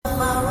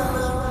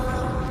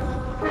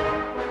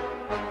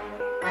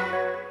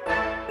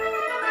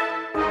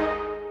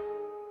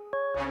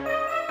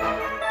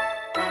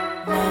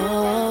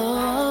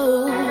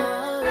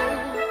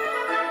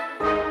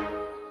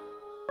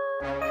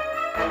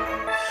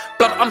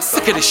Blood, I'm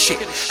sick of this shit.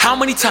 How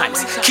many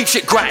times? Keep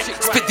shit grind,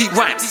 spit deep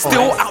rhymes.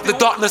 Still out the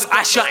darkness,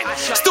 I shine.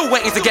 Still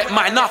waiting to get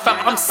mine. Nah, fam,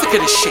 I'm sick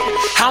of this shit.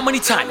 How many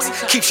times?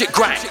 Keep shit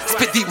grind,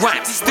 spit deep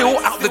rhymes. Still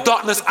out the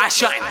darkness, I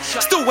shine.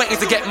 Still waiting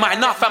to get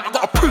mine. Nah, fam, I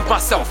gotta prove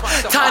myself.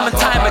 Time and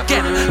time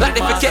again. Like they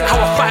forget how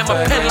I find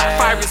my pen like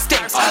fire and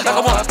stinks. Like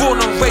I was born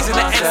and raised in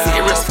the end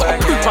serious. Gotta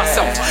prove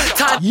myself.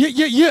 Time.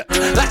 Yeah.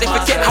 Like they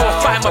forget how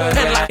I find my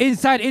pen like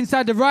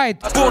inside the ride.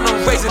 Born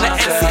and raised in the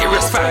end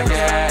serious,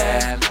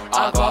 fam.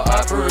 I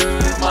gotta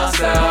prove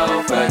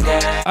myself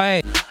again.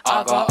 Aye.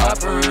 I gotta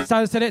prove.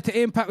 Sound Select to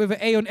Impact with an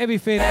A on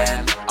everything.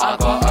 I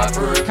gotta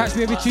prove. Catch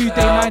me every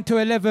Tuesday 9 to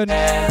 11.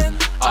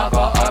 I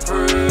gotta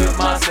prove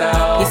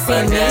myself. You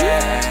see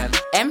me?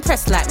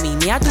 Empress like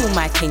me, I do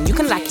my thing. You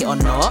can like it or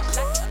not.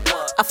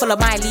 I follow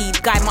my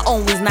lead, guide my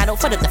own ways, and I don't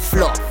follow the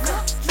flock.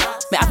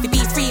 Me have to be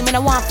free, man, I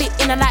want fit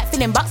in, I like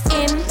feeling boxed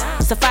in.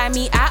 So find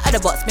me out of the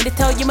box, me to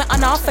tell you me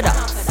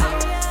unorthodox.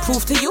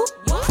 Prove to you?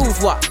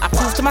 Prove what? I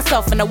prove to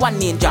myself and the one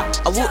ninja.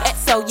 I will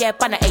excel, yeah,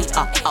 ban a 8.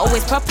 I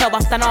always propel,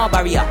 but stand all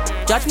barrier.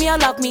 Judge me or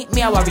love me,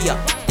 me a warrior.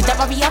 Did that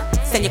warrior?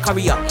 Send your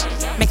career.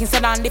 Making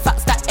sense on the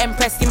facts that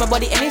Empress in my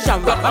body any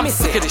genre. I'm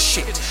sick of this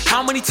shit.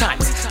 How many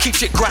times? Keep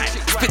shit grind,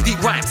 spit deep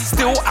rhymes.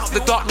 Still out the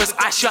darkness,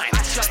 I shine.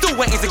 Still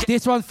waiting to get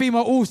this one's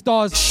female all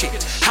stars.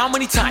 Shit. How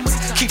many times?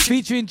 Keep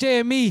featuring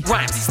JME.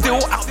 Rhymes.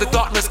 Still out the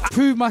darkness. I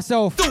prove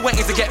myself. Still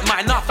waiting to get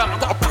mine. Nah, fam, I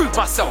gotta prove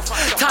myself.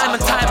 Time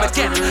and time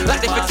again.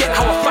 Like they forget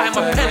how I find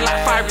my pen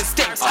like fire and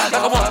stinks. Like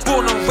I was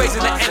born and raised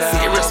in the end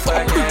serious.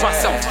 Gotta prove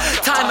myself.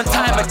 Time and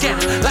time again.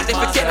 Like they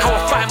forget how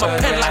I find my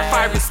pen like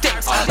fire and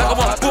stinks. Like I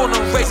was born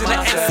and raised in the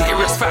end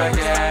serious. Fam.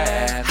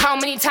 How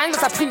many times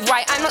must I prove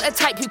right? I'm not the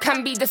type who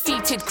can be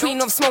defeated.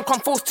 Queen of smoke, I'm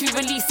forced to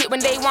release it.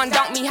 When they one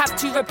doubt me, have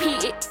to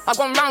repeat it. I've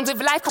gone rounds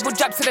with life, couple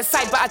jabs to the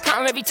side, but I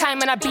count every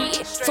time and I beat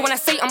it. So when I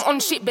say I'm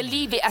on shit,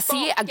 believe it. I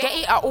see it, I get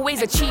it, I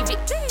always achieve it.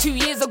 2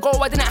 years ago,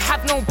 I didn't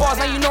have no bars.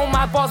 Now you know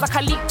my bars like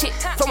I leaked it.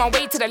 From my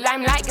way to the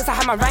limelight, guess I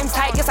had my rhymes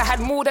tight. Guess I had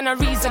more than a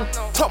reason.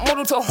 Top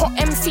model to a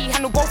hot MC,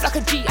 handle both like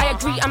a G. I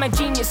agree, I'm a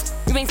genius.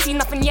 You ain't seen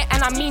nothing yet,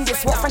 and I mean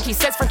this. What Frankie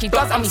says, Frankie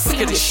does, and we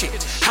see this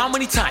shit. How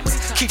many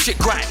times? Keep shit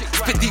grind,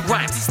 spit deep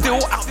rhymes.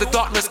 Still out the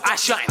darkness, I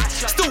shine.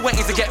 Still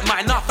waiting to get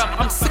mine. Nah, fam,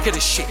 I'm sick of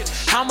this shit.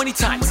 How many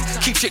times?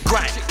 Keep shit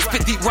grind,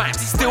 spit deep rhymes.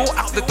 Still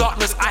out the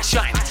darkness, I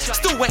shine.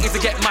 Still waiting to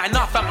get mine.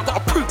 Nah, fam, I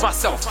gotta prove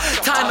myself.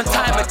 Time and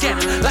time again.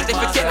 Like they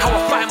forget how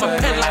I find my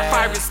pen like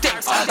fire and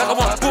stinks. Like I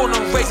was born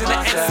and raised in the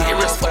end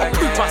serious. Gotta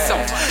prove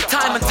myself.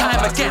 Time and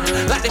time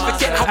again. Like they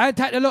forget how I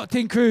take the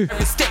Locked-In crew.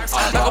 Stinks.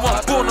 Like I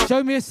was born and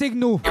show me a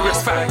signal.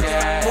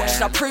 What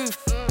should I prove?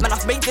 Man,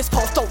 I've made this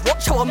path, don't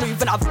watch how I move.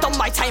 And I've done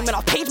my time and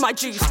I've paid my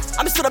dues.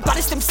 I'm still the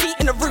baddest MC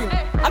in the room.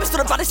 I'm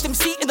still the baddest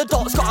MC in the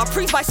dots. Gotta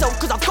prove myself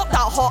cause I've got that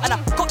heart and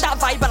I've got that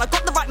vibe and I've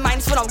got the right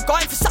mind. So when I'm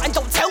going for something,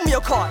 don't tell me I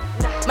can't.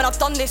 Man, I've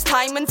done this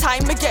time and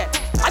time again.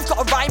 I've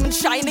got to rhyme and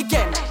shine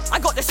again. I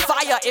got this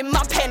fire in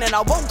my pen and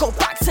I won't go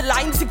back to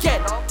lines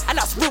again. And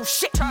that's real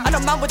shit. And a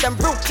man with them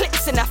real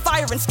clips in their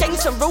fire and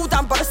skanks and real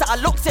down brothers that I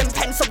looked in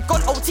pen. So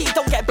gone OT,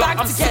 don't get back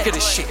I'm again. sick of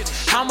this shit.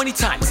 How many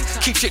times?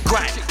 Keep shit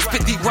grind,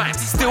 spit deep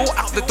rhymes. Still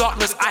out the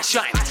darkness, I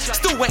shine.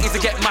 Still waiting to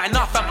get mine.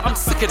 Nah, fam, I'm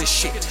sick of this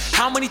shit.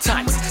 How many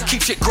times?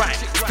 Keep shit grind,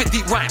 spit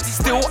deep rhymes.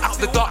 Still out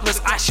the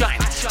darkness, I shine.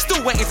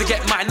 Still waiting to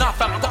get mine. Nah,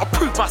 fam, I gotta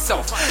prove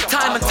myself.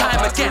 Time and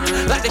time again.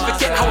 Like they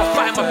forget how I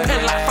find my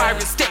pen like fire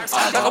and stinks.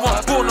 Like I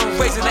was born and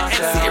raised in the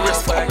end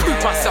serious. Gotta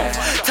prove myself.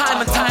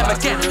 Time and time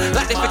again.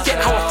 Like they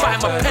forget how I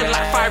find my pen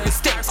like fire and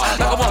stinks. Like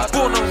I was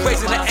born and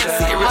raised in the end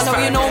serious. I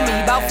know you know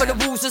me, bout for the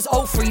rules as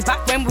 03.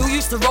 Back when we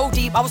used to roll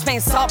deep, I was playing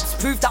subs,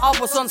 proved that I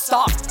was on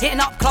staff. Hitting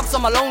up clubs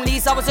on my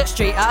lonelies, I was at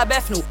straight out of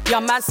Bethnal.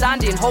 Young man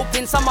standing,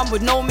 hoping someone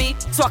would know me,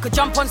 so I could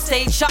jump on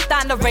stage, shut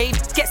down the rave,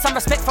 get some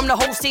respect from the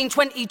whole scene.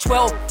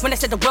 2012, when they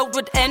said the world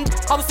would end,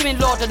 I was doing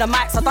Lord of the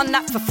Max, I done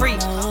that for free.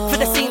 For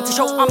the scene to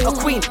show I'm a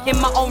queen, in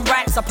my own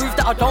rights, I proved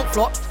that I don't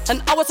flop.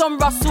 And I was on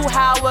Russell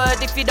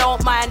Howard, if you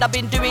don't mind, I've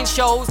been doing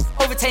shows,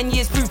 over 10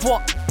 years, prove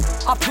what?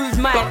 I proved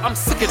mine. But I'm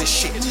sick of this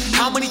shit.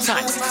 How many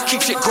times?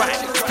 Keep shit grind,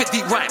 spit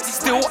deep rhymes.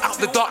 Still out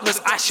the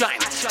darkness, I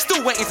shine.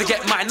 Still waiting to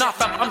get mine. Nah,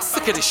 fam, I'm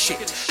sick of this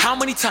shit. How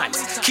many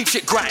times? Keep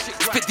shit grind,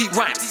 spit deep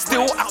rhymes.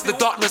 Still out the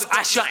darkness,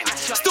 I shine.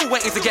 Still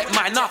waiting to get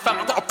mine. Nah, fam,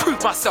 I gotta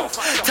prove myself.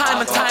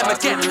 Time and time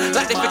again.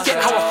 Like they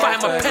forget how I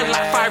find my pen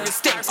like fire and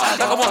stinks.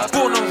 Like I was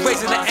born and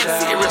raised in the end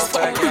serious.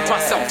 Gotta prove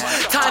myself.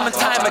 Time and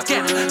time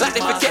again. Like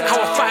they forget how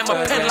I find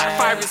my pen like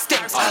fire and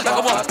stinks. Like I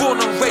was born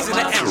and raised in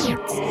the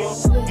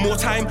end. More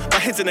time, my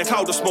head's in a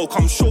cloud of smoke.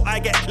 I'm sure I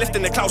get left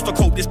in the clouds to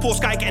cope. This poor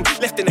sky getting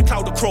left in the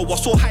cloud of crow. I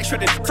saw high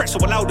shredding, cracks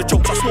so allowed the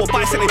jokes. I swore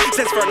by selling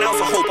cents for an ounce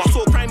of hope. I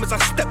saw crime as I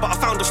stepped, but I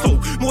found a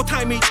slope. More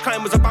time each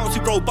climb was a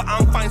bouncy road, but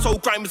I'm fine, so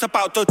grime is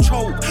about to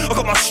choke. I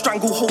got my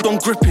stranglehold on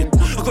gripping.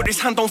 I got this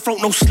hand on throat,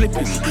 no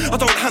slipping. I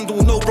don't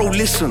handle, no bro,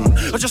 listen.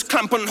 I just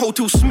clamp and hold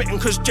till smitten,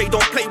 cause Jay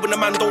don't play when the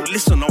man don't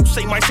listen. I'll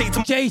say my say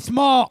to Jay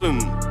Smart.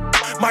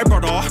 my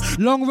brother.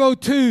 Long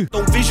Road 2.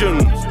 Don't vision,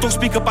 don't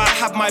speak about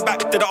have my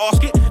back, did I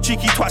ask it?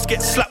 Cheeky twats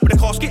get slapped with a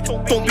casket.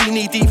 Don't be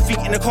knee deep, feet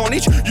in the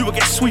carnage. You will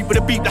get sweet with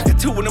a beat like a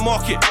till in the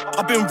market.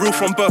 I've been real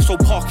from birth, so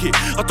park it.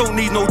 I don't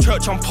need no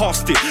church, I'm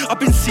past it. I've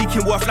been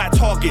seeking worth like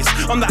targets.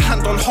 I'm that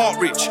hand on heart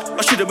rich.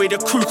 I should have made a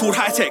crew called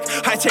High Tech.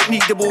 High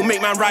technique that will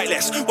make man write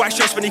less. Why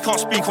stress when he can't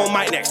speak on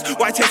mic next?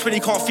 Why test when he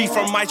can't feed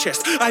from my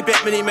chest? I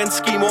bet many men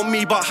scheme on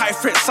me, but high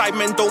threat side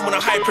men don't wanna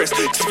high press.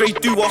 Cause if they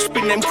do, I'll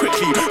spin them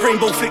quickly.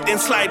 Rainbow flick, then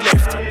slide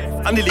left.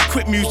 I nearly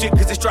quit music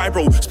cause it's dry,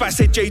 bro. Spice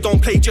said, Jay,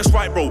 don't play just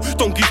right, bro.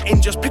 Don't give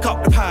in, just pick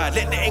up the pad.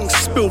 Let the ink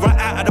spill right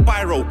out of the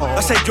biro.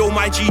 I said, yo,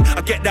 my G,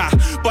 I get that.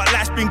 But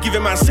life's been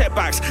giving man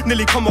setbacks.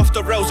 Nearly come off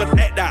the rails and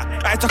ate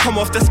that. I had to come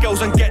off the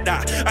scales and get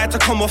that. I had to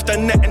come off the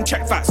net and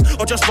check facts.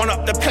 Or just run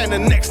up the pen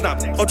and next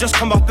snap. Or just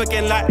come up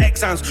again like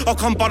exams. Or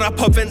come bun up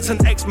events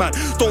and X-Man.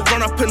 Don't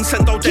run up and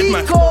send out dead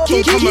man.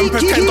 Don't come and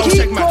pretend I'll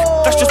check man.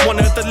 That's just one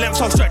of the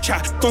lengths I'll stretch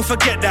at. Don't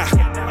forget that.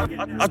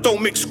 I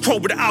don't mix crow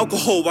with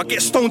alcohol. I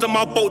get stoned in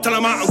my boat till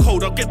I'm out and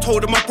cold. I'll get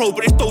told in my bro,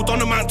 but it's still on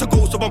the man to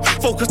go. So I'm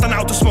focused on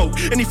how to smoke.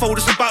 Any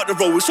folders about the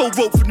roll. It's all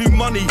rope for new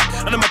money.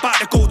 And I'm about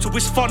to go to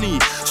it's funny.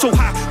 So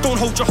high, don't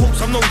hold your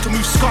hopes, I'm known to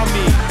move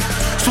scummy.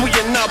 So what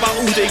you now about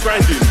all day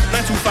grinding, 9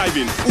 to 5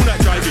 in, all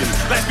night driving,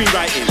 life's been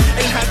writing.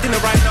 Ain't had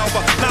dinner right now,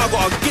 but now I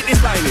gotta get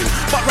this line in.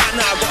 But right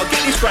now I gotta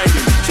get this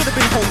grinding. Should've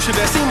been home,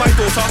 should've seen my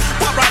daughter.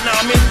 But right now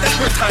I'm in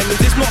desperate timing.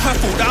 It's not her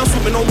fault that I'm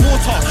swimming on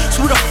water.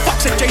 So who the fuck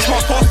said Jay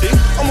Smart's past it?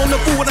 I'm on the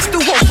ball and I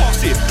still won't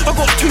pass it. I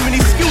got too many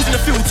skills in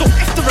the field, so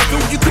if the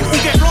reveal, you can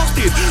all get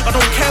blasted. I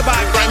don't care about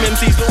grime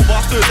MCs, little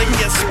bastards. They can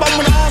get spun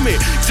with an army.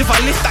 Cause if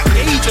I lift that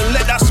gauge and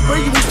let that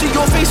spray, you will see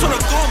your face on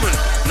a garment.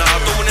 Nah, I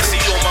don't wanna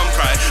see your mum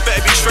cry. Better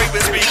be straight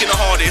when speaking the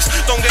hardest.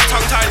 Don't get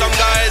tongue-tied on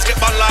guys.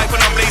 Get bun like when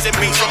I'm blazing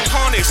beats from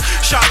Carnis.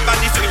 Shout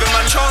Bandy for giving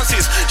man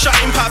chances. Shout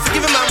Impact for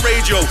giving man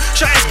radio.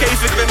 Shout SK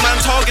for giving man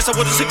targets. I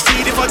wouldn't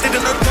succeed if I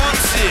didn't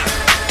advance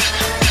it.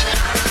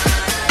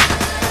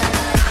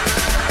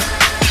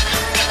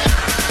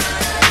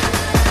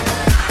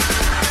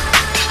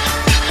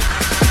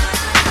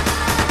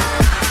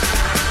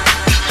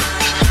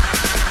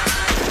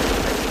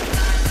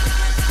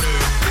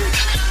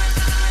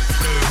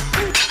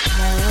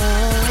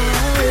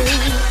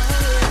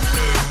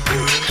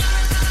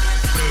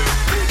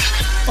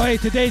 Oi,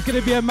 today's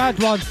gonna be a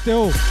mad one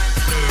still.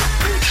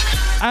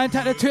 And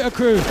at the Twitter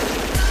crew.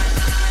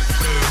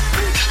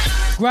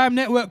 Grime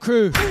Network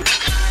crew.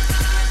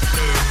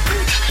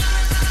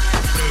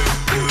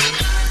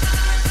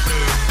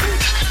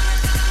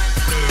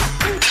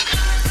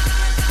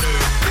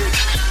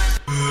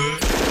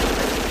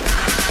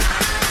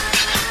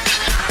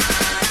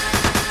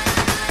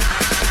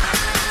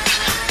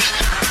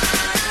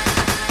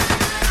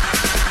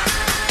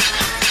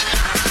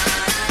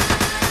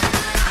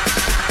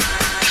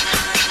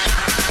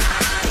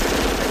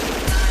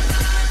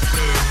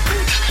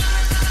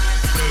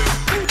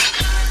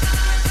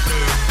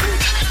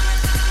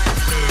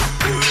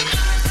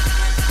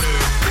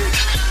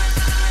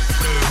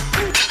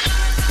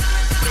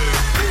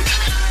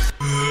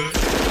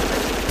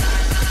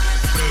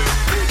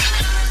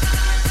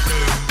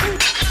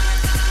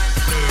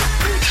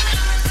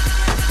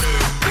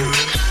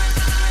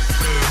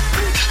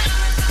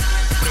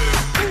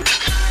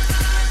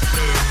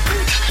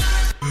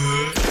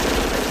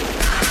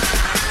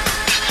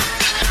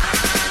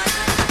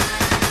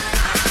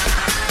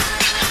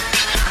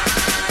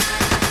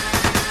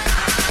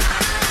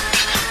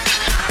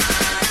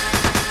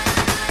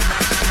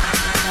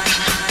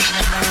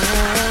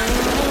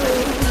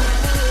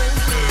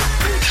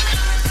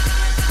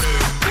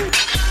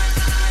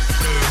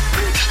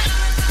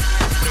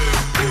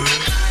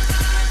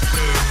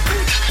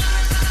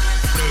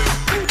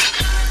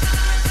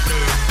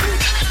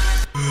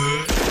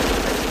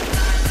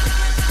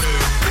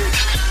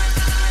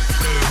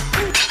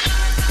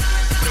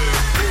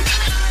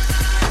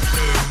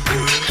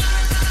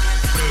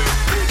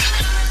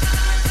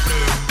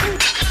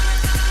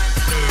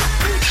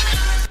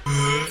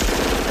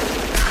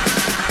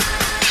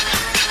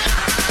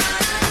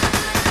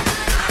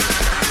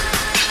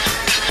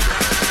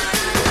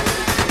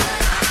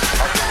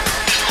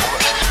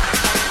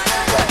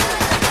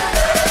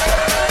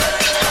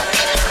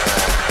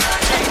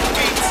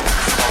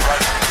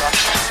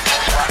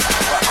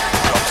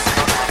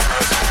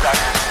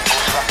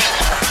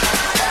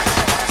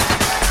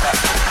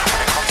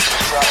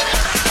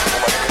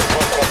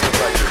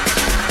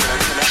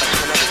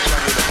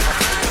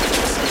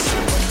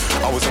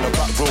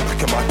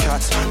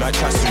 Night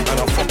tracksuit and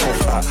I fuck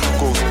off at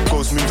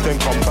Goes moves then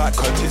come back.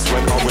 Her tits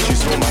went out when she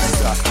saw my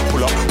stack.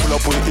 Pull up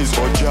when it is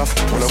or Jeff.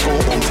 When I go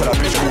home tell that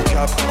bitch call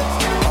cab.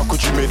 How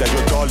could you make that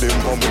your darling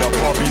bomb without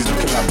Barbies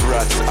looking like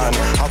brats? And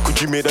how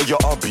could you make that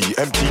your hubby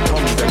empty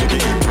tummy then you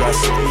get eat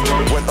brass?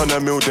 Went on a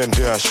mill then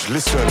dash.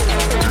 Listen,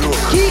 look,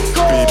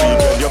 baby,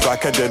 bend your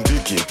back and then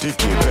dig it.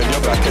 Bend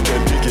your back and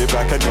then dig it,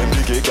 back and then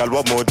dig it. Gal,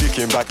 one more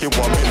digging back in 1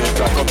 minute.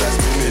 Back up that's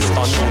minutes.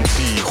 Unknown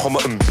T,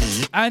 Homer and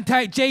B.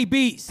 Anti J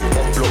Beats.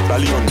 Block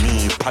Bally on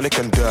me, panic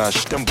and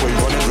dash. Them boy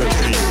running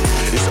retreat.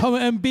 It's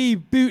Comment and B,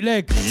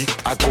 bootleg.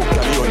 I got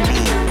galley on me,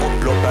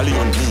 block belly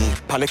on me,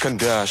 panic and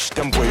dash,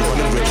 them boy run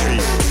and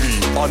retreat.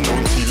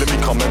 Unknown T, let me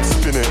come and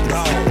spin it.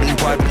 Me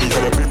YB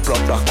had a big block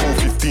that call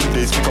 15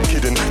 days, think I'm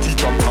kidding. T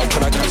jump out,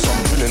 can I catch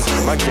some villains?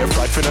 Man get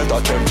fried, finna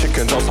dot them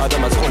chickens. Outside of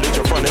man's college,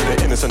 in front of the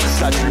innocent.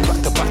 Slide through back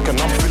to back and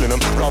I'm feeling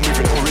them. Round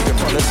moving horrid in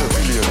front of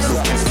civilians.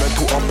 Look, it's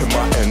mental up in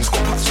my ends.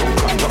 Got packs on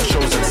crack, up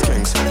shows and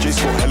skanks. J's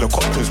got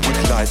helicopters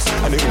with lights,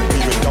 and it will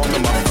beaming down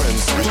on my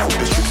friends. Wish I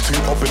the strips too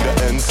up in the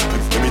ends.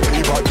 Let me tell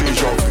you about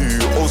deja vu.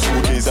 Old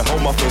school days and how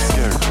my first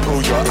scare.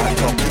 Bro, you're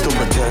act up, you don't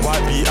pretend.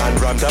 YB and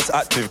Ram, that's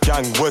active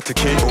gang. Word to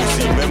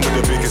KOC, men with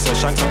the biggest and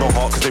shanks on the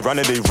heart, cause they ran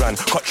and they ran.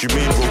 Country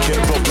main road, get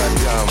robbed man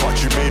down.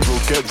 Country main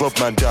road, get robbed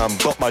man down.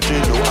 But my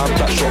J-Lo, I'm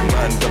that shot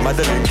man. The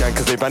Madeline gang,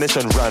 cause they vanished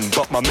and ran.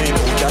 But my main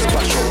road, that's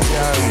back shot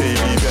gang.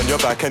 Baby, bend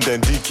your back and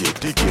then dig it.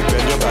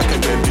 Bend your back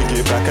and then dig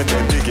it. Back and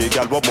then dig it.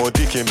 Gal, what more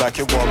digging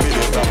back in 1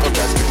 minute. Rapper,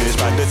 gas, finish,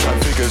 bandits and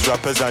figures.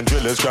 Rappers and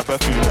drillers, grab a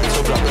few legs.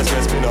 So rappers,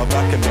 let's spin our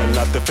back and then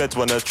lap. The feds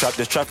wanna trap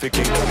this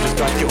trafficking. Come just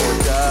back it or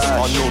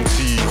dash. Unknown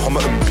T,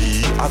 Homer and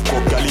B. I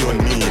got galley on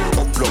me.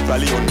 Upload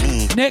valley on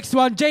me. Next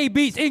one, J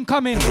Beats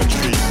incoming.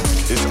 Retreat.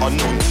 It's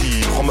unknown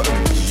T, Homer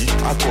and B.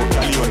 I got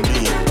galley on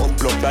me.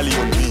 Upload valley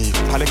on me.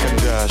 Panic and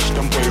dash.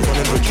 Them boy run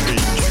and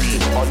retreat.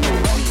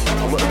 Unknown T,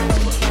 Homer and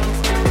B.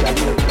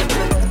 Galley on me.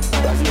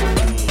 Valley on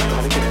me.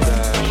 Panic and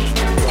dash.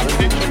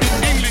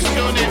 English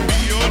girl named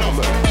Fiona.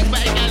 Big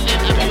bag gal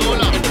named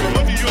Abiola.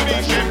 Body yoni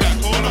shape like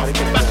cola.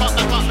 Back up,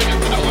 bring it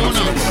to the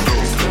owner.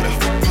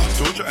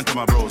 Still chatting to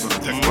my bros on the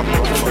tech.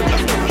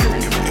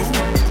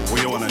 What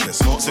you wanna get?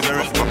 Smoke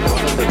cigarette?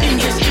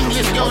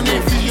 English girl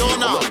named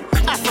Fiona.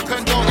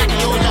 African girl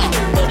Abiola.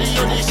 Body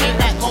yoni shape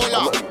like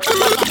cola.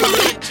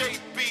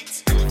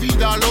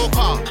 Vida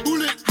loca.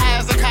 High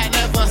as a cat,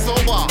 never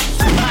sober.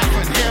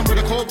 Hyphen him with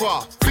a cobra.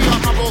 Free up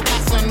my bro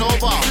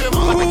Casanova.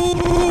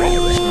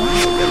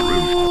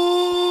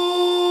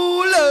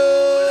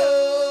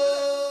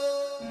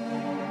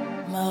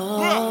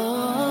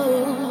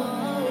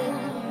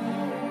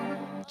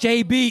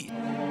 JB.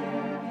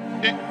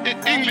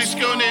 English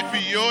girl named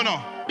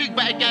Fiona. Big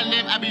bag gal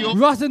named Abiola.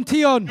 Russ and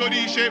Tion.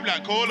 Body shaped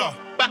like cola.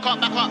 Back up,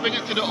 bring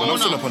it to the owner. I'm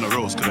still up on the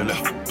roads, could have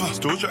left.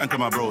 Still chatting to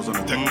my bros on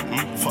the tech.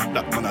 Fuck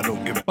that, man, I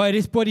don't give it. Boy,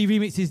 this body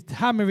remix is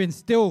hammering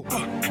still.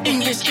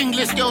 English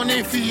girl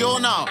named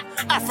Fiona.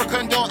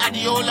 African girl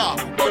Adiola.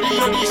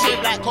 Body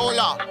shaped like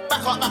cola.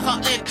 Back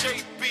up,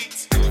 J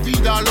Beats.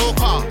 Vida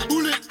loca.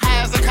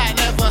 High as a cat,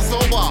 never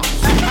sober.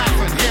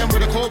 Hyphen him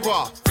with a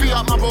cobra. Free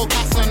up my bro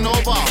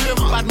Casanova.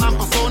 Bad man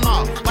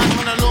persona. Bad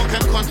man alone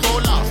can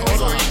controller.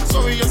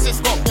 Sorry, your sis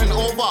got bent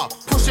over.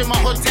 Pushing my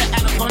hood tech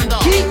anaconda.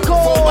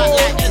 Fall back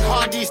like Ed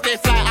Hardy. Stay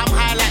fly, I'm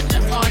high like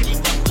Ed Hardy.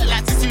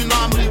 Like a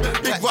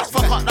tsunami. Big Ross,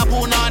 fuck up the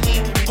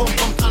punani. Boom,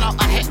 turn up,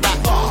 I hit that.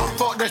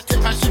 Fuck the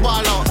tip and she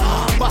ball out.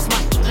 Bust my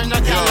in the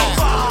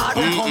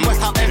gallon. Boom,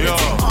 west out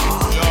everything.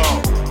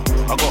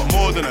 I got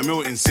more than $1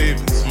 million in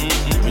savings,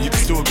 but you can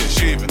still get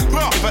shaven.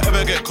 If I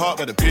ever get caught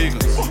by the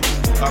pagans,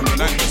 I'm the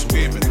night just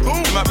waving.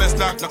 In my best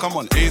life, like I'm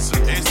on Ace.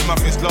 In my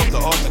face, love the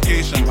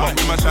altercation. But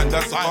in my shine,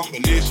 that's a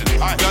combination.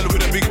 Girl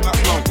with a big back,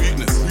 no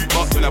weakness.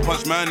 But when I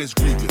punch, man, it's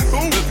grievous.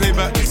 Just play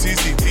back the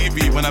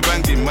CCTV. When I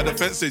banged him, my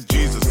defense said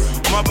Jesus.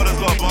 All my brothers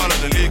got a ball like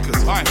the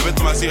Lakers. Every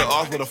time I see an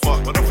arch, what the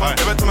fuck?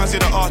 Every time I see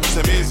the arch, it's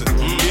amazing.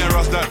 Me and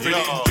Ross, that Freddie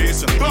and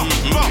Jason.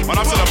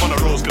 When I'm still up on the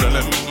roads, could have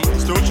left.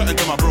 Still chatting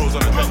to my bros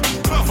on the deck.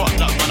 Fuck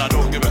that, man, I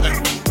don't give a F.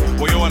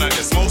 What you wanna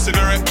get? Smoke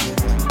cigarette?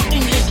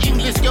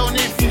 English girl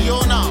named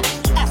Fiona.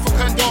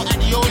 African girl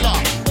Adiola.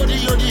 Body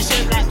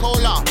shaped like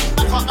cola.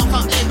 Back up,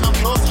 come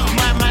closer.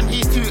 My man,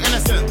 he's too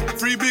innocent.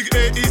 Free big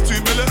A, he's too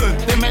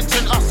militant. They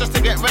mention us just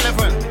to get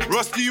relevant.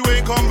 Rusty, you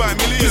ain't come by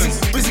millions.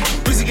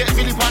 Busy get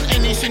Philip on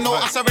any. She know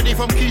us already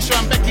from Keisha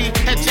and Becky.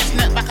 Head, chest,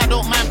 neck, back, I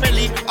don't mind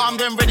belly. Arm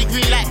them ready,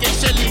 green like get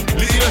Shelly.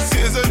 Leader,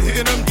 citizen,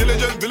 hitting them.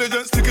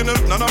 Diligent, sticking them.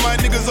 None of my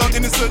niggas are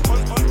innocent.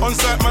 On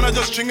site, man, I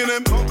just stringing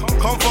them.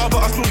 Come far,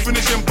 but I still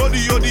finish him. Body,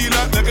 your D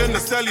like Megan Thee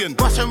Stallion.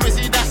 Rush and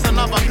Rizzy, that's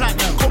another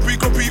platinum. Copy,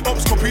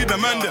 ops, copy the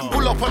man them.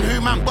 Pull up on who,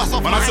 man, bust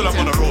off. Man, I still up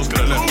on the roads, could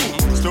have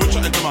left. Still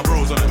chatting to my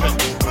bros on the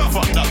head.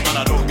 Fuck that, man,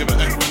 I don't give a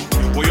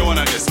F. What you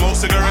wanna get? Smoke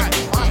cigarette?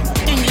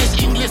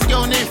 English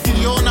girl named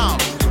Fiona.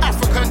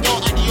 African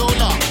girl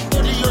Adiola.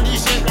 Body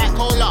shaped like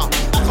cola.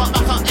 Back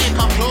up,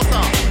 come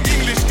closer.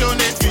 English girl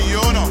named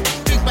Fiona.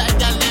 Big bag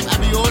gal named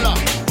Abiola.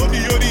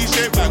 Body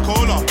shaped like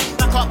cola.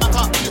 Back up,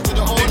 bring it to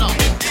the owner.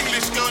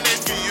 English girl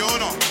named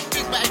Fiona.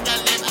 Big bag gal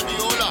named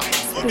Abiola.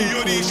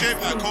 Body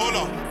shaped like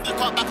cola.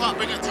 Back up,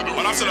 bring it to the owner.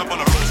 When I'm still up on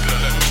the roads,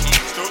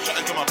 still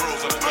chatting to my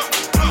bros on the top.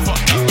 Fuck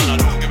that, man, I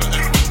don't give a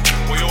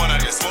F. What you wanna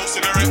get? Smoke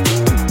cigarette?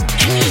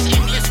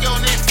 English girl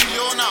named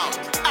Fiona.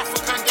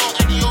 African girl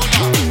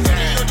Adiola.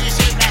 Body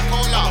shaped like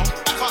cola.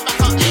 Back up,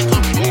 come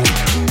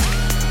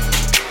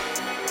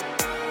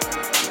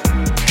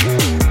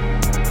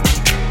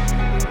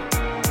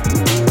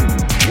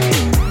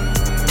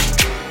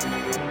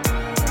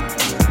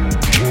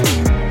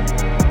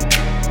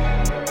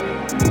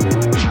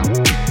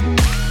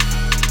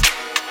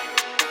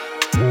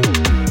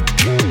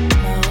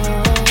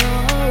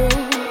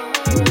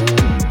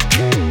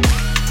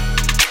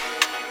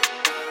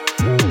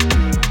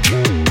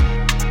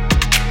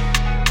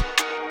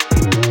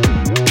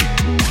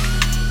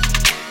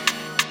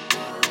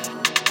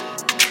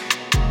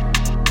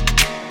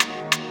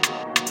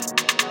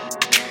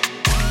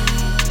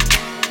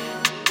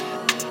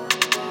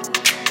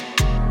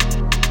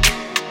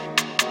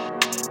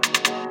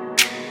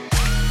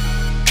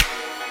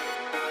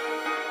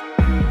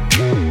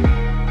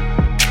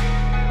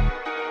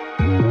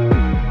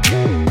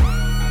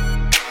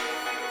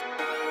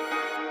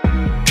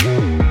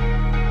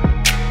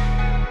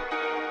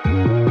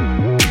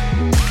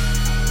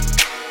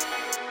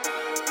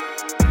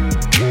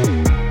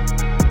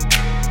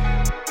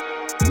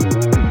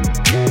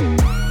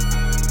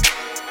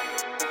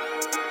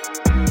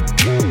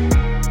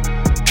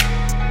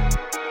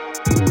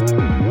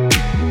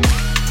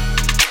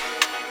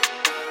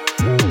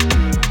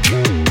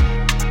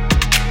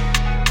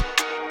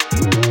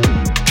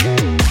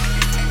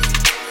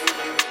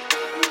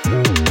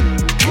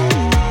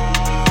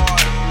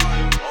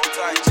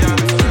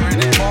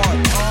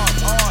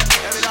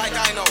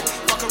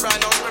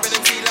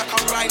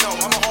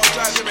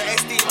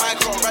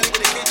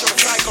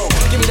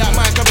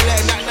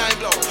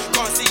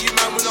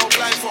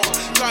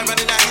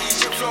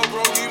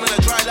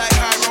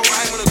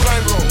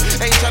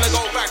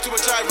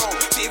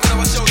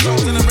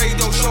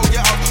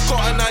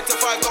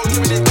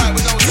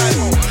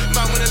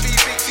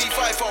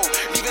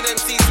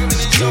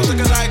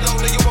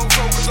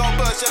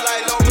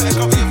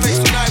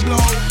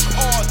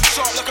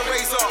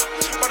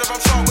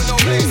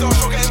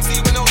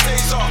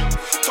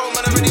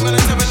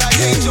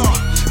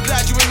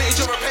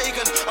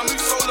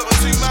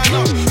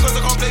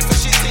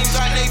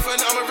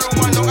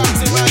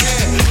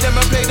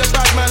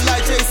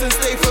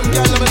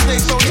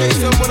chase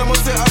them. When I'm on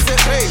set, I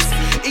set pace.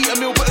 Eat a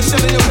meal, put a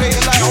shell in your plate.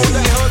 And like, oh,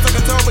 that it hurts, I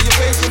can tell by your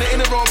face. When they're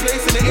in the wrong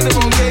place and they're in the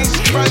wrong game.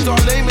 Rhymes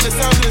are lame and the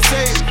sounds are the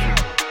same.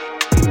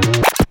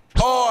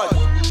 Odd.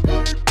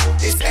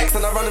 It's X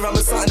and I run around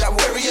with something that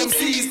will bury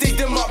MCs, dig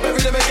them up, bury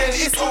them again,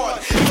 it's odd.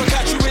 If I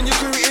catch you in your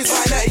crew, it's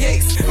mine at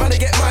Yates. Man, I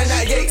get mine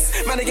at Yates.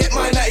 Man, I get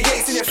mine at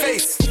Yates in your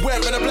face.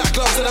 Wearing the black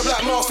gloves and a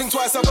black mask, think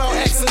twice about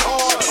X and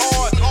odd.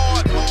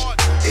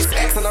 It's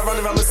X and I run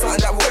around with something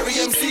that will bury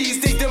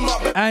MCs, dig them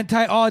up.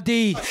 Anti-RD.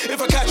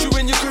 If I catch you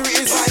in your crew,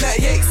 it's mine at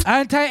Yates.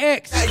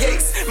 Anti-X. At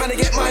Yates. Man, I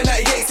get mine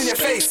at Yates in your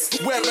face.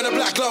 Wearing the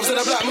black gloves and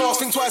a black mask,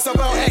 think twice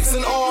about X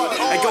and odd.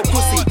 Hey, yo,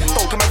 pussy,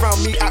 don't come around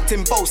me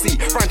acting bossy.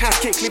 Run hand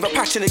kick, leave a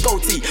passionate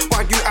goatee.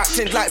 Why you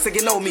acting like so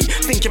you know me?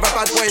 Think you're a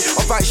bad boy,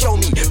 alright, show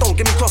me. Don't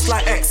get me crossed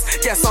like X.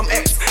 Yes, I'm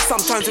X.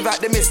 Sometimes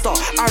without the mister.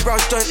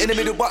 Eyebrows joint in the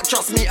middle, but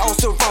trust me, I'll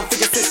still run for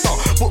your sister.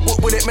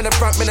 With it, man, a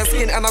front, man, a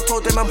skin. And I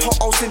told them I'm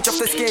hot, I'll cinch off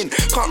the skin.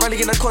 Can't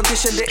rally in a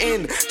condition they're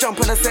in. Jump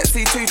on a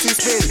sexy 2-2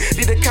 spin.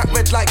 Leave the cat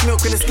red like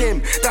milk in the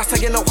skim. That's how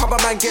you know how a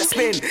man gets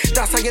spin.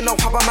 That's how you know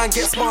how a man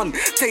gets spun.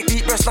 Take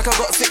deep breaths like I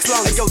got 6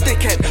 lungs. Hey, yo,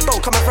 dickhead,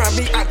 don't come around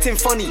me acting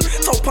funny.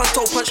 Toe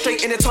punch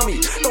straight in the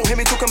tummy. Don't hear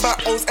me talking about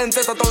O's and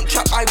Z's. I don't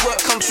trap, I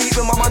work, come feed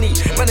with my money.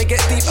 Man, I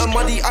get deep and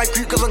muddy. I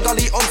creep cause I'm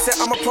gully. On set,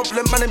 I'm a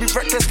problem. Man, I be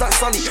reckless like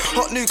Sully.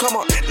 Hot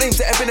newcomer, names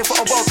that have been in for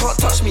a while, can't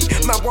touch me.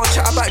 Man, one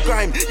chat about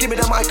grime. Give me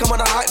the mic, I'm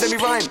on a hype, let me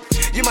rhyme.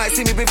 You might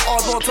see me with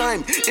hard more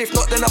time. If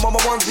not, then I'm on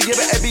my ones. But you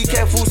better be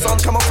careful, son.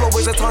 Come on, flow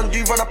is a ton.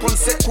 You run up on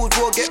set, cause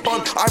war, get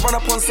bun. I run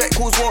up on set,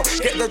 cause war,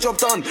 get the job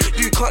done.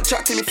 You can't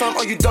chat to me, fam,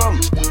 are you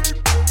dumb?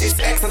 It's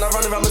X and I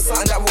run around with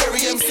something that will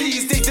bury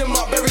MCs, dig them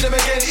up, bury them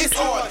again, it's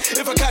odd.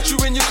 If I catch you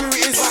in your crew,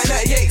 it's mine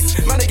at Yates.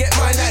 Man, I get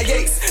mine at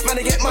Yates. Man,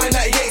 I get mine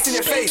at Yates in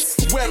your face.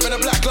 Wearing the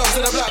black gloves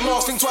and a black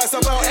mask, think twice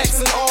about X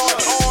and odd.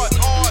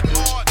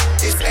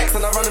 It's X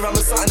and I run around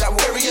with something that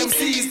will bury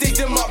MCs, dig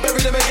them up,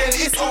 bury them again,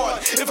 it's odd.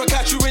 If I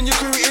catch you in your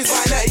crew, it's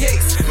mine at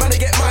Yates. Man, I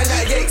get mine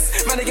at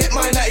Yates. Man, I get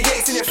mine at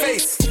Yates in your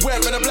face.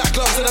 Wearing the black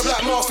gloves and a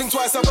black mask, think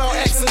twice about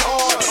X and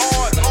odd.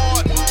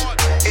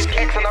 It's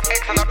X and I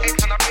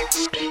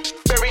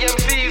bury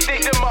MCs,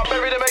 dig them up,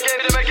 bury them again,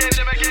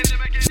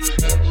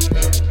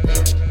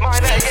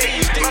 Mine at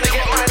Yates, man, I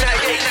get mine at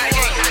Yates.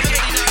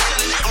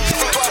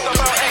 Twice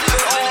about X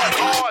and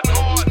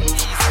odd.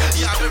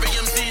 Yeah, I bury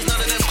MCs, none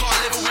of them can't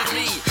level with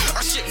me.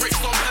 I ship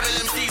bricks on Pebble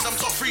MCs, I'm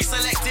top 3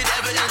 selected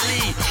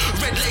evidently.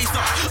 Red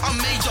laser, I'm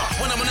major.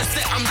 When I'm on a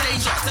set, I'm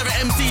danger. Sarah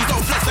MCs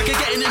don't flex like I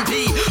get an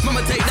MP.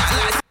 Mama take that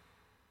like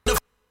the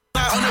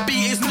on the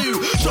beat is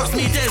new. Trust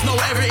me, there's no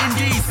error in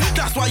these.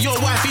 That's why your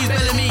wifey's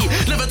belling me.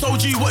 Never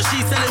told you what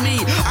she's telling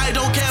me. I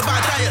don't care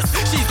about diets.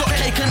 She's got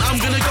cake and I'm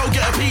gonna go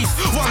get a piece.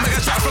 One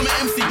mega chat from an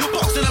MC.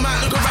 Boxing them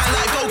out, look around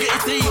like go get a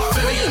tea.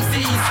 Bury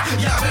MCs,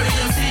 yeah, bury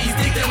MCs.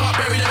 Dig them up,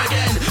 bury them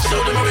again.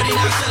 Show them already,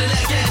 now selling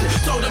it again.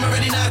 Told them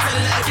already, now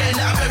telling it again.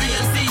 Now bury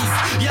MCs,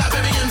 yeah,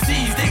 bury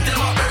MCs. Dig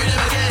them up, bury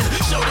them again.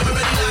 Show them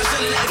already, now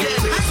selling it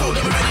again. Told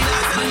them already,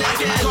 now selling it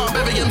again. Can't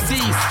bury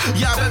MCs,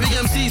 yeah, bury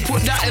MCs.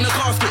 Put that in a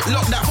casket,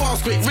 lock that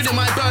fast quick. Rid of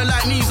my burn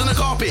like knees on the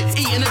carpet.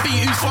 Eating a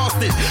beat who's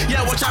fasting.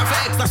 Yeah, watch out for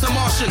X, that's a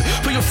Martian.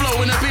 Put your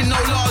flow in a bin, no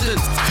lardons.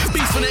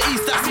 Beast from the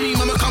east, that's me.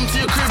 Mama come to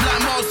your crib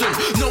like Marsden.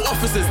 No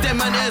officers, them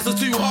man airs are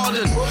too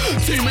hardened.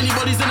 Too many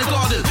bodies in the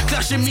garden.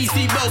 Clashing me,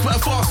 seatbelts better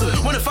fasten.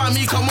 Wanna find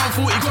me, come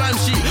 140 gram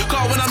sheet.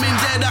 Car when I'm in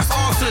there, that's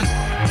arson.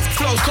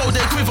 Flows cold,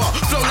 they quiver.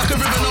 Flow like a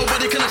river,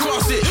 nobody can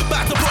cross it.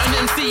 Back to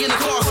putting MC in the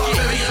casket.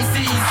 Bury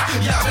MCs,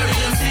 yeah, bury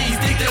MCs.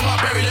 Dig them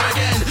up, bury them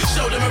again.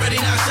 Show them already,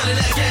 now selling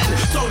it again.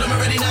 Told them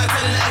already, now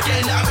telling it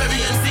again. Now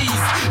bury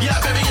MCs, yeah,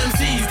 bury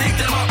MCs. Dig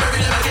them up, bury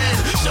them again.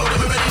 Show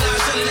them already, now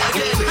selling it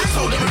again.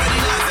 Told them already,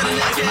 now selling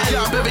it again.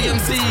 Yeah, bury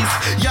MCs,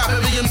 yeah,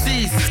 bury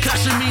MCs.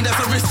 Clashing me, that's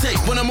a risk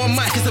take. When I'm on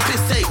mic, it's a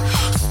piss take.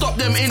 Stop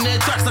them in their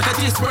tracks like a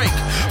disc break.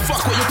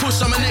 Fuck what you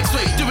push, I'm a next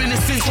week. Doing this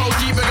since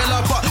OG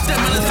regular, but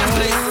them in the same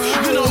place.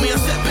 You know me, I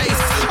set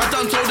pace. I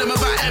done told them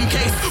about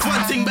MKs.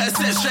 One thing better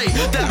set straight,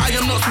 that I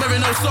am not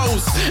sparing no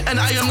souls. And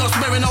I am not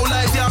sparing no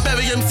lives. Yeah, I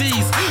bury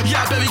MCs.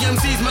 Yeah, I bury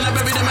MCs, man, I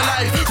bury them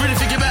alive. Really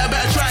think you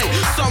better try.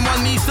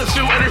 Someone needs to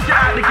filter this shit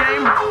out the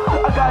game.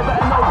 A guy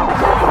better know.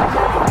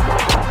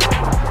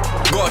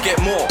 Gotta get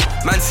more.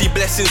 Man, see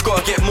blessings,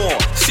 gotta get more.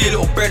 See a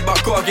little bread,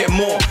 but gotta get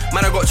more.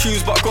 Man, I got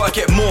tunes, but gotta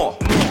get more.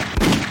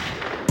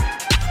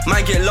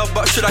 Man, get love,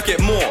 but should I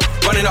get more?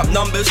 Running up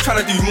numbers,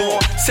 trying to do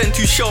more. Sent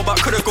to shell, but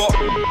could've got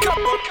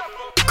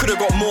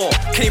more.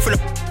 Came from the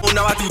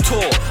now I do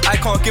tour. I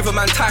can't give a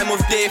man time of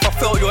day if I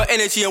felt your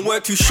energy and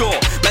weren't too sure.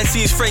 Man,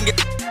 see his friend get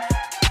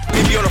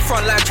maybe on the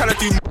front line trying to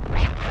do.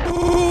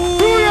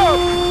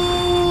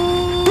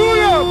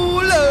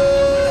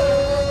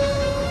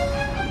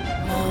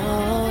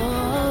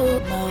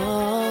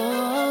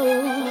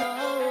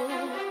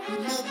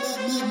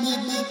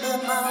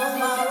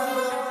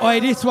 Oi,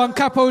 this one,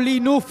 Capo Lee,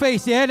 North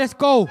Face, yeah? Let's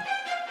go.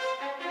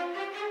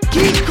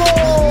 Kiko!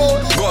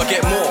 Gotta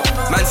get more.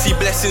 Man, see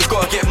blessings,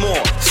 gotta get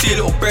more. See a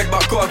little bread,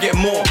 but gotta get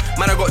more.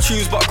 Man, I got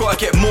tunes, but gotta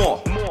get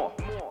more.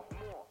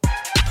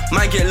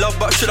 Man, get love,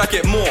 but should I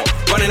get more?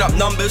 Running up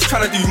numbers,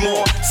 trying to do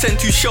more. Sent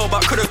to shell,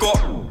 but could've got.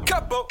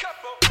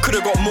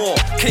 could've got more.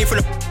 Came from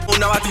the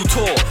now I do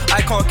tour.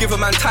 I can't give a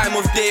man time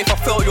of day if I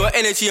felt your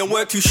energy and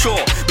weren't too sure.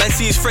 Man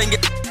see his friend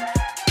get,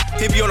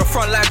 he'll be on the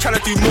front line trying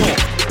to do more.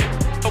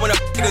 When the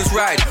niggas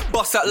ride,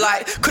 bust that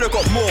light, could've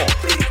got more.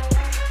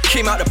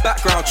 Came out the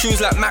background,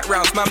 tunes like Mac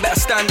rounds, man better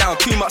stand down.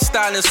 Too much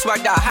style and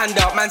swag that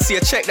handout, man see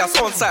a check that's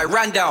on site,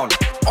 ran down.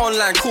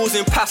 Online calls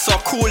in, pass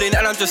up, calling,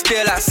 and I'm just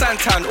there like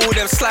Santan. All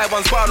them sly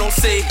ones, but I don't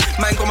say.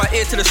 Man got my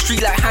ear to the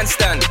street like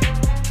handstand.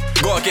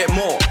 Gotta get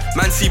more,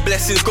 man see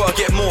blessings, gotta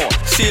get more.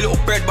 See a little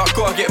bread, but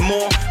gotta get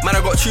more. Man I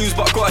got tunes,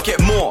 but gotta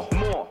get more.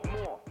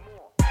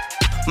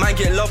 Man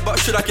get love, but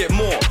should I get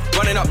more?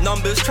 Running up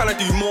numbers, trying to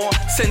do more.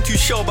 Send to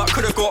shell, but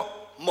could've got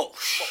more.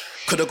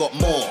 Could've got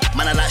more,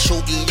 man I like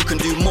shorty, you can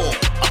do more.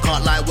 I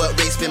can't lie, work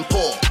rate's been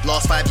poor.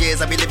 Last 5 years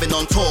I've been living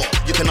on tour.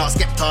 You can ask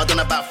Skepta, done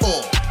about 4.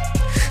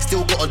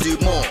 Still gotta do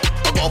more,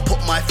 I gotta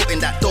put my foot in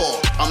that door.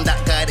 I'm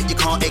that guy that you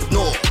can't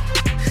ignore.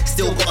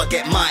 Still gotta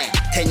get mine,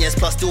 10 years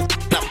plus still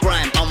that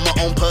grime. I'm my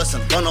own person,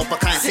 one of a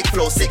kind. Sick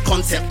flow, sick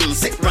content,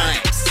 sick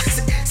rhymes.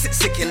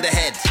 Sick in the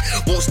head,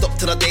 won't stop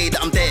till the day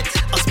that I'm dead.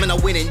 Us men are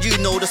winning, you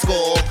know the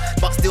score.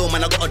 But still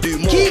man I gotta do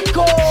more. Keep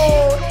going.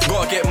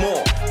 Gotta get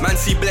more, man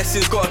see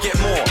blessings, gotta get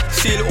more.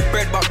 See a little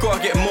bread but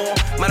gotta get more.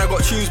 Man I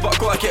got tunes but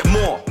gotta get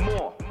more.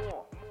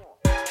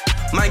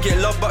 Man get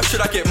love but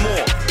should I get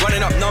more?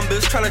 Running up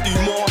numbers, trying to do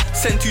more.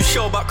 Send to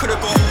shell but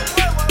could've got.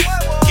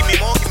 Give me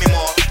more,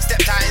 step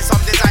tight in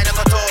some designer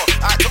couture.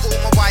 I took all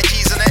my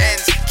YGs on the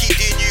ends. Keep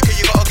doing you cause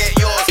you gotta get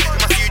yours. In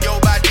my studio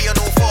bad be on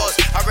all fours.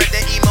 I read the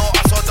email,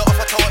 I saw the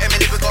offer, told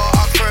Emily we gotta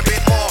ask for a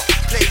bit more.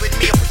 Play with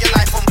me and put your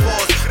life on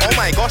pause. Oh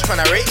my gosh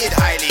man, I rated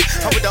highly.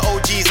 I'm with the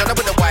OGs and I'm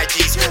with the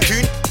YGs.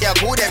 Tune, yeah, I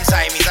call them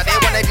Siamese. I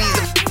didn't wanna be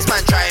this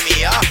man try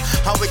me, yeah.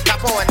 I'm with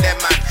Capo and them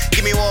man.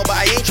 Give me more but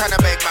I ain't tryna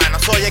beg man. I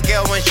saw your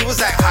girl when she was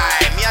like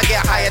high. Me I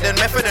get higher than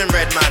Method and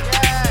Redman.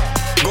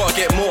 Gotta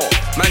get more,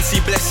 man see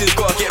blessings,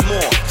 gotta get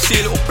more. See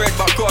a little bread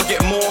but gotta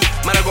get more.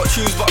 Man I got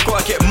tunes but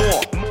gotta get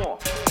more.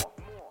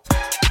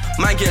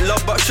 Man get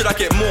love but should I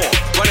get more?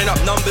 Running up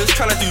numbers,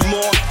 trying to do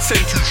more. Send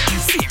to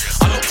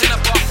I looked in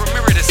the bathroom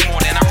mirror this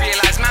morning, I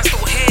realised man's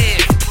still here.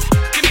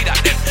 Give me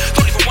that then,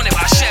 don't even want it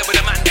but I share with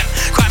a man then.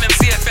 Crime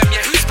MCFM,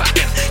 yeah who's back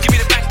then? Give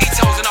me the bank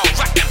details and I'll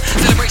rack them.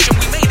 Celebration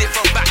we made it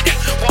from back then.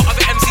 While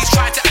other MCs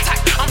tried to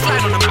attack, I'm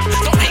flying on the map.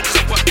 Don't hate cause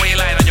I work while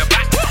you're lying on your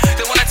back.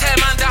 They wanna tear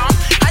man down,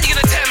 how you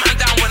gonna tear man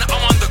down when I'm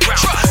on the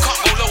ground? Can't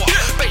go lower,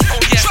 bait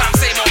oh yeah fam,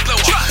 same old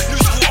blower. New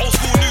school, old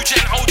school, new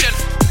gen, old gen.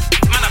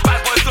 Man a bad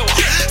boy blower.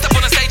 Step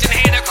on the stage and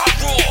hear the crowd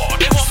roar.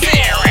 They want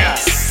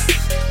serious.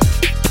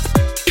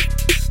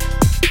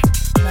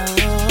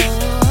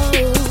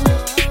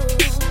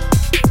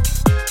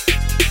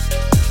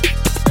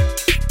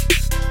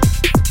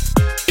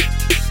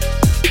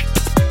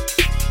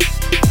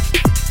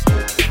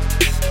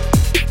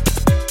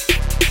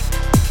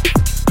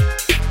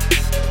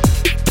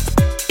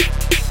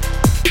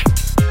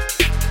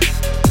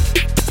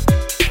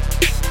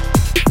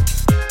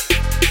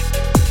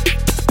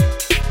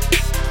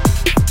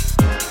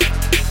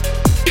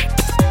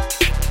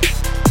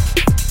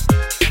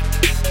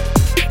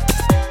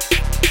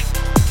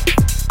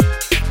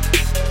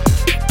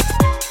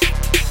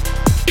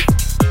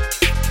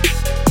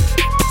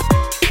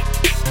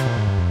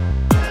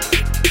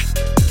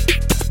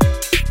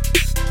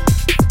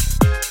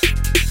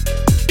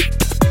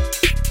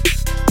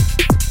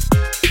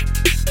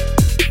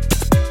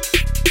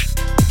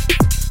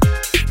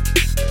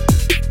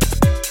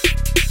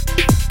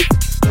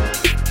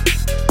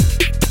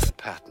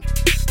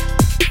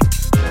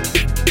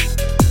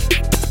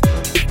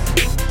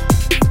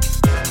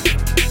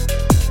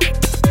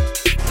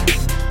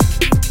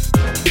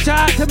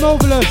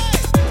 Marvelous.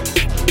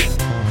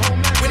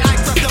 When I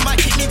grab the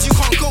mic, it means you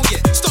can't go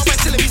yet. Start by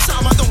telling me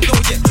something I don't know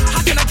yet.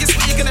 How can I guess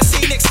what you're gonna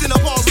say next in a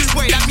bar rude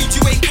way? That means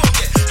you ain't grown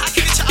yet. How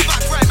can you chat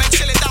about grime and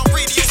chilling down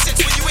radio sets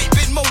when you ain't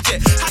been mold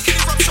yet? How can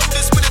you rub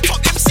shoulders with the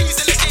top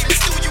MCs in the game and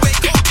still you ain't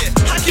cold yet?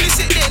 How can you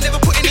sit there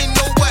never putting in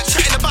no work,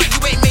 chatting about you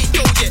ain't made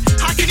dough yet?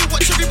 How can you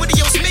watch everybody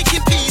else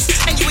making peace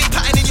and you ain't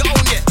patterning your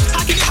own yet?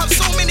 How can you have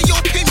so many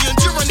opinions?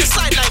 You're on the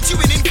sidelines, you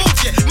ain't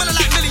involved yet. Man, I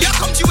like Millie, how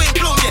comes you ain't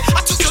blown yet?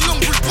 I took the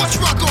long route, watch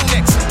where I go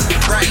next.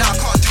 Right now I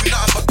can't do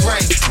nothing but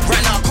grind.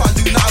 Right now I can't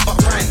do nothing but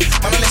grind.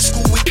 Man, I left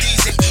school with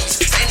D's and E's.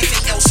 For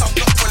anything else I'm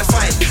not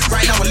qualified.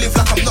 Right now I live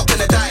like I'm not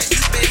gonna die.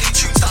 Barely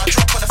tunes that I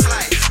drop on the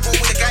fly. Roll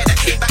with a guy that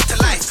came back to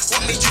life.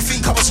 What made you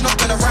think I was not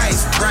gonna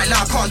rise? Right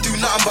now I can't do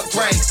nothing but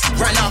grind.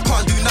 Right now I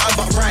can't do nothing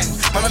but rhyme.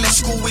 Man, I left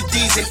school with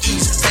D's and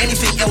E's. For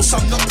anything else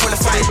I'm not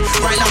qualified.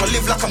 Right now I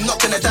live like I'm not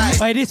gonna die.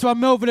 Hey, this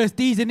one Marvelous,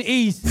 D's and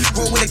E's.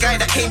 Roll with a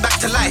guy that came back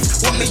to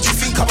life. What made you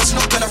think I was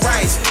not gonna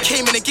rise?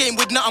 Came in the game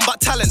with nothing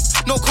but talent.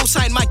 No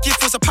cosign, my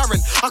gift was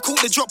apparent. I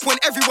caught the drop when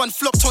everyone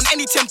flopped on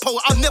any tempo.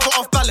 I'm never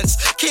off balance.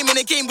 Came in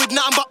the game with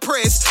nothing but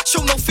prayers.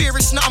 Show no fear,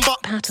 it's nothing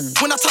but pattern.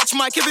 When I touch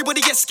mic,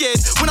 everybody gets scared.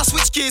 When I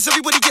switch gears,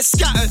 everybody gets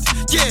scattered.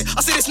 Yeah,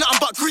 I said it's nothing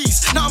but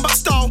grease. Nothing but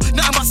style,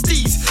 nothing but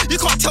steez. You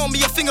can't tell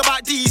me a thing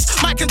about these.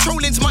 My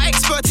controlling's my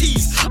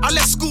expertise. I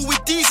left school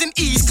with D's and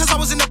E's, cause I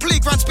was in the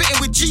playground spitting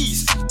with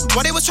G's.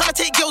 While they was trying to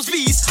take girls'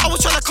 V's, I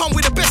was trying to come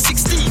with the best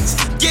 16s.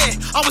 Yeah,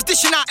 I was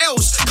dishing out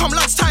L's. Come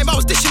lunchtime, I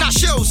was dishing out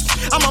shells.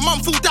 And my mum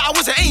thought that I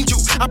was an angel.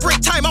 At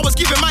break time, I was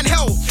giving man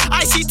hell.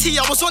 ICT,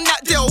 I was on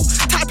that deal.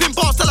 Typing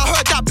bars till I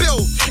heard that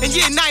bill. In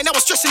year 9, I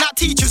was stressing out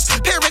teachers.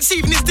 Parents'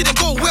 evenings didn't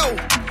go well.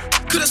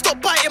 Couldn't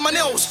stop biting my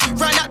nails.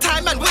 Ran that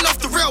time and went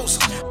off the rails.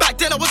 Back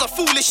then I was a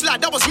foolish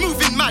lad, I was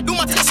moving mad. All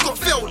my tests got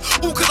failed,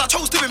 all cause I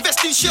chose to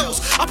invest in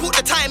shells. I put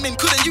the time in,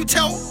 couldn't you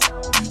tell?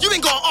 You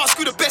ain't gotta ask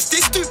who the best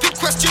is. Stupid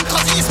question,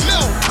 cause it is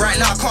Mel. Right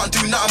now I can't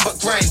do nothing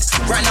but grind.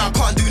 Right now I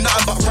can't do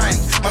nothing but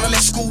rhyme. Man, I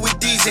left school with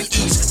D's and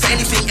E's. For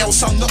anything else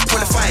I'm not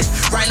qualified.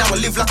 Right now I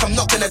live like I'm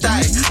not gonna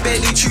die. Bare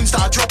new tunes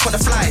that I drop on the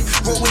fly.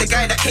 Roll with a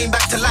guy that came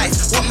back to life.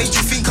 What made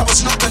you think I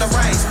was not gonna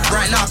rise?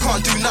 Right now I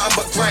can't do nothing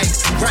but grind.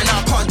 Right now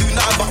I can't do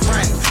nothing but rhyme.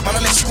 Man,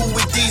 I left school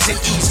with D's and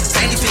E's. For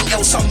anything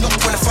else I'm not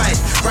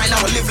qualified. Right now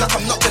I live like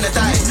I'm not gonna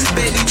die.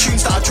 Bare new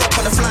tunes that I drop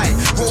on the fly.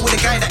 Roll with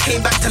a guy that came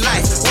back to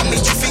life. What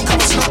made you think I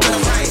was not gonna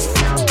rise?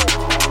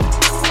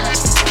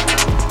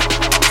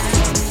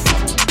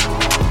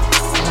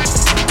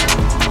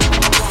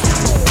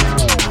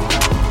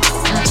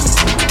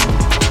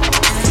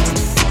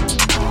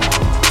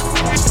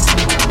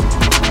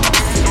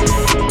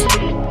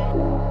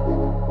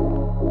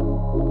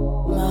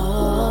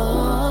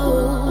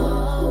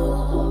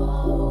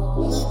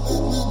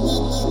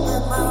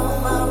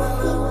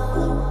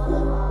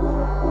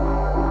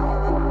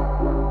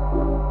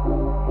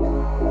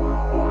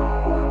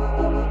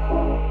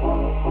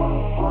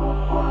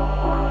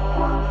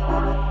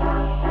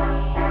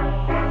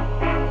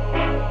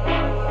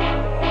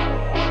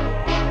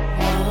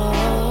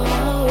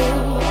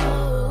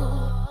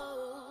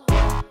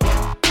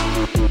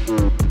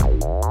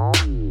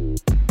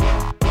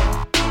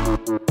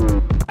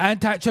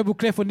 Anti Treble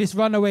Clef on this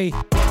Runaway.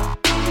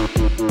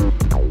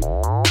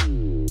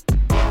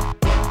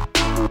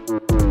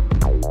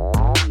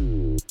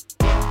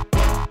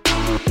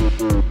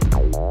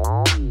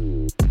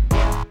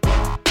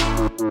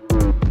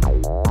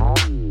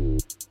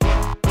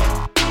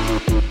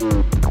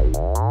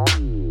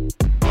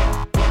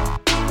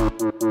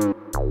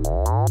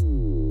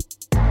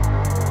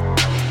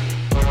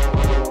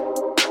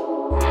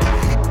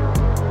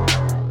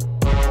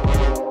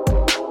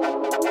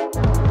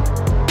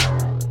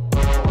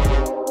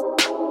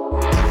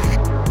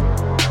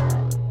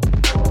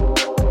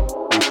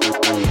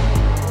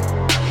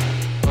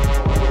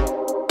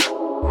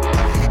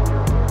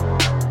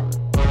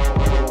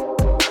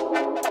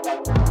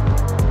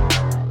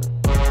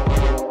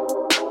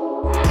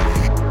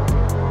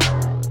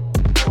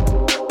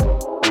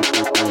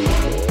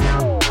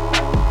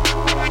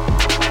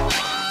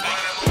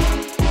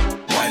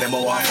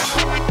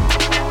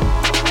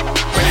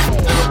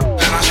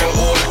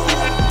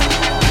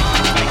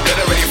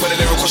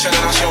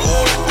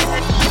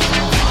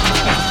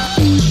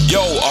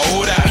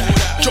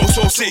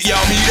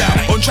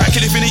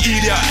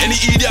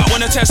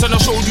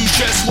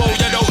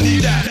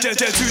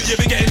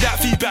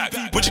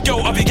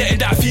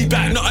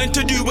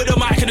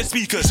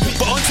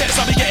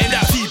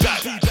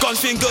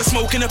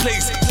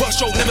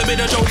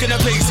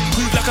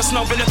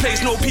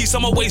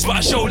 I'm always, but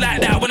I show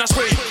like that when I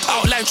spray.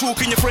 Outline chalk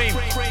in your frame.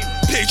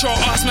 Picture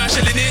ass man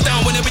shelling it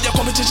down whenever you're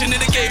competition in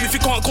the game. If you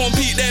can't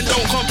compete, then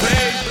don't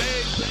complain.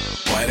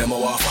 Why them a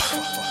waffle?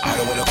 I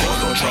don't wanna cause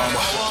no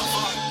drama.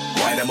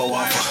 Why them a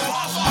waffle?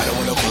 I don't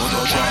wanna cause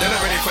no drama. They're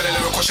not ready for the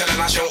lyrical shit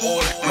and I show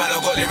all. Man, I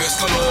got lyrics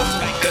galore.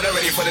 They're not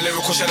ready for the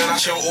lyrical shit and I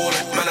show all.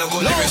 Man, I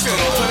got lyrics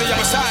galore. To the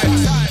other side.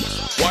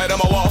 Why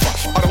them a waffle?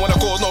 I don't wanna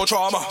cause no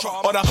trauma.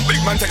 On a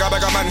big man, take a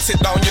bag of man, sit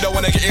down. You don't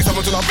wanna get in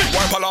someone to a big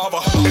white palava.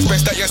 It's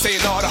best that you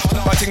say nada.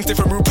 My thing's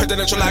different, root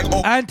presidential like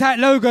oh. Anti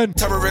Logan.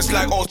 Terrorists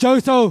like oh.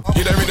 Joso.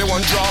 You don't really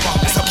want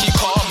drama. So keep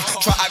calm.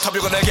 Try act up,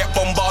 you're gonna get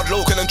bombarded.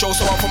 Logan and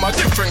Joso, I'm from a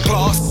different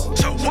class.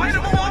 So why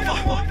them a waffle?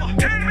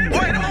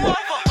 Why them a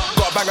waffle?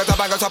 Got bangers, I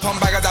bangers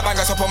upon bangers, I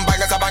bangers upon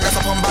bangers, I bangers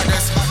upon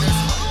bangers.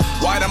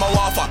 Why them a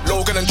waffle?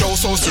 Logan and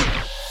Joso. Who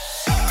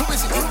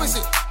is it? Who is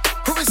it?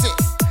 Who is it?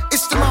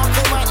 It's the man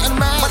and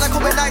man. When I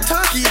come in like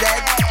turkey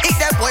leg, eat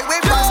that boy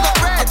with rice, not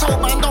bread. I told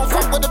man don't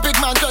fuck with the big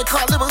man, Joe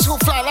Car lyrics who'll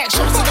fly like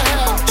shots to the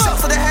head. Shots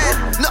to the head,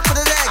 not for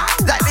the leg.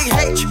 Like Big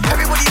H,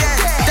 everybody there.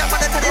 That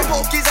man tell them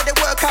porkies that they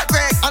work at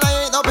Greg. And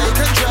I ain't no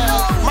bacon dread.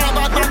 Man a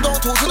bad man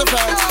don't talk to the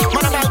feds.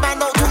 Man a bad man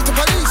don't talk to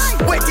police.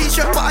 Wear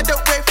t-shirt but I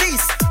don't wear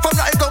fleece. From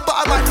nothing gone but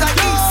I might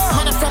like east.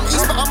 Man I'm from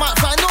east but I might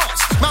find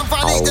knots. Man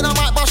violate then I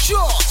might bust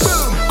shorts.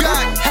 Boom,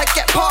 bang, head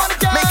get popped.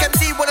 Make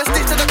MC wanna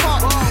stick to the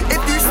cop.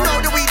 If you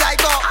smell the weed I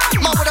got,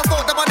 man would have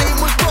thought that my name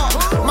was Brock.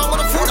 Man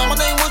would have thought that my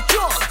name was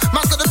John.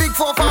 Man's got the big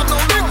 4-5 no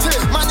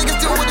LinkedIn. My niggas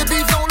deal with the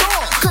beef no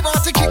law.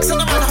 Karate kicks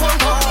and I'm in Hong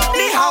Kong.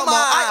 Ni hao ma,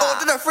 I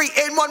ordered a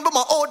 3-in-1 but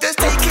my order's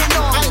taking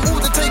long. I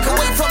ordered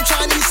takeaway from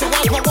Chinese, so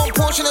why my one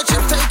portion of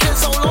chips taking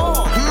so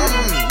long?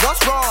 What's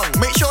wrong?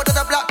 Make sure that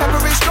the black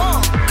pepper is strong.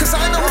 Cause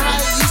I know how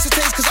it used to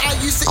taste, cause I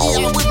used to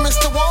eat out with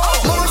Mr. Wall.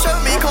 Mama showed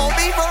me cold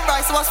beef and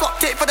rice, so I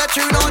swapped it for the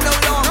tune all no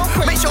long.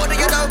 Make sure that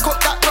you don't cook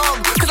that wrong,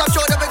 cause I'm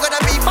sure that we're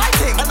gonna be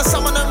fighting. And the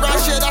salmon and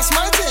rice, yeah, that's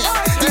my thing.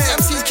 These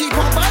MCs keep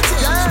on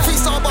biting.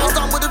 Freestyle bars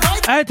done with the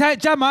right. Anti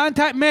Jammer,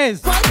 Anti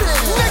Mez.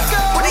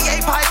 When he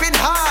ain't piping,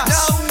 how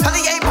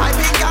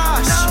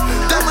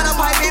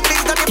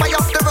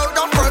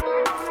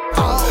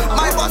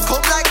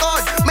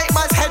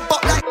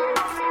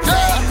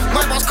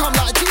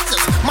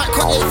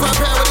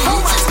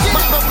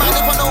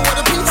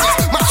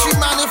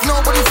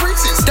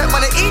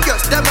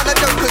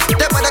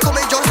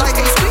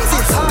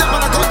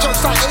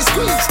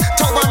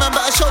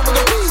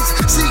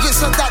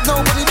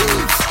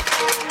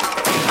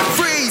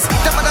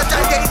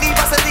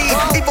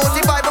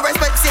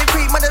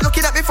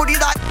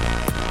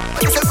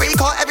It's a free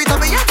call every time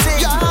we sing.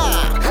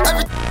 Yeah,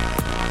 every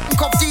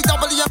cop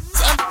DW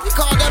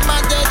call them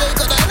man there, they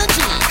got the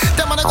energy.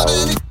 Them man I got the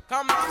energy.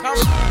 Come.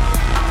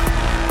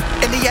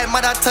 In the end,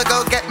 man, I had to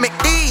go get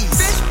McD's.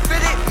 Fish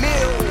fillet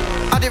meal.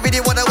 I didn't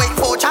really wanna wait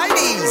for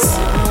Chinese.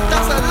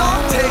 That's a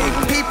long thing.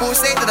 People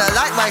say that I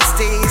like my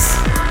steez.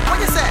 What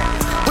you say?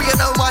 Well, you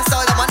know my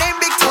style, my name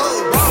Big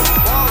Toe.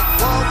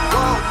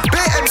 Whoa.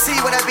 Big MC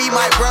when I be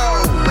my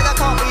bro. When I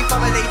can't be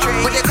family tree.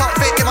 When you can't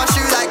fit in my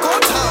shoe like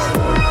Gonto.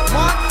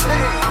 One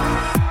thing.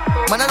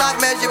 Man, I like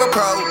measure a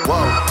pro.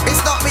 Whoa.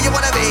 It's not me you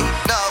wanna be.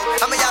 No,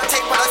 I'm a young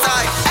take one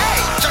aside. Hey,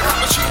 check out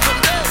the shoe from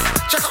there.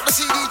 Check out the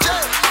CDJ.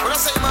 When I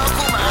say my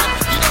cool man,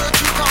 you know the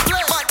truth can't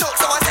play. My talk,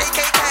 so I say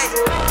KK.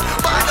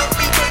 But I don't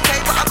be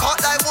KK, but I can't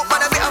lie, walk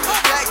man, I meet a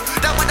full play.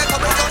 That when I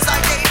come in on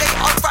side, day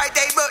on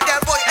Friday, work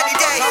that boy any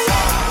day.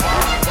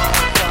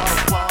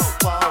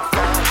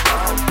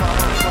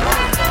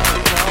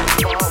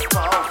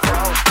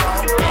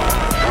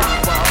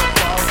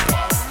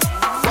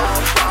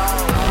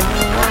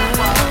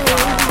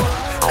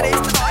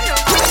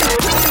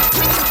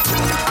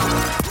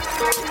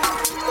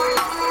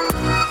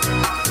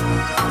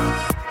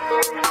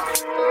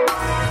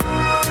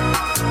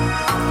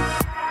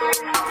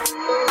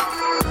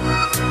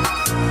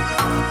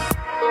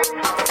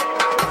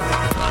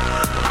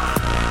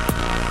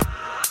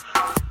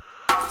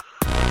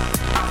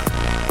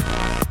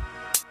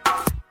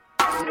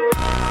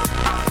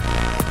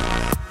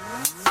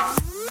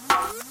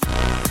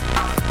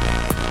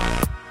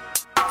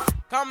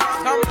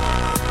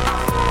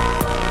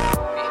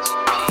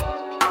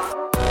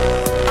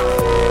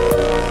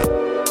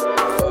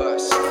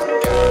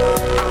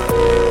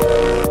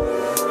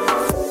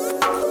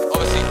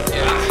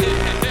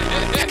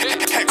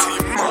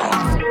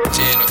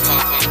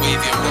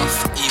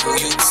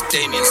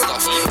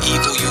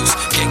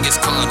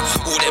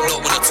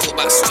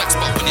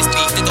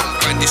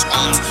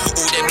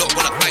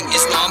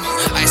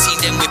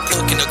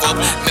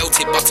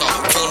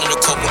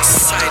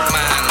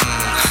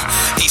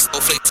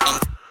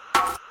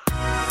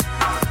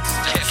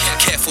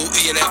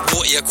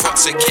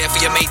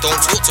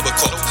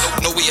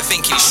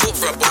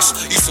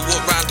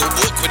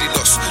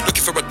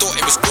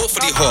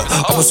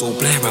 I was all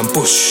Blair and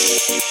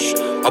Bush.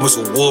 I was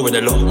all warring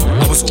a lot.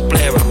 I was all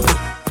Blair and Bush.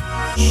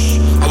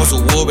 I was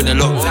all warring a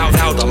lot.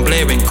 Loud, I'm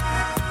blaring.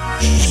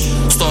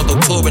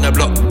 Started touring a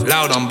block.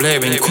 Loud, I'm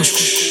blaring.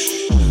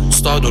 Kush.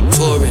 Started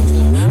touring.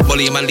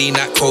 Molly in my lean,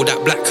 that cold,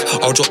 that black.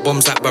 I'll drop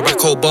bombs like Barack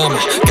Obama.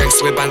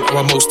 Gangster with banter,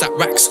 I'm most at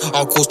racks.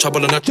 I'll cause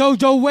trouble on the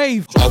Jojo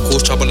Wave. I'll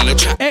cause trouble on the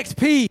chat.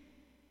 XP.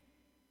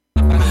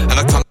 And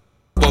I come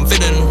one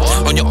villain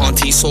on your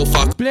auntie's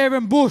sofa. Blair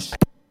and Bush.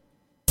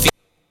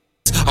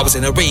 I was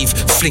in a rave,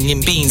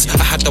 flinging beans.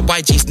 I had the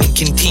YGs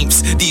linking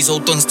teams. These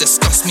old dons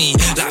disgust me.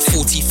 Like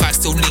 45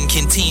 still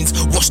linking teens.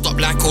 Washed up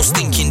like old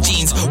stinking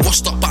jeans.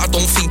 Washed up but I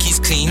don't think he's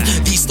clean.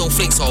 These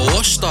snowflakes are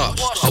washed up.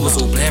 I was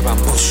all Blair and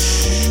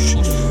Bush.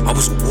 I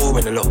was all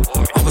warring a lot.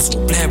 I was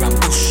all Blair and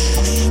Bush.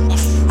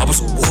 I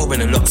was all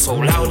warring a lot. So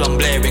loud I'm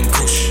blaring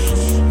Kush.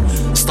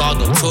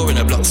 Started touring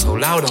a block. So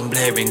loud I'm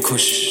blaring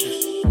Kush.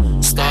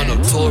 Start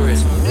touring.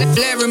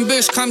 Blair and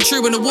Bush come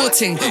true in the war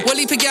ting. What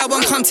leap a gal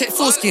won't come take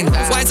foreskin.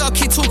 Why is our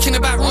kid talking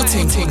about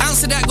rotting?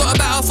 Ounce of that got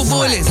about half a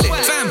boiling.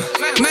 Fam,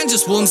 man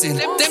just warms in.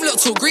 Them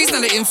lot talk grease, now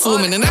they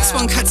informing. And that's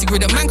one category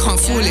that man can't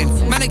fall in.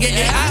 Man, I get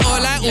it out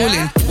or like all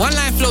in. One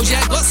line flows,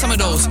 yeah, got some of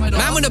those. Man,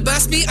 when the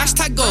burst me,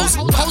 hashtag goals.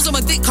 Holes on my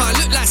dick car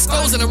look like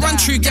skulls. And a run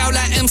true gal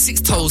like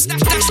M6 toes.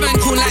 Dash man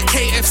cool like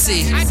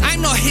KFC.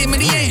 I'm not him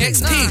and he ain't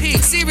XP.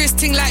 Serious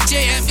ting like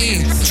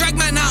JME. Drag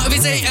man out of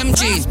his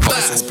AMG.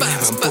 Burst,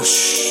 burst, burst.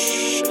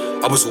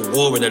 I was all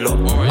warring a lot.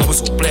 I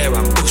was all Blair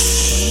and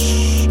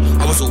Bush.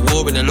 I was all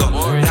warring a lot.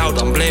 Loud,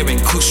 I'm blaring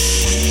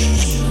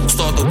Kush.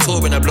 Started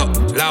touring a block.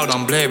 Loud,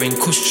 I'm blaring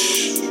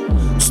Kush.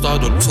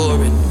 Started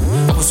touring.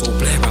 I was all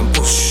Blair and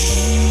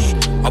Bush.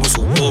 I was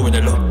all warring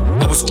a lot.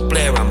 I was all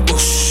Blair and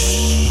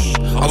Bush.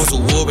 I was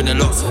all warring a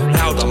lot.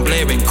 Loud, I'm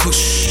blaring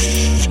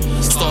Kush.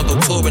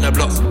 Started touring a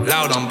block.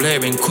 Loud, I'm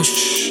blaring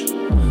Kush.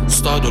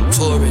 Started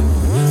touring.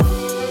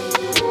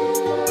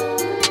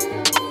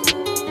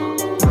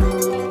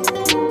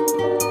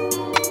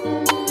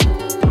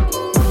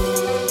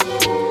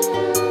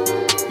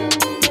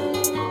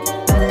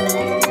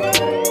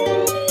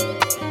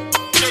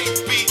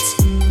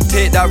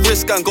 That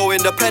risk and go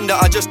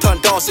independent, I just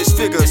turned down 6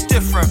 figures. It's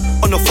different.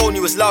 On the phone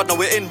you was loud, now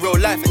we're in real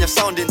life and you're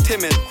sounding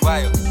timid.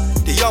 Quiet.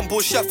 The young bull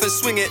chef and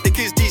swing it. The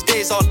kids these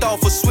days aren't down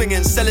for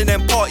swinging. Selling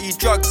them party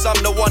drugs, I'm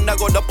the one that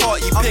got the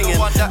party pinging.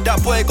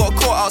 That boy got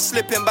caught out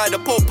slipping by the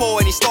popo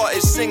and he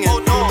started singing.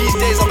 Oh, no. These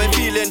days I've been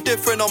feeling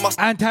different on my...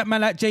 And tap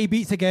man like J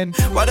Beats again.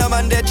 Why the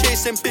man they're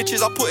chasing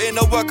bitches, I put in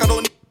the work, I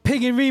don't need...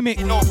 Pinging remix.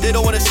 They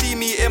don't wanna see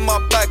me in my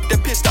bag, they're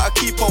pissed that I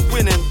keep on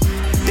winning.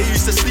 They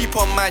used to sleep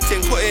on my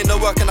thing, put in the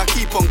work and I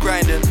keep on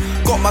grinding.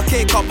 Got my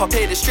cake up, I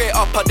paid it straight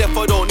up, I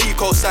therefore don't need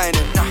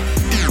co-signing.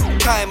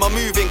 Time I'm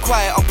moving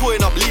quiet, I'm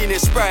putting up lean in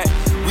Sprite.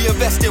 We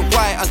invest in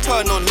white and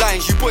turn on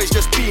lines. You boys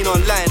just being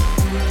online.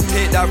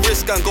 Take that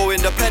risk and go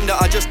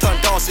independent. I just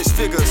turned down 6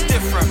 figures.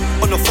 Different.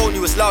 On the phone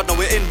you was loud, now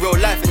we're in real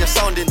life and you're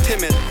sounding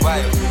timid.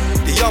 Right.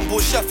 The young bull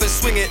chef and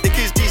swing it. The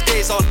kids these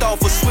days aren't down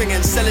for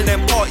swinging. Selling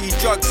them party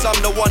drugs,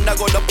 I'm the one that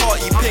got the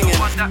party pinging.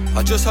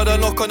 I just heard a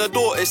knock on the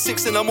door, it's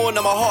 6 in the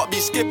morning, my heart be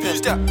skipping.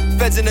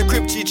 Feds in the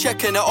crib, G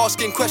checking, they're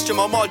asking question,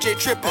 my RJ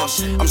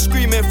tripping. I'm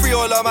screaming free,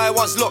 all of my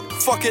ones locked.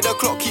 Fuck it, the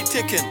clock keep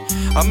ticking.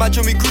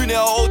 Imagine we green at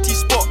our OT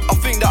spot, I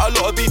think that a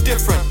lot will be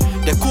different.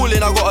 They're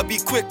calling, I gotta be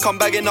quick, I'm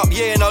bagging up,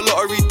 yeah, in a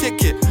lottery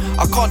ticket.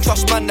 I can't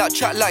trust man that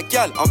chat like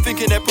y'all, I'm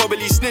thinking they're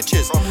probably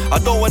snitches. I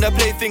don't wanna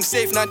play things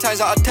safe, 9 times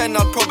out of 10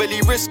 I'd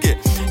probably risk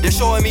it. They're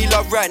showing me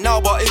love right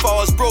now, but if I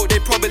was broke,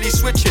 they'd probably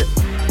switch it.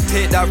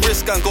 Take that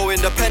risk and go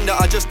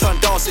independent, I just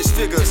turned down 6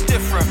 figures.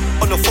 Different.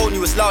 On the phone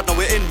you was loud, now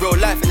we're in real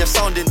life and you're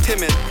sounding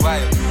timid.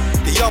 Right.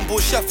 The young bull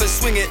chef and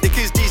swing it, the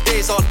kids these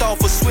days aren't down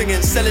for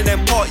swinging. Selling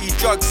them party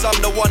drugs,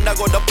 I'm the one that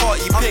got the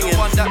party pinging.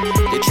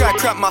 They try to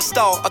crap my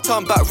style, I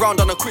turn back round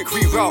on a quick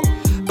reroute.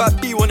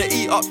 Bad B wanna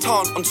eat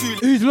uptown, I'm too.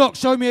 Who's locked?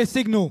 Show me a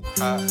signal.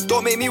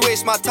 Don't make me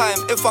waste my time,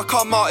 if I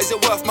come out, is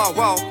it worth my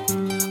while?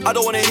 I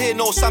don't wanna hear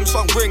no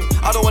Samsung ring,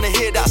 I don't wanna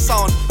hear that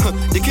sound.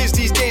 The kids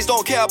these days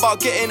don't care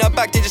about getting a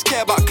bag, they just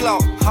care about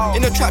clout.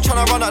 In the trap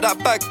tryna run out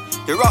that bag,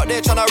 you're out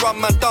there tryna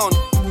run man down.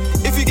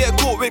 If you get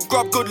caught with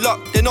grub, good luck,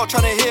 they're not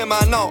tryna hear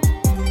man out.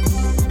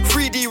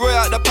 3D Roy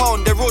at the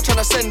pound, they're all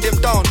tryna send him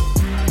down.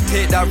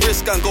 Take that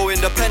risk and go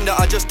independent,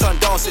 I just turned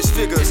down 6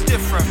 figures.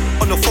 Different.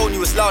 On the phone you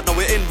was loud, now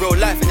we're in real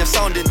life and you're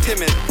sounding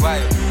timid.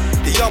 Right.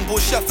 The young bull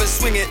chef and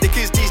swing it, the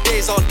kids these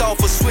days aren't down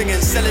for swinging.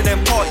 Selling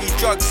them party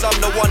drugs, I'm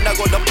the one that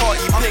got the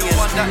party pinging.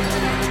 More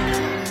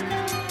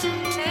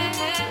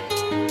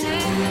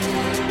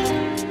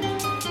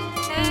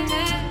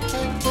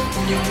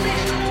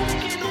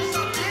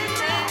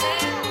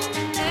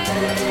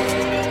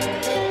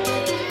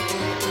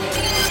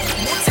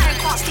time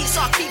can't sleep,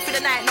 so I creep for the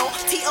night, no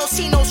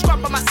TLC, no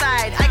scrub on my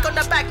side. I got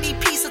the bag,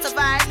 need peace to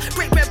survive.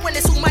 Break bread when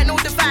it's all mine, no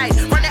divide.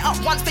 Run it up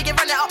once, figure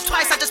run it up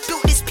twice. I just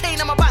built this plane,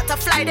 I'm about to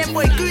fly. Them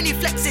boy Goonie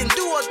flexing,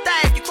 do or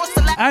die if you cross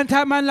the line.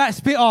 Anti-man like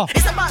spitter.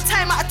 It's about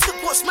time I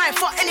took what's mine.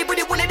 For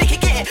anybody wanted they can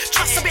get it.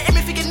 Trust a bit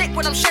everything in neck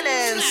when I'm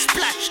shelling.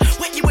 Splash,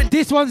 when you in.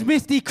 This one's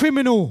Misty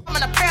Criminal. I'm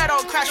in a prayer,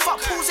 don't crash.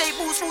 Fuck pools,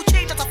 moves, full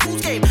change, that's a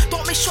fool's game.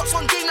 Don't miss shots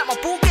on game like my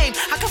ball game.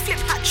 I can flip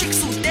hat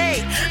tricks all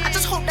day. I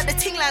just hope that the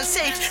ting land's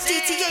safe.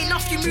 DTA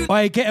enough, you move.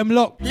 Alright, get him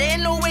locked.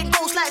 Laying low when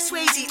goes like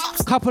Swayze.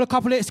 Couple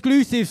of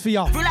exclusives for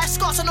ya. Real life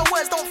Scots and no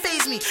words don't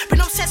faze me.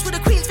 Been obsessed with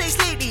the Queen's face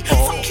lately.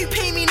 Fuck you,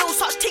 pay me no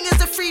such thing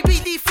as a free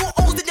BD. 4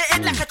 O's in the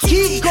head like a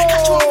TV.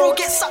 Catch one roll,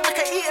 get sucked like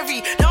an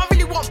eatery. Now I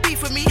really want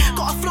beef with me.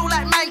 Got a flow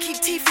like mine, keep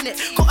teeth in it.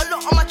 Got a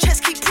lot on my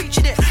chest, keep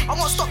preaching it. I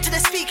won't stop till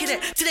they're speaking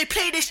it. Till they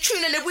play this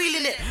tune and they're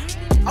wheeling it.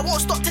 I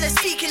won't stop till they're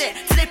speaking it.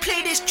 Till they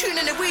play this tune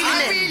and they're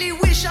wheeling it. I really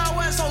wish I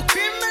weren't so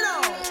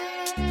criminal.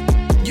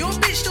 Your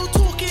bitch still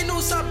talking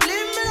all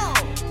subliminal.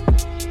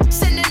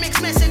 Sending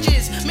mixed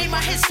messages, make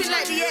my head spin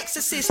like The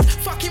Exorcist.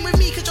 Fucking with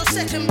me cause you're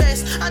second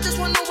best. I just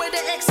wanna know where the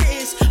exit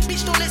is.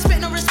 Bitch don't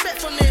expect no respect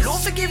from this. Lord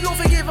forgive,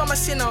 I'm a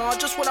sinner. I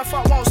just wanna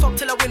fuck, won't stop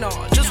till I win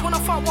her. Just wanna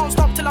fuck, won't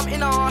stop till I'm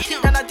in her.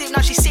 Hit and I dip,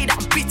 now she say that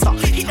I'm bitter.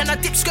 Hit and I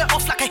dip, skirt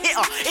off like a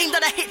hitter. Ain't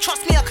that I hit,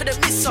 trust me I couldn't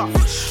miss her.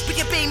 But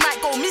your babe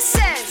might go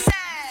missing.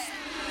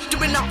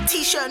 Doing up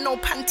t-shirt, no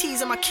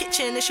panties in my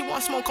kitchen. If she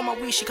want smoke on my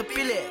weed, she could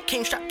bill it.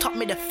 Came strapped up,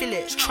 made her feel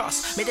it.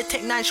 Trust, made her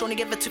take 9, she only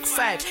gave her took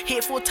 5. Hit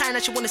it 4 times, now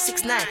she want a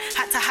 6-9.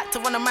 Had to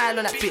run a mile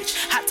on that bitch.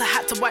 Had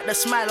to wipe the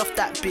smile off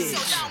that bitch.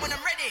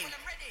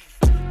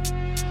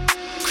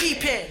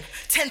 Creeping,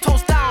 10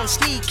 toes down,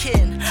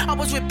 sneaking. I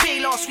was with Bay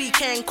last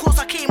weekend. Course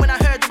I came when I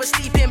heard they were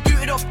sleeping.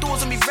 Booted off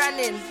doors and we ran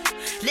in.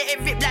 Let it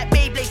rip like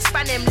Beyblade,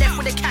 span him. Left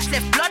with the cash,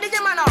 left blood in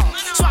the manner.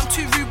 So I'm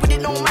too rude with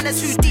it, no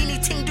manners. Houdini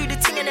ting, do the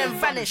ting and then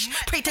vanish.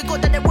 Pray to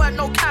God that there weren't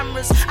no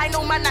cameras. I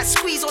know man that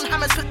squeeze on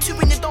hammers. Put 2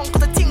 in your dome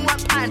cause the ting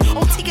weren't pan.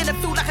 Oh, tig in the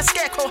field like a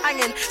scarecrow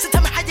hanging. So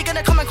tell me how you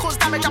gonna come and cause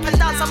damage. Up and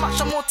down so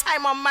much, more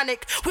time I'm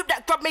manic. Whip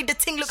that grub made the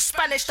ting look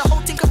Spanish. The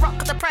whole ting corrupt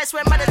cause the price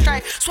where man try.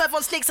 Swerve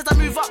on snakes as I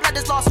move up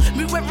ladders last.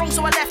 Move went wrong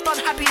so I left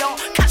unhappy though.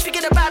 Catch me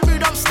in a bad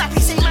mood, I'm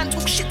snappy. Say man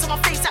talk shit to my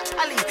face at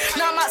Pally.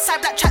 Now I'm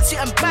outside black tracksuit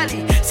and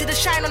Bally. See the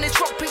shine on his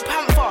rock, Pink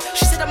Panther.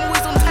 She said I'm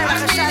always on time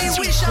like a shy. I really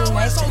wish I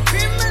was so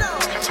criminal.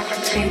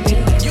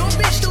 Your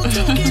bitch still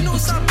talking all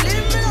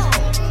subliminal.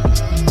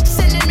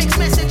 Sending mixed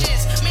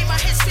messages, make my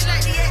head spin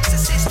like The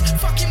Exorcist.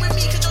 Fucking with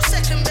me cause you're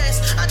second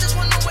best. I just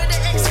wanna know where the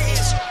exit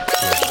is.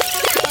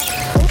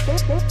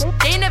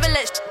 They never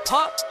let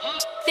pop.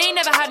 They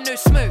never had no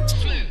smoke.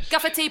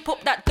 Gaffer tape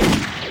up that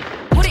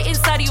put it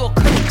inside of your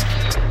coat.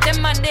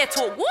 Them man there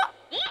talk what?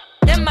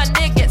 Them man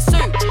there get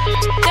soaked.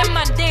 Them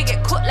man there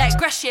get cut like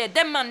grass, yeah.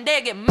 Them man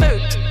there get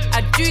mowed.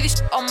 I do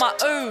this on my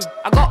own.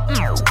 I got.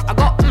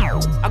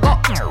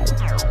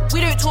 We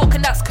don't talk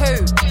and that's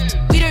code.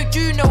 We don't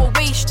do no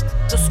away shit.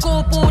 The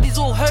scoreboard is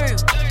all home.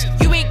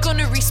 You ain't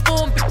gonna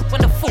respawn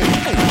when the fuck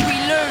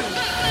reload.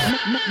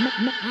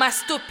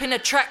 Masked up in a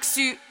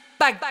tracksuit,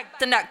 bag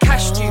than that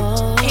cash due.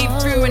 Came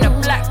through in a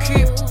black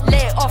coupe,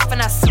 let it off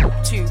and I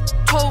slipped to.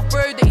 Told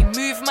bro that he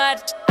move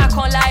mad. I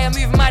can't lie, I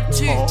move mad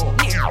too.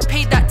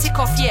 Paid that tick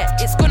off yet,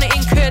 it's gonna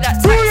incur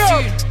that tax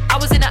soon. I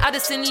was in the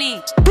Addison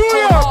Lee,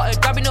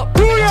 cold-hearted, grabbing up,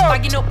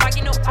 bagging up,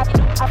 adding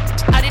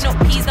up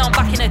peas down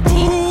back in a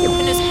tea.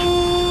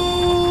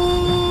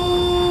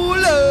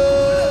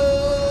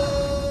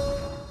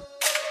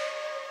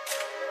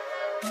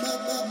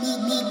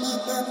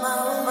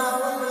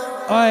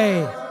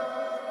 Oi,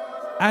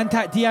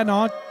 Antat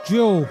Diana,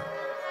 drill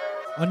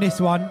on this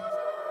one.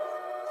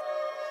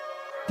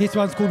 This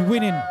one's called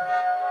Winning.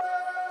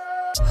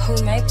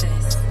 Who made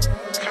this?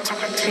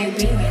 KB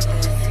made this.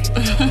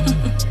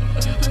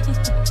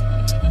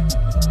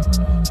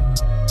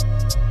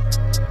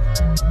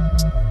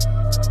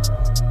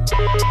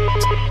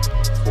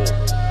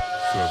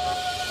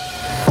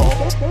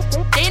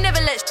 They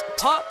never let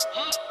pop.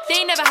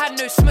 They never had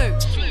no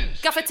smoke.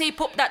 Gaffer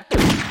tape up that.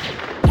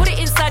 Put it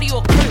inside of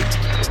your coat.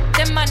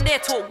 Them man there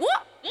talk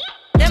what?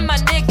 Them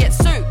man there get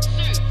soaked.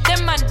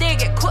 Them man there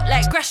get cut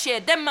like grass, yeah.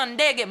 Them man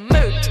there get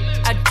mowed.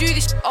 I do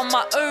this on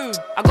my own.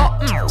 I got.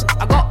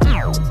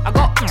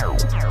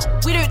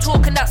 We don't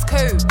talk and that's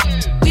code.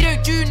 We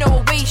don't do no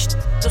away shit.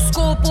 The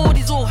scoreboard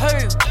is all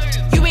home.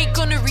 You ain't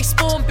gonna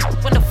respawn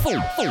when the full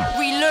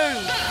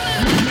reload.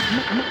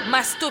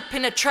 Masked up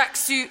in a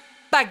tracksuit,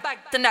 bag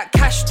than that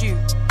cash due.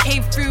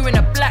 Came through in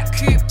a black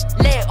coupe,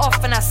 let it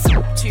off and I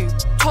snapped you.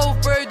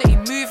 Told bro that he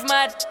move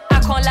mad, I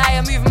can't lie,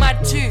 I move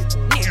mad too.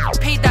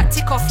 Paid that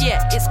tick off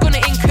yet, it's gonna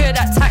incur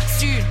that tax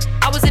soon.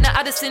 I was in the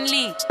Addison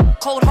Lee,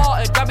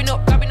 cold-hearted, grabbing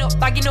up, bagging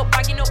up,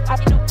 adding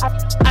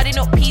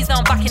up peas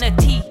down back in a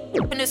tea.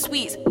 In the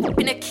sweets,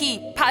 in a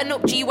key, patting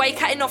up G, why you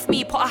catting off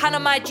me? Put a hand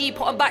on my G,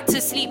 put him back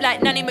to sleep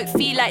like Nanny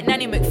McPhee,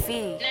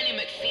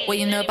 What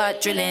you know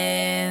about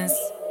drillings?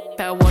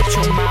 Better watch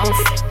your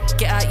mouth,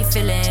 get out your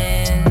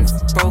feelings.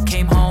 Bro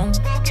came home,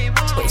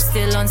 but he's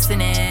still on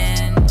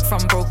sinning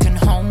from broken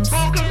homes.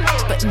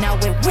 But now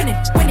we're winning.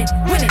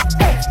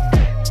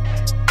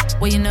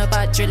 What you know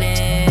about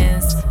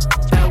drillings?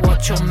 Better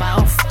watch your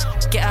mouth,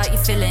 get out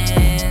your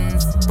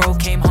feelings. Bro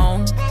came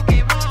home,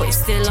 but he's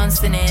still on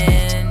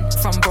sinning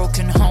from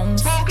broken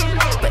homes.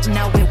 But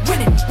now we're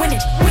winning.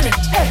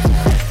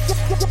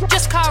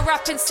 Just can't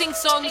rap and sing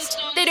songs.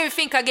 They don't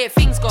think I get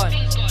things gone.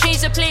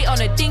 Change the plate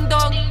on a ding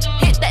dong.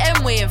 Hit the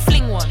M-way and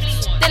fling one.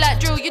 They like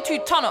drill, you too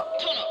ton up.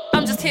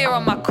 I'm just here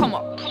on my come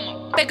up.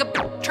 Beg a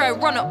try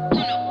run up.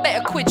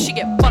 Better quit, she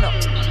get bun up.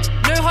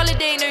 No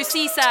holiday, no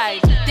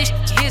seaside. This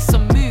here's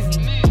some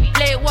movie.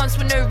 Play it once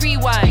with no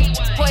rewind.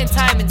 Putting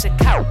time into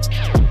count.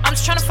 I'm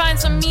just trying to find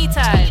some me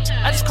time.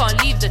 I just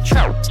can't leave the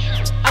trap.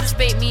 I just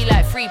bait me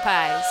like free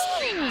pies.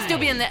 Still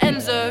be in the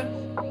end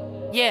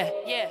zone. Yeah.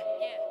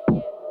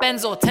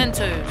 Benz or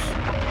Tentos.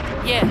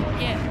 Yeah.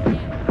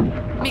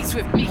 Mixed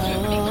with me.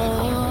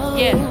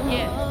 Yeah.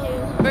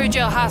 Bro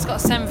jailhouse got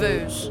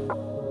Senvos.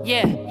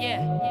 Yeah.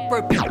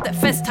 Bro picked that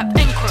fez tap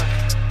Enco.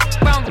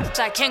 Brown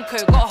like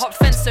Kenko, got a hot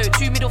fence so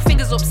 2 middle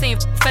fingers up saying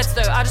feds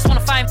though. I just wanna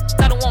find,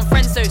 I don't want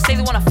friends though. Say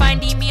they wanna find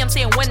me, I'm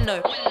saying when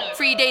no.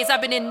 3 days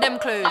I've been in them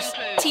clothes.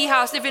 Tea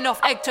house living off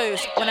egg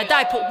toast. When I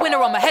die put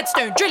winner on my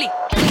headstone, drilly.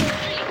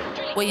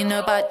 What you know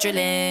about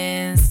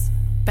drillings?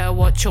 Better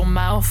watch your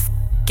mouth,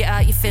 get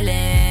out your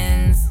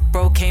feelings.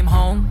 Bro came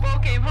home,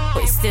 but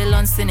he's still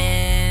on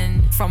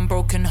sinning from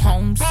broken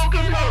homes.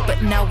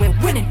 But now we're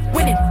winning.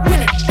 What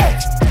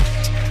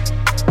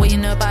you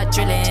know about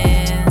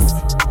drillings?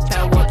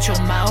 Better watch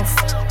your mouth,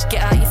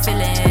 get out your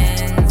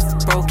feelings.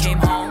 Bro came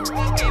home,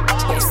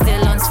 but he's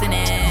still on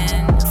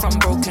sinning from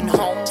broken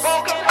homes.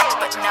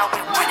 But now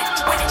we're winning.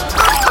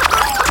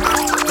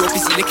 You're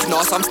busy licking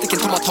ass, I'm sticking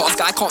to my task.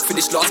 I can't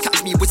finish last,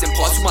 catch me whizzing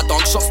past with my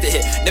dog shots to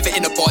hit. Never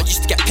in a bar,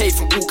 used to get paid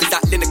from all cause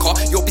that linear.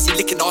 You're busy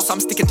licking ass, I'm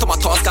sticking to my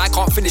task. I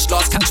can't finish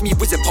last, catch me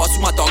whizzing past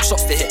with my dog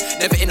shots to hit.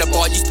 Never in a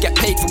bar, used to get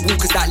paid from all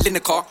cause that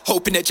linear.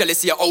 Hoping that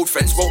jealousy of old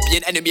friends won't be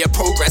an enemy of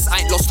progress.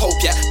 I ain't lost hope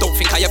yet, don't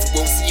think I ever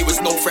will see you as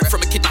no threat.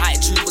 From a kid my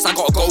attitude was I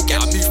gotta go get.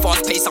 I move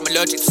fast paced, I'm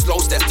allergic to slow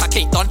steps. Pack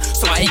ain't done,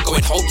 so I ain't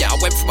going home yet. I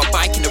went from a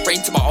bike in the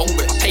rain to my own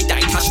whip. I paid that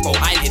in cash bro,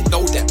 I ain't in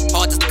no debt.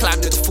 Hard as to climb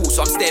to the full,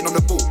 so I'm staying on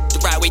the ball.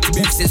 The right way to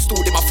move is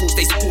installed in my thoughts.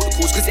 They support the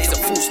cause cause it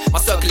isn't false.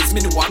 My circle is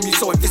minimal, I'm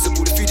so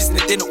invisible. The food is in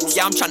the dinner all,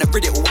 yeah I'm trying to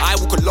rid it all. I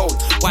walk alone,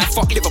 why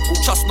fuck Liverpool?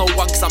 Trust no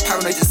one cause I'm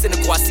paranoid and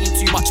cynical. I seen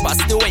too much but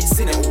I still ain't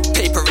seen it all.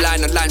 Paper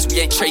relying on lines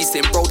we ain't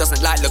tracing. Bro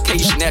doesn't like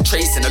location, they're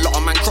tracing. A lot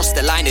of man cross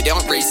the line and they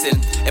aren't racing.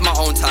 In my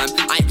own time,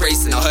 I ain't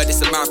racing. I heard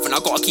it's a marathon,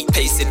 I gotta keep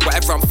pacing.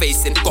 Whatever I'm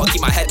facing, gotta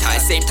keep my head high.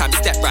 Same time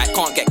step right,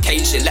 can't get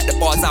caged in. Let the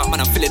bars out man,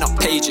 I'm filling up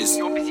pages.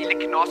 You're busy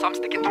licking ass, I'm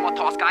sticking to my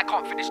task. I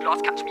can't finish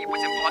last, catch me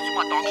whizzing past with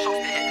my dog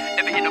shots to hit.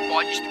 Never in a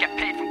bar, used to get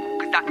paid from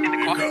that in the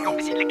car. You're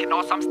busy licking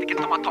ass, I'm sticking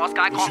to my task.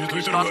 I can't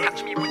finish last,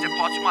 catch me whizzing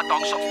past with my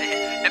dog shots to hit.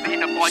 Never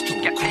in a bar,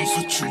 you get paid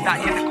from that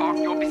in the car.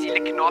 You're busy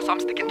licking ass,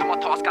 I'm sticking to my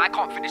task. I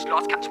can't finish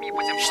last, catch me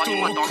whizzing past with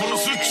my dog shots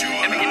to hit.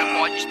 Never in a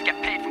bar, you get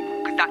paid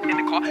from that in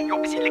the car.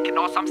 You're busy licking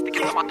ass, I'm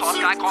sticking to my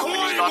task. I can't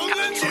finish last,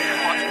 catch me whizzing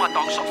past with my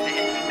dog shots to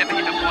hit. Never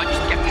in a bar, you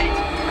get paid.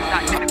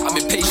 I'm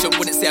impatient,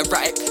 wouldn't say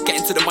erratic.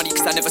 Getting to the money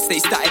cause I never stay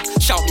static.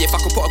 Shout me if I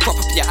could put a crop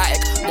up in your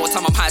attic. More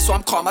time I'm high so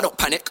I'm calm, I don't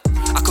panic.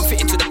 I can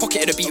fit into the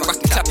pocket of the beat, I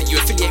can clap it. You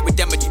affiliate with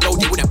them and you know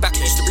they wouldn't back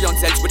it. Used to be on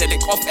Zeds with a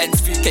thick off ends,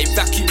 food came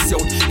vacuum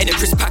sealed in a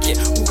crisp packet.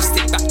 Walk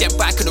stick back then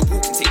back on a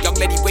walking stick. Young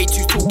lady way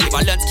too talkative.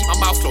 I learned to keep my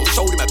mouth closed,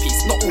 showed him a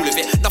piece, not all of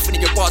it. Nothing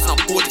in your bars and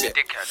I'm bored of it.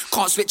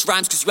 Can't switch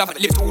rhymes cause you haven't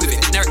lived all of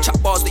it. Generic chat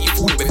bars that you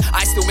fallen with.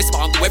 I still miss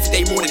my uncle every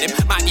day morning him.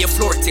 Might be a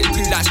floratic,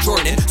 blue lights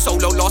drawing in.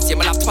 Solo last year,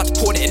 my laptop had to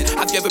pawn it in.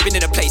 Have you ever been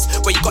in a place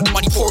where you got the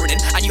money pouring in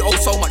and you owe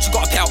so much you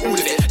gotta pay out all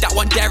of it? That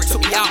one dare it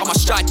took me out of my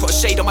stride, put a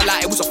shade on my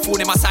light. It was a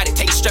thorn in my side. It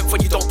takes strength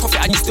when you don't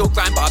profit and you still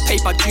grind, but I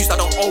paid my dues. I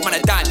don't owe man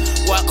a dime.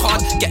 Work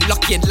hard, get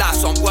lucky in life,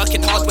 so I'm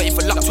working hard, waiting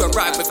for luck to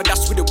arrive. Whether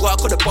that's with the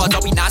work or the bars,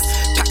 I'll be nice.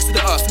 Packs to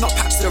the earth, not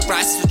packs to the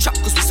rice. It's a trap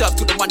cause we serve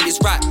till the money is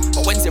right.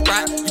 But when's it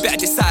right? You better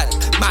decide.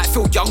 Might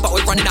feel young, but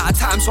we're running out of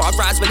time, so I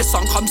rise when the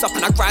sun comes up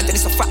and I grind. And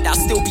it's a fact that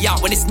I'll still be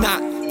out when it's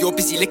night. You're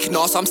busy licking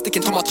ass, I'm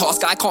sticking to my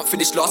task. I can't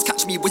finish last.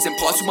 Catch me whizzing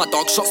past with my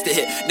dark shots to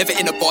hit. Never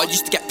in a bar,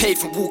 used to get paid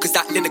from walkers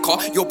that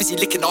Lineker. You're busy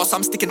licking ass,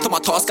 I'm sticking to my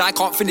task. I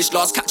can't finish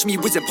last. Catch me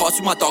whizzing past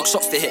with my dark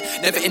shots to hit.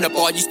 Never in a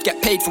bar, used to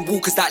get paid from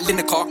walkers that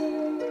Lineker.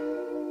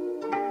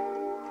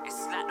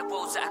 It's like the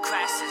world's at a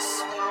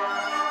crisis,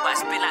 but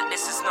it's been like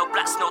this. There's no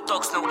blacks, no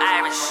dogs, no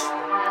Irish.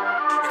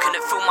 You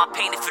couldn't feel my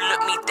pain if you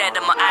look me dead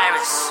in my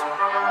iris.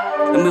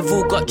 And we've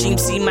all got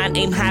dreams, see man,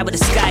 aim high where the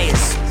sky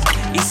is.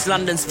 East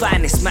London's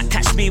finest, might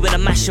catch me when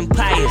I'm mashing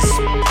pyres.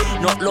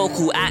 Not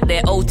local, out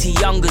there, OT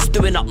youngers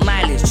doing up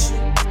mileage.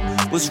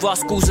 Was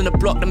rascals on the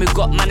block, then we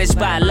got managed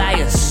by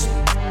Elias.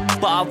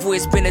 But I've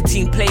always been a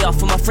team player,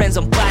 for my friends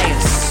I'm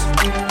biased.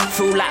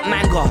 Feel like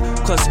manga,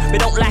 cause we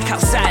don't like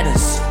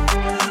outsiders.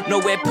 No,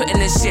 we're putting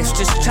in shifts,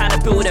 just trying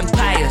to build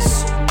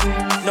empires.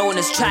 No one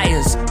is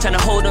triers, trying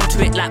to hold on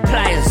to it like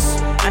pliers.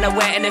 And I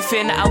wear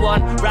anything that I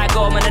want, right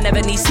go man, I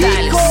never need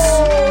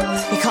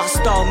stylists. You can't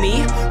style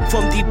me,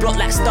 from the block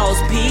like Styles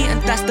P.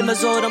 And that's the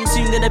Mazord, I'm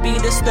soon gonna be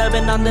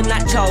disturbing London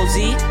like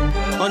Charlesy.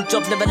 On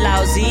job never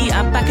lousy,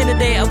 and back in the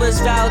day I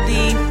was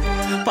rowdy.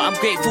 But I'm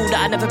grateful that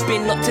I never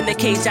been locked in the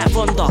cage like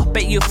Ronda.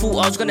 Bet you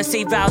thought I was gonna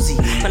say Rousey.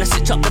 Man, I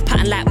switch up the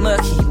pattern like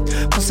Murky.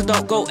 Plus I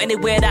don't go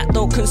anywhere that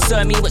don't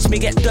concern me, watch me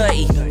get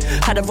dirty.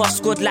 Had a rough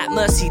squad like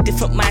Mercy,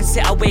 different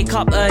mindset, I wake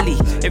up early.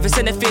 If it's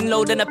anything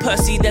low than a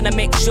Percy, then I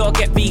make sure I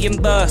get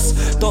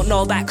reimbursed. Don't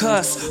know about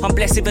curse, I'm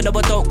blessed even though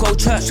I don't go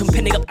church. I'm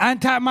pinning up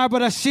Anti my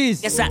brother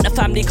Shiz. Yes, like the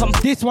family come.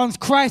 This one's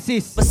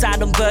Crisis.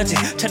 Beside I'm virgin,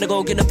 trying to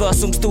go get a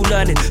verse, I'm still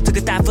learning. Took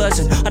a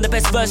diversion, I'm the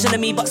best version of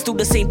me, but still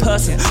the same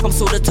person. I'm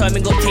so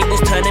determined, got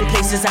tables turning,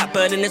 places that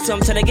burning. That's what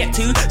I'm trying to get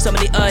to,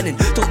 somebody earning.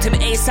 Talk to me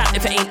ASAP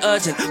if it ain't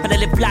urgent. When I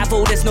live live,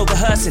 oh, there's no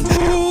rehearsing.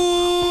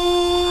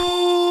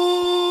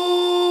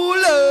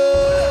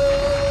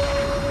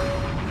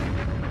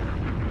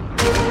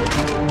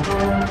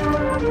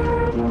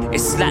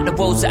 It's like the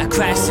world's at a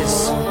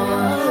crisis,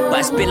 but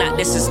it's been like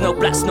this. There's no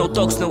blacks, no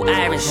dogs, no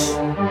Irish.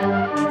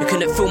 You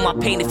couldn't feel my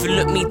pain if you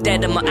look me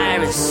dead in my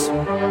iris.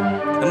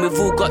 And we've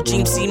all got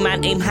dreams, see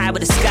man, aim high where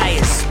the sky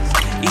is.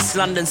 East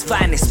London's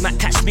finest, might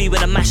catch me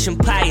when I'm mashing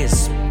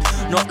pyres.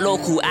 Not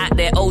local, out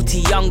there, OT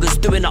youngers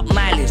doing up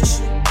mileage.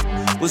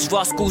 Was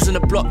rascals on the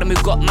block, then we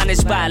got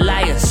managed by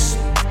Elias.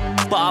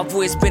 But I've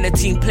always been a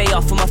team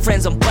player, for my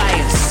friends I'm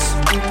biased.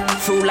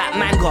 Feel like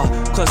manga,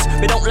 cause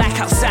we don't like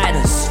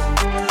outsiders.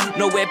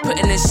 No, we're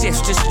putting in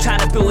shifts, just trying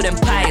to build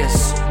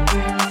empires.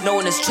 No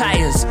one is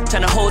triers,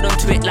 trying to hold on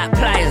to it like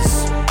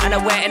pliers. And I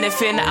wear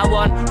anything that I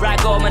want,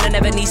 right go man, I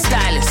never need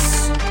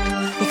stylists.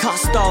 You can't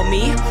style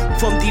me,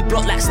 from the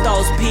block like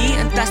Styles P.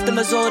 And that's the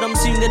Mazord, I'm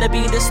soon gonna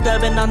be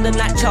disturbing London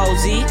like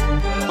Charlesy.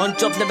 On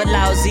job never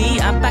lousy,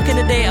 and back in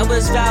the day I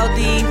was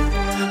rowdy.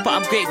 But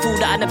I'm grateful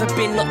that I never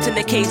been locked in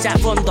the cage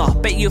like Ronda.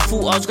 Bet you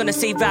thought I was gonna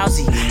say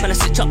Rousey. When I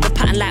switch up the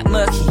pattern like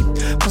Murky.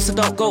 Plus I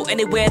don't go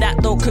anywhere that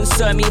don't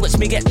concern me, watch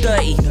me get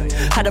dirty.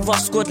 Had a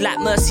rough squad like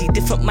Mercy,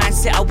 different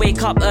mindset, I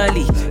wake up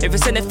early. If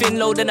it's anything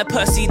low than a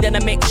Percy, then I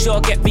make sure I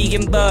get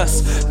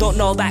reimbursed. Don't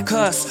know about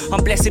curse,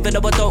 I'm blessed even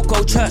though I don't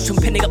go church. I'm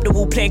pinning up the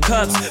wall playing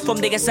curbs. From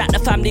niggas that the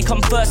family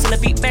come first. And I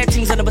beat bare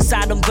things on the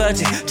side, I'm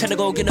virgin. Trying to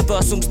go get a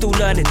verse, I'm still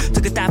learning.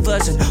 Took a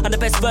diversion, I'm the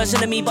best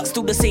version of me, but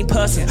still the same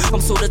person.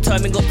 I'm so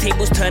determined, got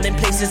tables turning,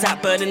 places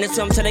that burning. That's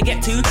what I'm trying to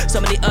get to,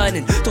 somebody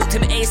earning. Talk to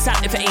me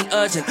ASAP if it ain't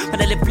urgent.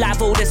 When I live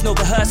live, oh, there's no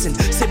rehearsing.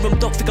 Syndrome,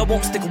 don't think I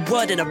won't stick a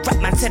word in. A rap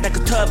man said like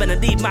a turban,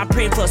 and leave my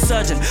praying for a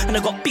surgeon. And I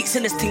got beats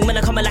in this thing when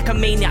I come in like a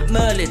maniac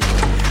Merlin.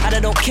 And I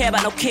don't care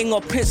about no king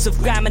or prince of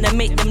grime, and I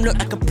make them look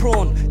like a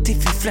prawn.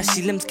 Tiffy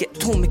fleshy limbs get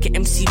torn, make it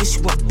MC, wish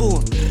you weren't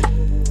born.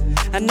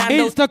 And I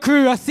know Insta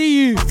crew, I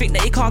see you. Think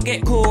that you can't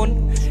get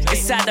corn.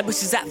 It's sad that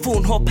wishes that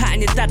phone, hot pat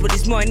and your dad with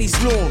his more in his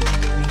lawn.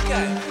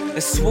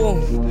 It's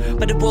swarm,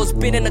 but the world's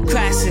been in a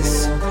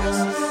crisis.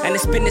 And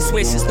it's been this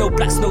way since no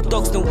blacks, no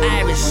dogs, no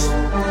Irish.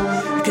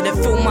 You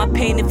couldn't feel my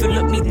pain if you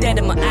look me dead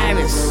in my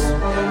iris.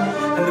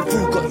 And we've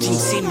all got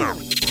GC man.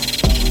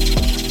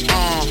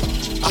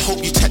 I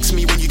hope you text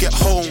me when you get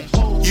home.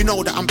 You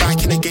know that I'm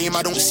back in the game,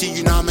 I don't see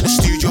you now, I'm in the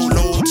studio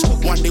loads.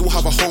 One day we'll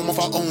have a home of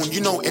our own.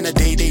 You know in a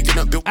day they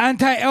didn't build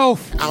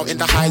Anti-Elf out in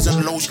the highs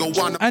and lows, go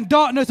one and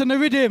Darkness on the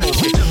rhythm.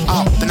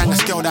 Out the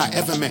youngest girl that I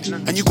ever met.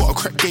 And you got a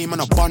correct game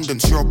and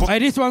abundance. You're a hey,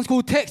 this one's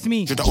called Text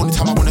Me. You're the only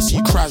time I wanna see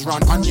you cries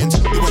round onions.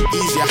 It went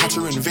easy, I had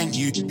to reinvent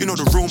you. You know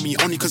the real me,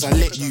 only cause I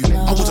let you.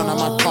 I was on a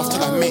mad path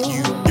till I met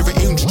you. You're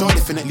an angel, I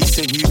definitely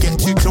sent you. Get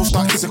too close,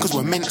 start kissing cause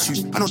we're meant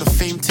to. I know the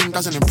fame thing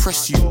doesn't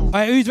impress you.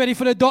 Alright, who's ready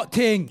for the dot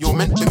ting? You're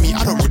meant to me,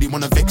 I don't really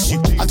wanna vex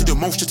you. I do the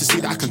most just to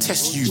see that I can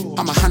test you.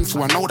 I'm a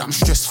handful, I know that I'm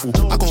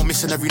stressful. I go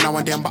missing every now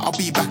and then, but I'll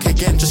be back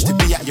again just to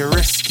be at your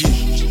rescue.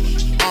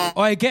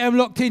 Alright, get him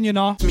locked in, you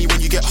know. Me when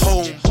you get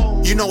home.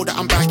 You know that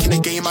I'm back in the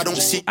game, I don't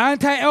see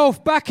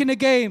Anti-Elf back in the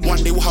game.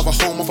 One day we'll have a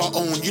home of our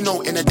own. You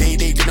know in a day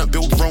they didn't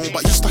build Rome,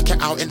 but you stuck it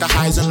out in the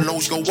highs and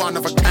lows. You're one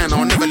of a kind,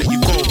 I'll never let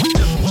you go.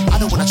 I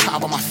don't wanna chat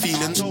about my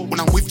feelings. When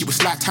I'm with you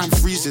it's like time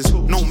freezes.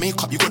 No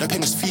makeup, you got the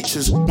penest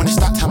features. When it's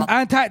that time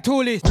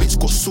Anti-Tallest bitch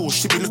got sauce,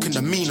 she be looking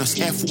the meanest.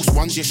 Air Force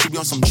Ones, yeah, she be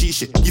on some G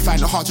shit. You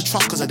find it hard to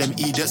trust cause of them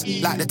idiots.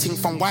 Like the ting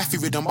from wifey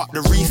rhythm, but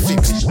the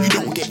refix. You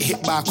don't get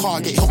hit by a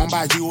car, get hit on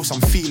by you or some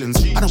feelings.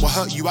 I don't wanna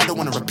hurt you, I don't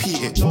wanna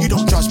repeat it. You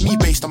don't judge me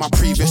based on my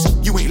previous.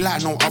 You ain't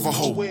like no other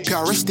hoe.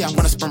 PRS day, I'm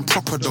gonna spend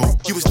proper though.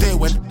 You was there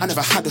when I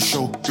never had a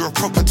show. You're a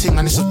proper ting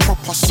and it's a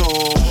proper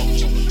soul.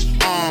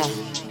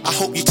 I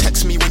hope you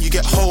text me when you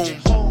get home.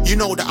 You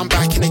know that I'm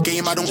back in the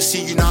game, I don't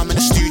see you now, I'm in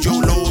the studio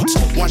loads.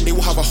 One day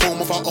we'll have a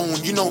home of our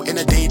own. You know in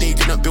a day they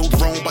didn't build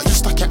Rome, but you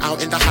stuck it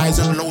out in the highs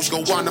and lows.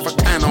 You're one of a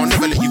kind, I'll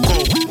never let you go.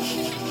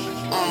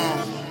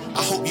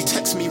 I hope you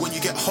text me when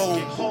you get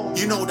home.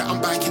 You know that I'm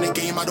back in the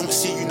game, I don't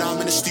see you now, I'm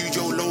in the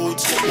studio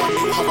loads. One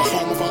day we'll have a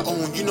home of our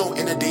own. You know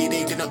in a day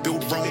they didn't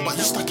build Rome, but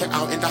you stuck it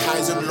out in the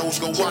highs and lows.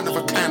 You're one of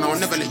a kind, I'll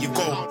never let you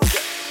go.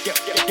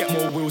 Get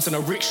more wheels than a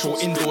rickshaw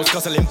indoors,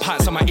 guzzling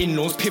pants on my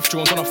in-laws, piff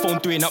drones on a phone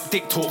doing up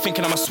dick talk,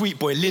 thinking I'm a sweet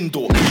boy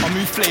Lindor. I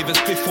move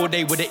flavours before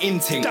they were the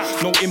in-ting.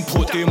 No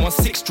import, doing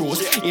 1/6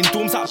 draws. In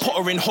dorms at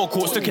Potter in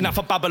Hogwarts, looking out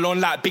for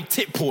Babylon like big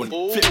tip porn.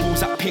 Flip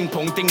balls at ping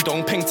pong, ding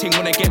dong, ping ting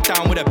when I get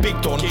down with a big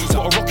don.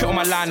 Got a rocket on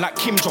my line like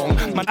Kim Jong.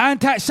 Man,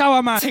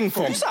 Anti-shower man. Ting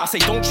from. I say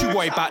don't you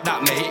worry about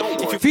that,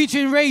 mate. If you're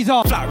featuring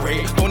Razor, flat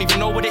rate, don't even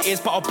know what it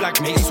is, but I'll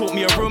black mate. Sort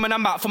me a room and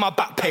I'm out for my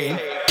back pain.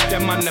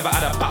 Them man never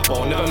had a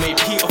backbone, never made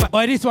Pete of a.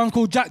 Boy, this one's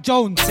called Jack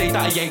Jones. Say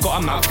that I ain't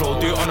got a mouth flow,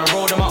 do it on a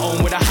road on my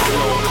own with a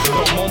hat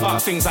roll. Don't moan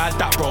about things like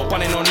that, bro.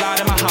 Running on loud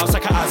in my house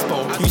like a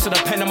Asbo. Used to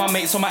depend on my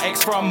mates on my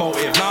ex for a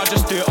motive. Now I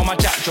just do it on my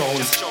Jack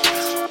Jones.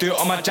 Do it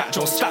on my Jack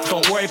Jones stat,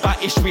 don't worry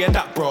about ish, we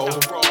adapt, bro.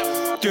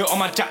 Do it on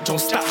my Jack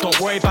Jones stat, don't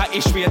worry about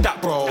ish, we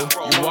adapt, bro.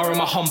 You are in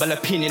my humble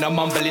opinion, a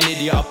mumbling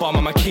idiot, a bum,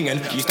 I'm a king.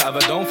 And used to have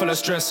a dome full of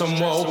stress and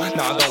woe.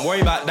 Nah, don't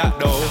worry about that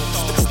though.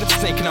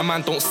 Snake in a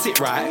man don't sit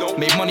right.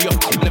 Made money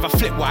off, never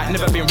flip white.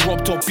 Never been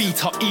robbed or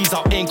beat up, ease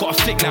up, ain't got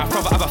a flick now.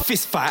 Rather have a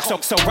fist fight.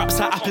 So raps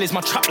like Apple is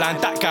my trap line.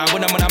 That guy,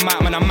 when I'm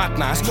out, man, I'm mad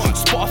nice.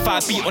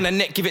 Spotify beat on the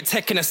neck, give it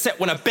tech in a set.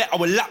 When I bet I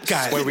will lap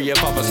guys. Wary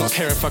of others, not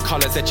caring for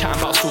colours. They're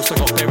chatting about sauce, I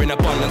got beer in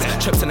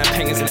abundance. Trips and the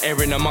pengers and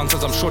air in the months.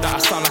 I'm sure that I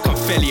sound like I'm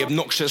fairly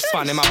obnoxious.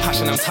 Finding my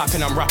passion, I'm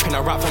tapping, I'm rapping. I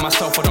rap for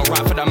myself, I don't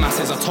rap for the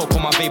masses. I talk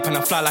on my vape and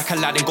I fly like a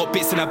Aladdin. Got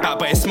bits in the back,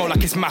 but it smell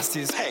like it's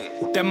masses.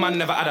 Them man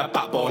never had a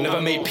backbone.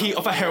 Never made Pete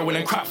off a heroin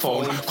and crack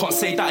phone. Can't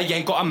say that I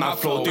ain't got a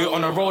mouth flow. Do it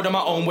on a road on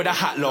my own with a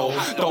hat low.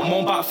 Don't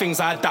moan about things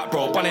like that,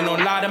 bro. Running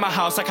on loud in my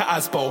house like a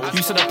Asbo.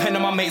 Used to depend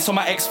on my mates on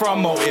my ex for a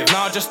motive.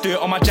 Now I just do it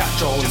on my Jack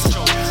Jones.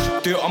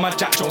 Do it on my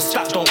Jack Jones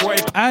stat, don't worry.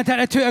 And at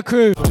the Twitter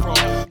crew.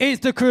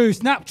 It's the crew,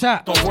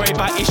 Snapchat. Don't worry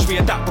about ish, we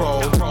adapt,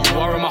 bro. You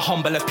are in my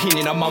humble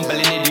opinion, a mumbling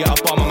idiot,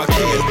 a bum, I'm a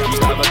king.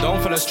 Used to have a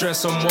dome full of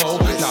stress and woe.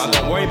 Nah,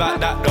 don't worry about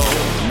that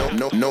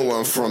though. Know where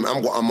I'm from,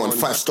 I'm what I'm on.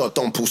 5-star,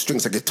 don't pull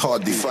strings, I guitar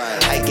do.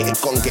 I get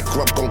it gone, get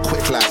grub, gone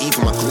quick like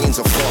even my greens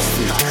are fast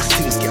food.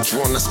 Things get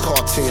drawn, that's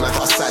cartoon. I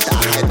got a side that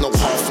I hide, no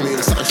half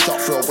moon. Something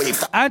shot through a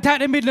wave. And at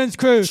the Midlands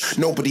crew.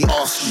 Nobody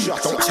asks you,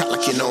 don't chat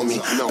like you know me.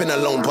 Been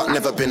alone but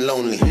never been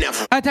lonely.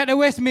 Never. And at the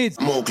West Mids.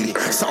 Mowgli,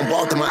 something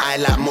wild in my eye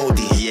like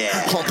Modi.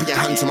 Can't put your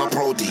hand to my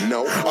Brody.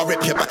 I'll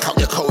rip your back out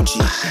your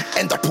Koji.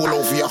 End up all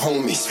over your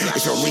homies.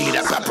 If you're really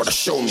that bad, brother,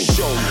 show me.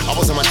 I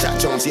was on my Jack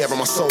Jones, yeah, on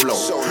my solo.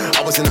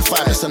 I was in the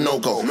 5, it's a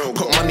no-go.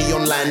 Put money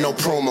online, no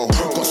promo.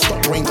 Got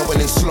stop brain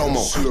going in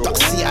slow-mo. Duck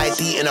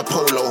CID in a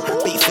polo.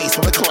 Big face,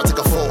 but I can't take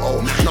a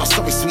photo. Nah,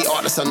 sorry,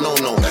 sweetheart, that's a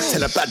no-no.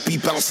 Tell a bad B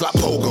bounce like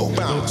pogo.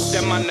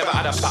 Them man never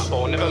had a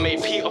backbone. Never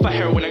made Pete off a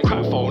heroin and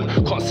crack phone.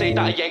 Can't say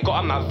that I ain't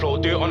got a mad flow.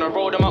 Do it on a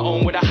road on my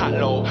own with a hat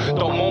low.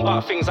 Don't moan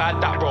about things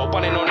like that, bro.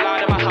 Running on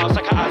loud in my house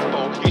like a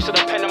Asbo. Used to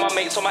depend on my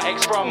mates on my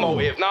ex for a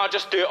motive. Now I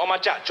just do it on my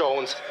Jack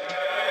Jones.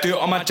 Do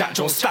it on my Jack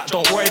Jones stat,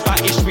 don't worry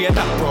about ish, we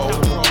adapt, bro.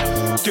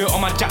 Do it on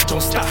my Jack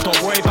Jones stat, don't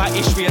worry about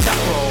ish, we adapt,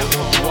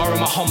 bro. You are in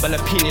my humble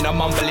opinion, a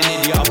mumbling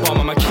idiot, a bum,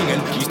 I'm a king.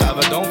 And used to have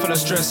a dome full of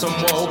stress and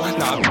woe.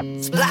 Nah.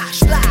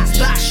 Splash, splash,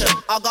 splash em.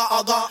 I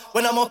got.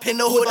 When I'm up in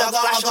the hood, I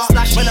got.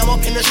 Splash. When I'm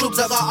up in the shoobs,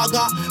 I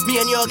got. Me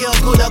and your girl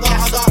good, I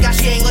got. Yeah,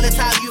 she ain't gonna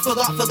tell you,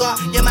 forgot.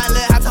 Your man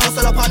learn how to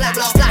hustle up on that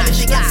block. And if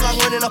she gets wrong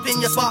running up in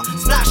your spot,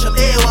 splash em.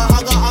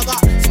 I got.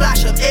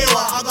 Splash them,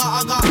 ewa, I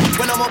got.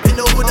 When I'm up in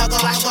the hood, I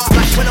got.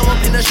 When I'm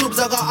up in the shoobs,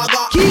 I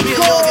got. Me and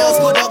your girls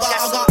good, I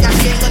got. Yeah,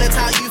 she ain't gonna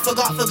tell you,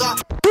 forgot.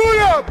 Pull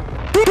up.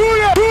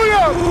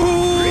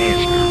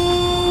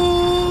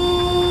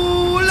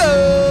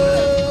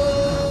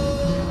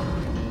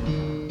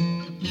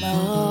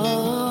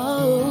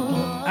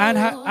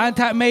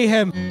 Antat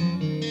Mayhem.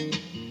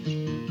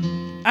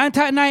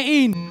 Antat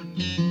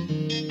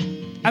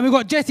 19. And we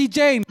got Jessie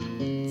Jane.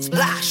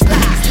 Splash them.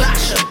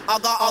 I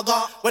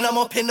got. When I'm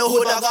up in the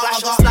hood, I got.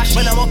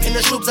 When I'm up in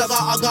the shoobs, I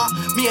got.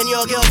 Me and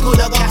your girls good,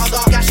 I got.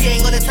 Yeah, she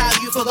ain't gonna tell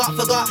you, forgot.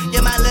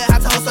 Your man learn how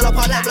to hustle up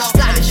on that block.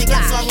 And if she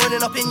gets long running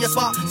up in your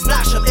spot,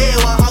 splash them,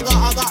 ewa, I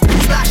got.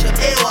 Splash them,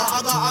 ewa,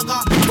 I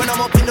got. When I'm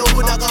up in the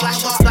hood, I got.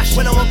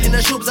 When I'm up in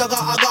the shoobs, I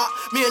got.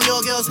 Me and your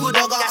girls good,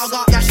 I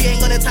got. Yeah, she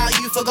ain't gonna tell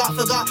you, forgot.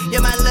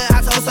 Your man learn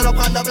how to hustle up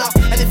on the block.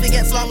 And if he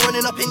gets long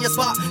running up in your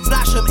spot,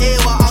 splash them,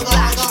 ewa, I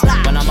got.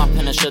 When I'm up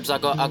in the shoobs, I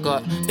got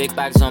big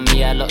bags on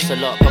me, yeah, lots a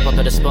lot. Pop up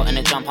at the spot and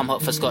it jump, I'm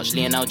hot for scotch.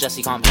 Lionel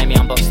Jessie can't play me,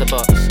 unbox the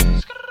box.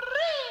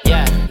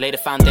 Yeah, lay the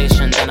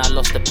foundation, then I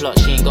lost the plot.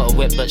 She ain't got a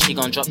whip, but she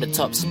gon' drop the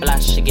top.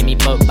 Splash, she give me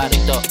boat by the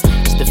dock.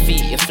 It's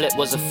defeat, your flip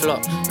was a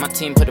flop. My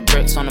team put the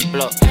bricks on the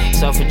block.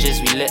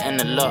 Selfridges, we lit in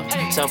the lot.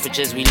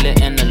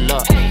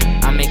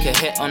 I make a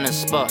hit on the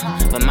spot,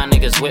 but my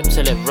niggas whip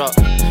till it rock.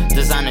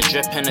 Designer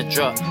drip in a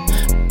drop.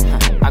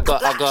 I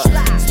got.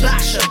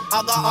 Splash them,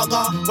 I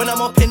got. When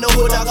I'm up in the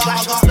hood, I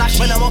got.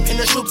 When I'm up in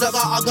the shoobs, I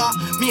got.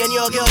 Me and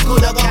your girls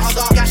good, I got.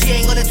 Yeah, she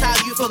ain't gonna tell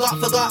you,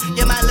 forgot.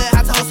 Your man learn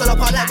how to hustle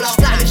up on that block.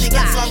 And if she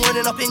gets long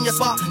running up in your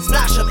spot,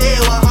 splash them,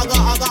 ewa, I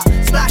got.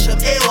 Splash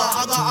them, ewa,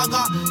 I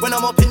got. When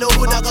I'm up in the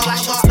hood, I got.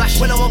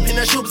 When I'm up in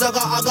the shoobs, I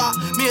got.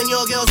 Me and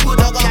your girls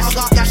good, I got.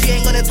 Yeah, she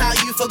ain't gonna tell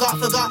you, forgot.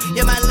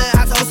 Your man learn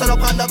how to hustle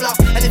up on the block.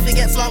 And if he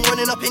gets long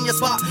running up in your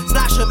spot,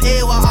 splash them,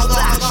 ewa, I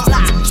got.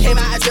 Came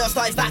out of jail,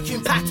 started vacuum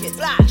packing.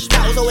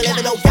 That was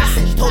 011, no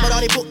gassing. Told me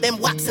that he put them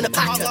wax in the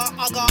packet.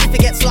 If it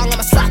gets long,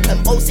 I'ma slap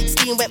him.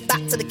 016 went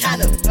back to the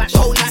cannon.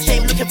 Police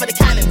came looking for the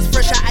cannons.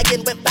 Fresh out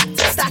again, went back to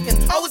the stacking.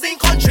 I was in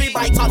country,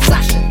 but he can't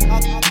slash it.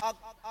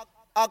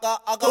 I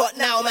got what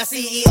now, my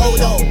CEO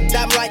though.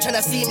 Damn right, tryna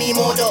see me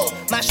more though.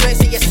 My straight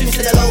say yes soon to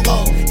the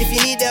logo. If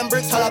you need them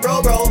bricks, holla bro.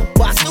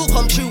 But I still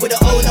come true with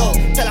the oh no.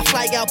 Tell a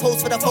fly girl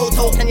post for the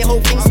photo. Can your whole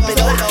thing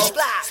below no?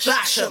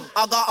 Splash them,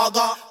 I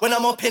got. When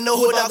I'm up in the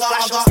hood, I got.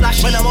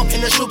 When I'm up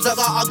in the shoobs, I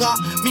got.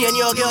 Me and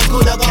your girls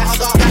good, I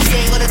got. Yeah,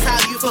 she ain't gonna tell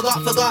you,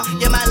 forgot.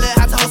 Your man learn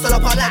how to hustle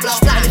up on that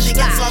block. And if she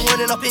gets long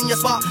running up in your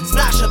spot,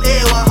 splash them,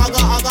 ewa, I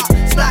got.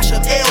 Splash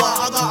them,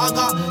 ewa, I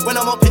got. When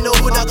I'm up in the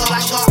hood, I got.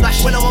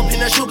 When I'm up in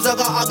the shoobs, I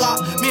got.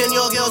 Me and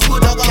your girls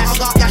good, I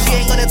got. Yeah, she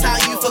ain't gonna tell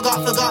you,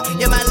 forgot.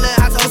 Your man learn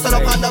how to hustle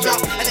up on the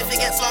block. And if it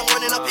gets long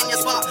running up in your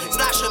spot,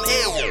 splash them,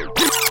 ewa.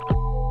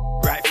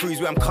 Right throughs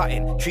where I'm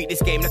cutting. Treat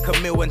this game like a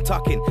mill and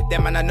tucking.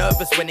 Them man are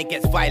nervous when it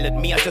gets violent.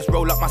 Me, I just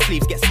roll up my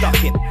sleeves, get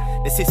stuck in.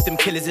 The system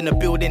killers in the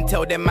building.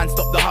 Tell them man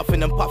stop the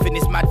huffing and puffing.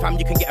 It's mad fam,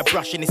 you can get a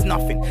brush and it's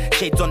nothing.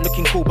 Shades on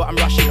looking cool but I'm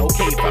rushing.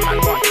 Okay, if a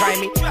man won't try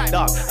me,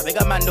 dog, I beg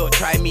a man don't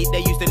try me. They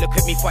used to look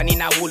at me funny,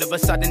 now all of a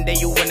sudden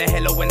they all wanna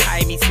hello and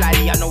high me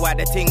slightly. I know why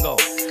the tingle.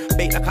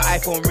 Bait like an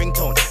iPhone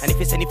ringtone. And if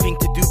it's anything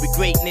to do with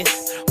greatness,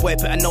 boy,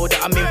 better know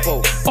that I'm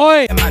info.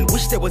 Oi! Yeah, man,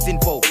 wish there was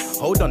info.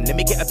 Hold on, let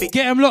me get a bit.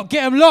 Get him locked.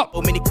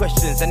 So many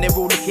questions and they're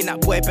all looking at,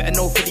 boy, better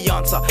know for the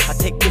answer. I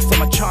take this on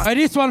my chance. Hey,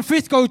 this one,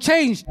 Frisco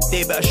changed.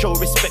 They better show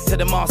respect to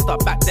the master.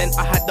 Back then,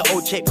 I had the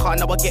old shape car.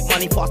 Now I get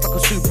money fast like a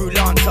Subaru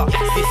Lancer.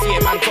 This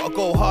year, man, gotta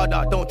go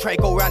harder. Don't try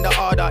go round the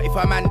harder. If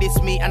a man diss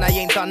me and I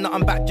ain't done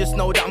nothing back, just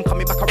know that I'm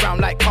coming back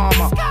around like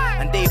karma.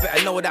 And they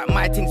better know that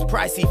my thing's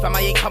pricey, fam. I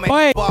ain't coming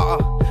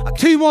barter.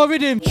 2 more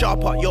rhythm.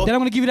 Sharper, yo. Then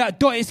I'm gonna give you that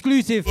dot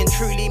exclusive. And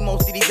truly,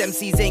 most of these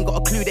MCs ain't got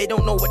a clue. They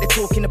don't know what they're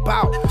talking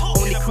about.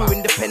 Only crew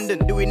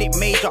independent, doing it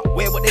major.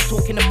 Where what they're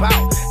talking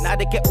about. Now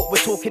they get what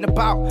we're talking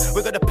about.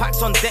 We got the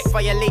packs on deck.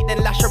 Violate,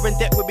 then Lasher and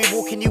Deck. We'll be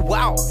walking you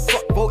out.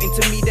 Fuck voting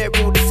to me, they're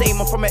all the same.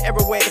 I'm from an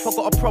era where if I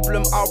got a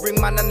problem, I'll ring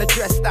man and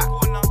address that.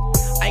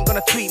 I ain't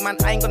gonna tweet, man,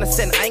 I ain't gonna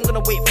send. I ain't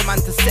gonna wait for man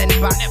to send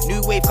back.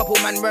 New wave, couple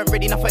man weren't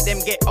ready enough of them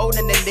get old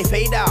and then they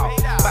fade out.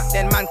 Back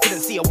then man couldn't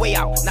see a way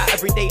out. Now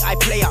every day I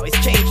play out, it's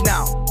changed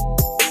now.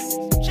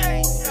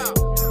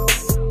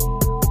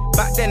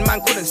 Back then man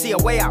couldn't see a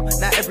way out.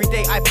 Now every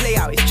day I play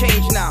out, it's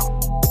changed now.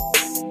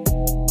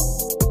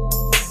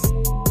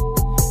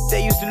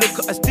 They used to look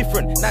at us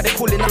different, now they're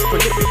calling us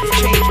prolific,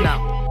 it's changed now.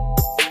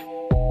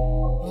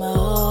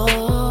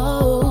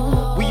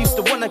 We used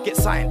to wanna get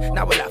signed,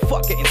 now we're like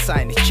fuck getting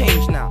signed, it's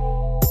changed now.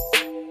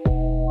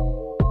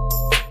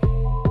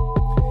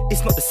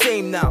 It's not the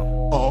same now.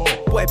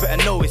 Boy better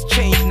know it's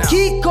changed now.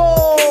 Kiko!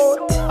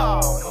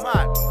 Oh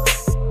man.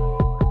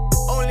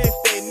 Only if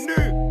they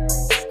knew.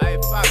 I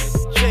found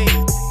it's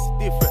changed, it's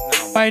different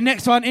now. Alright,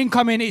 next one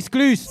incoming,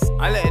 exclusive.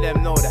 I let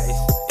them know that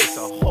it's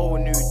a whole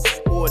new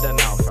order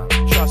now, fam.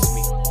 Trust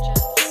me.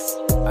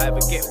 I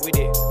either get with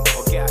it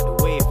or get out the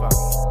way, fam.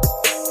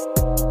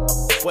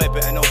 Boy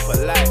better know for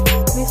life.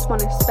 This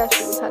one is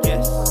special. We've had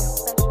yes. This one is special.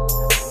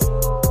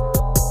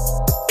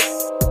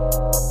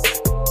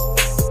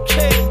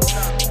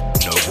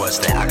 No words,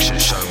 the action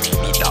show me.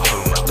 Need that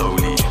home at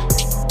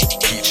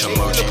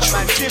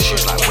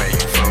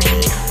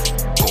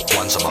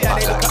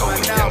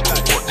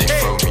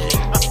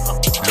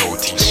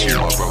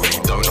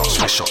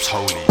shops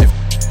holy.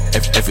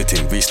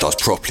 Everything restarts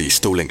properly,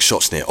 still link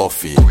shots near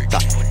offie.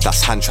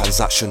 That's hand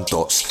transaction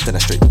dots, then a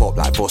straight bop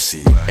like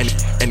Bossy.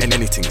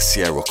 Anything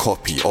Sierra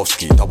copy,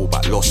 off-ski, double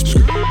back lost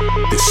me.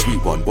 This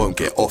sweet one won't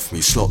get off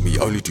me, slot me,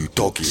 only do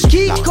doggy.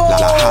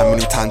 Like how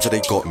many times have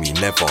they got me?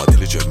 Never,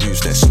 diligent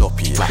moves, they're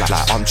sloppy.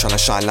 Like I'm tryna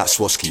shine like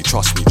Swarovski,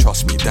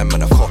 trust me, them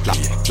and a copy.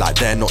 Like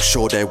they're not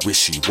sure they're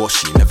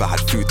wishy-washy, never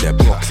had food, they're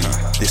broccoli.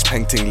 This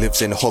painting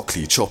lives in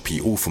Hockley,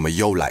 choppy, all from a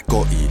yo like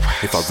Gotti.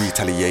 If I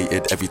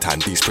retaliated every time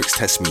these pricks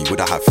test me, would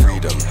I have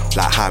freedom?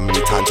 Like how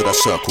many times did I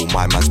circle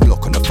my man's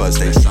block on a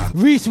Thursday?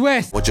 Reese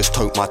West. Or just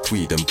tote my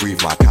tweed and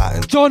breathe my cat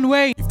and John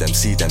Wayne. Leave them,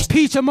 see them.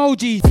 Peach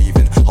emojis.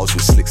 Even I was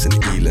with Slicks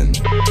and Elon.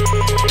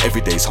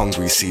 Every day's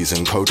hungry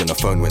season, code on the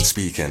phone when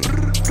speaking.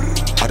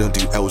 I don't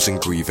do L's and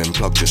grieving,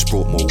 plug just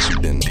brought more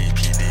weed in.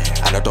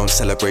 And I don't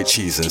celebrate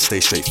cheese and stay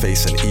straight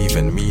face and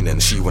even meaning.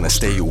 She wanna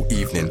stay all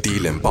evening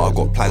dealing, but I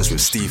got plans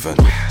with Steven.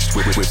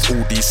 With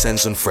all these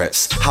sends and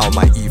threats, how am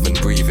I even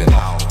breathing?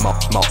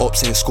 My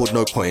ops ain't scored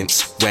no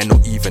points, we're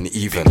not even.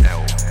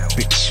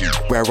 Big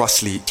where I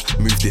sleep,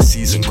 move this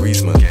season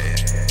Griezmann.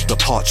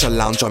 Departure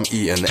lounge I'm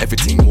eating,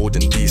 everything more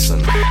than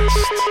decent.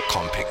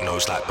 Can't pick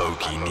nose like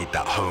Bogey, need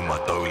that Homer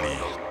Dolly.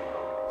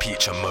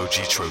 Peach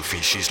emoji trophy,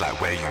 she's like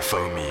where you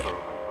phone me.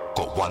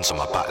 Got ones on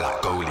my back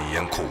like goalie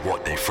and call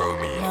what they throw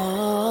me.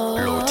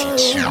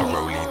 Loyalty, my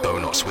rollie,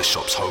 donuts, Swiss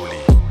shops holy.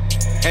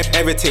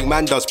 Everything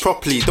man does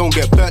properly. Don't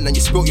get burnt and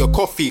you spilt your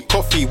coffee.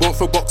 Coffee won't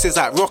throw boxes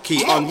like Rocky.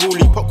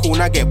 Unruly popcorn,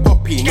 I get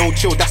poppy. No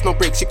chill, that's no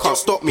breaks, you can't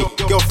stop me.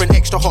 Girlfriend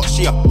extra hot,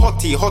 she a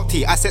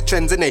hottie. I set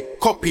trends and they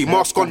copy.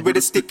 Mask on with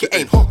a stick, it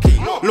ain't hockey.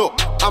 Look,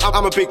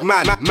 I'm a big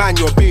man,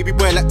 you're a baby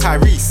boy like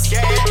Tyrese.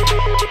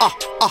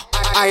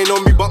 I ain't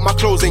on me but my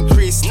clothes ain't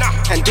creased.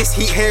 And this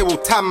heat here will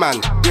tan man.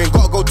 You ain't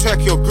gotta go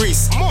Turkey or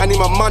Greece. I need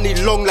my money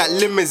long like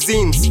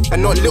limousines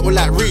and not little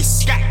like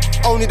Reese.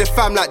 Only the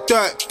fam like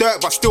dirt,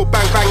 but still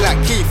bang like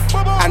Keith.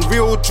 And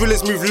real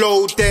drillers move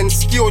low, then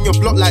ski on your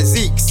block like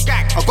Zeeks.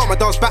 I got my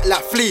dogs back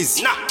like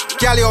fleas.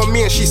 Galley on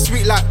me and she's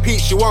sweet like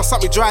peach. She wants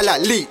something dry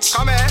like leech.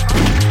 Come here.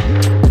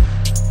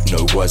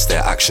 No words,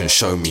 their actions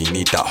show me.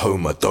 Need that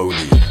Homer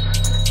Dolly.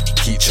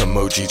 Peach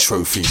emoji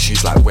trophy,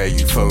 she's like where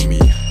you phone me.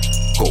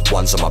 Got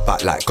ones on my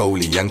back like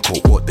goalie and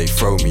caught what they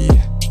throw me.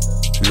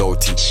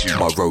 Loyalty,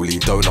 my rollie,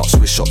 donuts,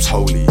 Swiss shops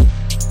holy.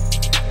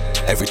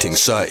 Everything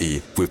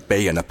 30 with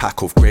Bay and a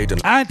pack of grade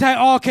and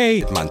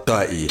anti-arcade man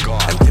dirty.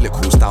 Until it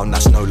cools down,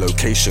 that's no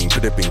location.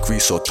 Could have been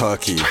Greece or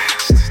Turkey.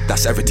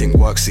 That's everything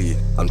worksy.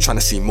 I'm trying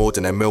to see more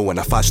than a meal and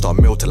a 5-star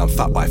meal till I'm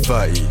fat by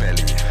 30.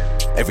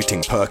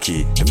 Everything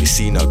perky. If you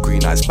seen her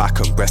green eyes back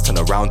and breast turn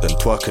around and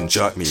twerk and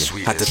jerk me.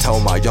 Had to tell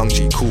my young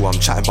G cool I'm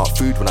chatting about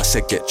food when I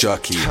said get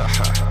jerky.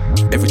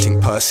 Everything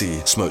Percy.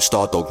 Smoke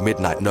Stardog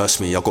midnight nurse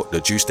me. I got the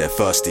juice, they're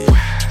thirsty.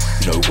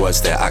 No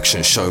words, their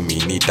actions show me.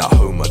 Need that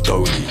Homer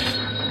Dolly.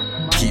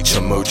 Peach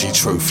emoji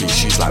trophy,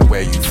 she's like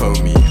where you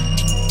phone me.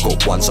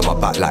 Got ones on my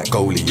back like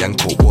goalie and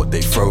caught what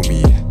they throw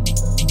me.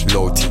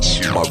 Loyalty,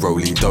 my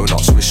rollie,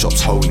 donuts, Swiss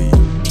shops holy.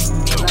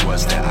 No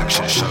words, their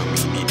actions show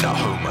me. Need that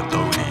Homer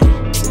Dolly.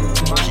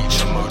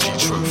 Peach emoji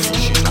trophy,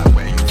 she's like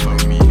where you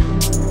phone me.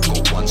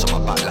 Got ones on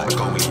my back like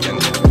goalie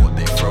and caught what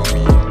they throw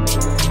me.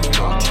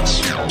 Loyalty.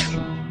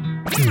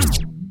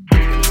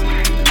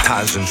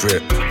 Times and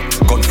drip,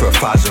 gone for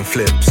 1,000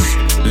 flips.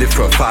 Live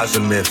for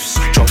 1,000 myths,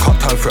 drunk up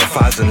turn for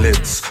 1,000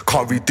 lids.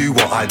 Can't redo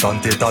what I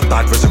done did, I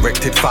died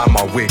resurrected, found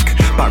my wig.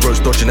 Back rows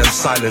dodging them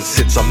silent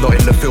sits, I'm not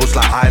in the fields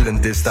like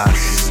Islanders,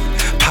 that's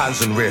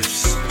pans and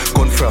riffs.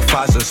 Gone for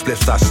 1,000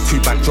 spliffs, that's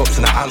 2 bank drops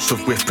and an ounce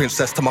of whiff.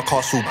 Princess to my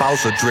castle,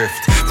 Bowser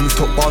drift.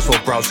 Rooftop bars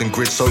while browsing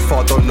grids, so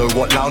far don't know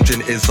what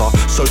lounging is.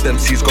 So them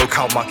seas go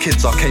count my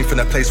kids, I came from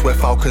a place where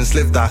falcons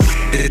live, that's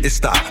it's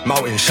that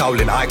mountain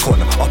Shaolin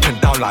icon. Up and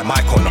down like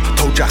Micon,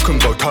 told Jack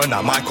and go turn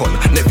that mic on.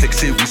 Netflix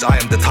series, I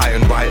am the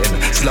titan writing.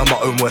 Still I'm my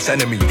own worst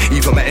enemy,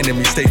 even my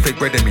enemies stay fake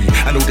bread in me.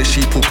 And all the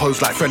sheep will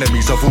pose like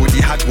frenemies, I've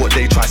already had what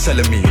they try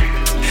selling me.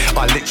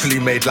 I literally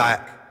made like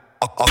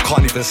I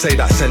can't even say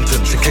that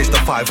sentence. In case the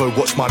 5-0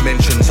 watch my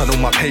mentions. And all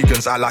my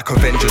pagans act like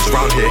Avengers.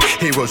 Round here,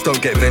 heroes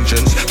don't get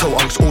vengeance. Tell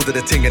unks order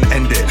the thing and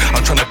end it.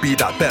 I'm trying to be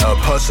that better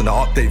person, an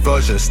update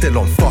version. Still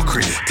on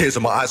fuckery. Tears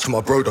in my eyes cause my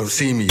bro don't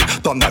see me.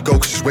 Done that girl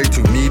cause she's way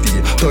too needy.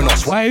 Don't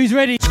ask why. Who's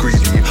ready? Greedy.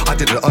 I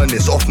didn't earn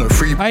this off no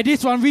free. Hey,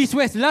 this one, Reese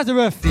West,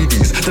 Lazarus.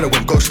 CDs. Then I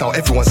went ghost, now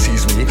everyone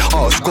sees me.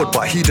 I was God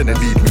but he didn't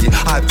lead me.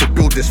 I had to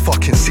build this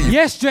fucking seed.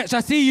 Yes, Stretch,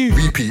 I see you.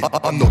 Repeat,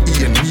 I'm not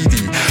eating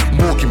needy.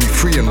 More give me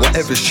free and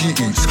whatever she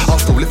eats. I'll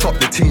still lift up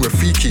the ting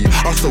Rafiki.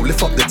 I'll still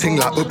lift up the ting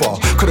like Uber.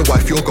 Coulda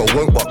wife your girl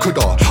won't but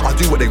coulda. I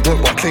do what they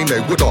won't but claim they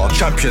woulda.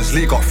 Champions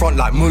League up front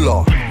like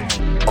Muller.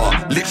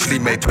 Literally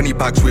made 20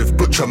 bags with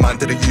butcher man,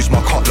 didn't use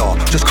my cutler.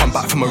 Just come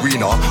back from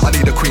arena, I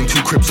need a queen,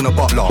 2 cribs and a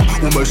butler.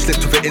 Almost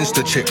slipped with an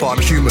insta chick, but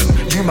I'm human.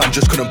 You man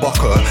just couldn't buck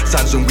her.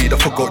 Sands and weed, I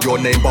forgot your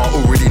name, but I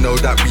already know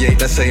that we ain't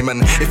the same.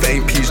 And if it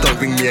ain't peas, don't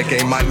ring me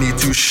again. Might need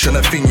to shun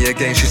a thingy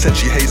again. She said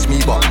she hates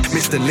me, but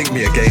missed and link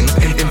me again.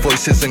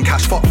 Invoices and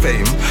cash, fuck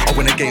fame. I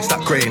went against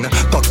that grain.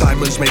 Dot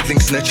diamonds made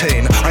links in a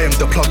chain. I am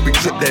the plug, big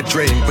drip their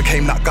drain.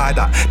 Became that guy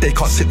that they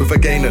can't sit with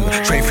again. And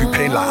train through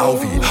pain like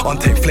Alvy.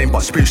 Untamed flame,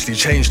 but spiritually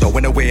changed. I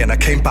went away and I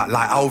came back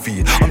like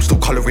Alvy. I'm still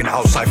colouring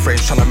outside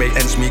frames, trying to make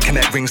ends meet,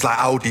 connect rings like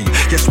Audi.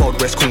 Yes, Wild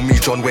West, call me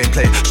John Wayne,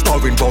 play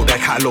starring role, their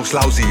catalog's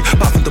lousy.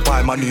 Back from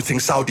Dubai, my new thing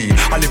Saudi.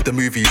 I live the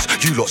movies,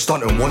 you lot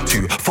stunt and want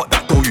to. Fuck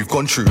that door you've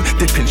gone through,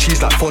 dipping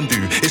cheese like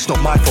fondue. It's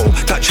not my fault,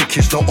 that chick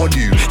is not on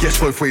you. Yes,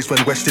 both ways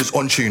when West is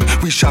on tune.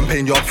 We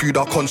champagne yard food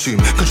I consume.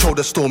 Control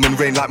the storm and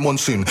rain like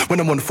monsoon. When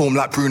I'm on form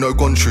like Bruno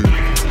gone true.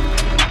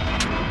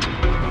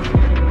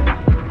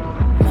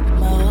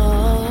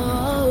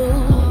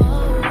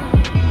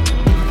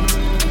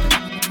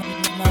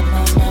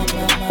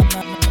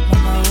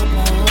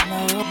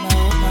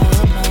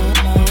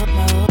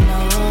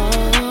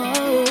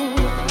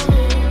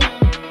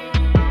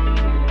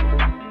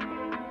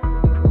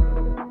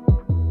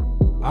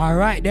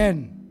 Alright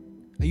then.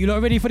 Are you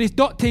lot ready for this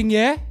dot thing,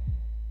 yeah?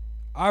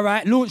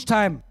 Alright, launch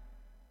time.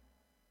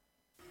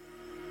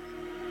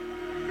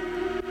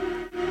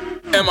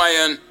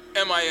 M-I-N,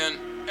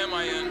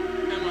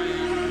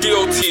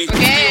 D-O-T,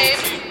 okay.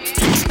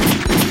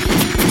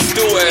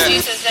 Still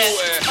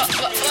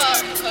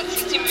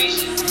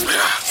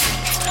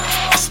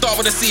I start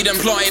with a seed and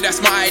plant it,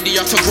 that's my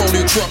idea to grow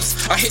new crops.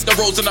 I hit the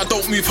roads and I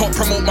don't move hot,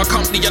 promote my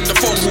company and the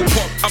phone will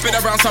pop. I've been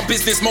around some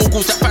business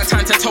moguls that find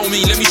time to tell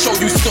me, let me show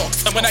you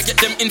stocks. And when I get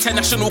them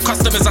international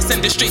customers, I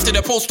send it straight to the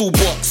postal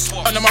box.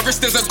 Under my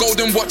wrist there's a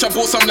golden watch, I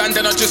bought some land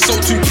and I just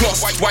sold 2 plots.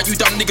 Why you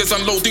dumb niggas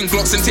unloading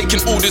blocks and taking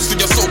orders for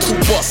your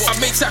so-called boss?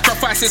 I've made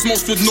sacrifices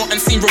most would not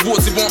and seen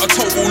rewards that want a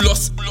total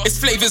loss. It's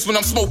flavours when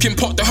I'm smoking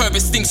pot, the herb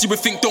stinks you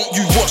would think don't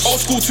you wash. Old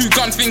school 2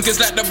 gun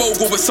fingers like the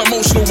bogle, it's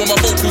emotional when my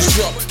vocals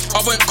drop.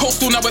 I went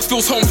coastal, now it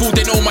feels home food,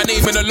 they know my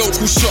name in the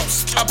local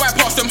shops. I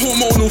bypass them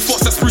hormonal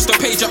thoughts that spruce the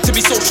page up to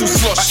be social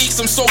slush. I eat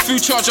some soul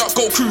food, charge up,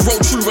 go crew, roll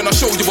true when I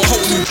show you a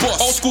whole new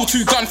boss. Old school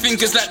 2 gun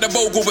fingers like the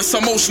bogle, it's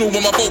emotional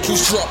when my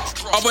vocals drop.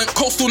 I went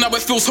coastal, now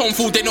it feels home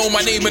food, they know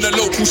my name in the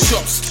local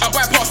shops. I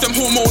bypass them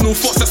hormonal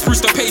thoughts that spruce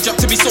the page up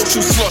to be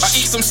social slush. I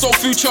eat some soul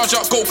food, charge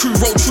up, go crew,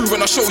 roll true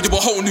when I show you a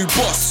whole new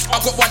boss.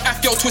 I got one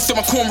Afghan twist in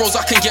my cornrows,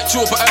 I can get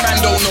jaw, but a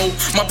man don't know.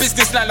 My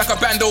business line like a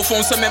bando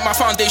phone, cement my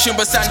foundation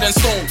but sand and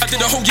stone. I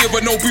did a whole year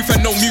with no booth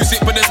and no music,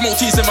 but there's more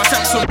teas in my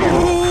Samsung.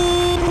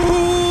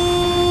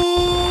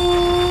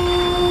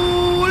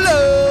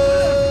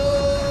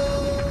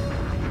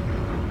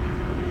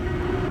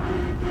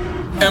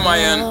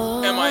 M-I-N.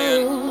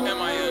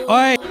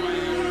 Oi,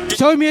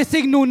 show me a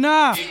signal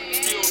now.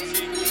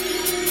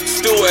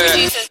 Still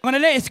I'm gonna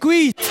let it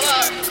squeeze.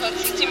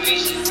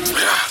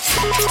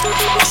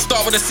 I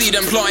start with a seed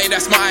and plant it,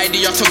 that's my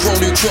idea to grow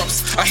new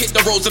crops. I hit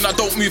the roads and I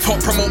don't move hot,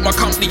 promote my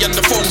company and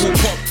the phone will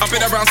pop. I've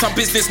been around some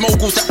business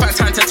moguls that find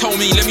time to tell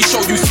me, let me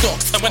show you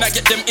stocks. And when I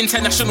get them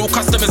international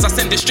customers, I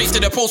send it straight to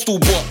the postal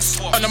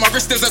box. Under my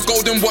wrist there's a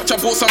golden watch, I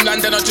bought some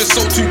land and I just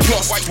sold 2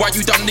 plots. Why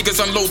you dumb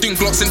niggas unloading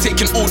blocks and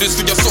taking orders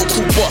for your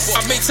so-called boss?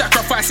 I've made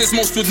sacrifices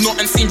most would not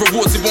and seen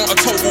rewards that want a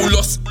total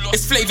loss.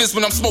 It's flavours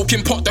when I'm smoking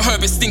pot, the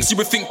herb stinks you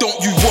would think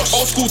don't you wash.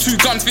 Old school 2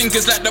 gun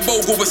fingers like the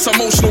bogle, it's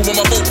emotional when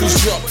my vocals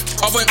drop.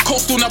 I went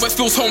coastal, now it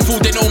feels home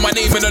food, they know my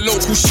name in the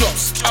local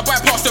shops. I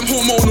bypass them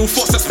hormonal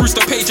thoughts that spruce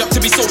the page up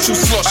to be social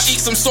slush. I eat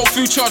some soul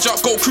food, charge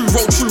up, go crew,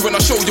 roll true when I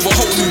show you a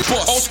whole new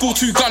boss. Old school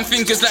 2 gun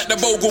fingers like the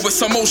bogle,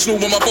 it's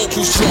emotional when my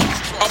vocals drop.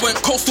 I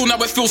went coastal,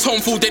 now it feels home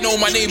food, they know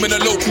my name in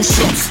the local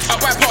shops. I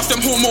bypass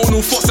them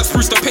hormonal thoughts that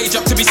spruce the page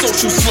up to be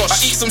social slush.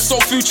 I eat some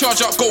soul food, charge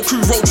up, go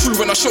crew, roll true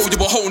when I show you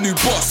a whole new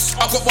boss.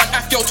 I got one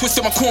Afghan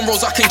twist in my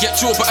cornrows, I can get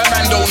jaw, but a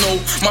man don't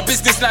know. My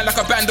business line like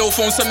a bando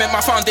phone, cement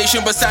my foundation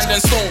but sand and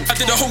stone. I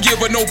did a whole year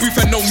with no booth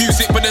and no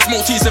music, but there's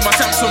more teas in my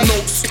Samsung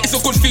notes. It's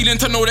a good feeling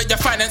to know that your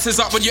finances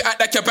up when you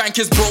act like your bank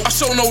is broke. I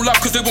show no love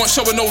cause they weren't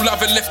showing no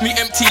love and left me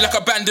empty like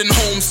abandoned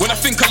homes. When I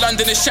think of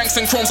London, it's shanks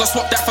and chromes, I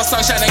swap that for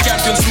sunshine and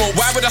gambling smoke.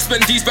 Why would I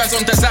spend these bands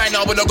on designer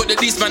when I got the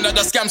least man that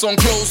does scams on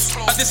clothes?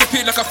 I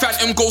disappeared like a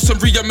phantom ghost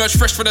and re-emerge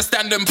fresh for the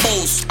stand and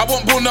pose. I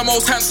won't born the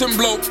most handsome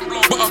bloke,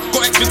 but I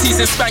got expertise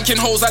in spanking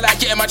hoes, I like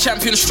getting my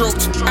champion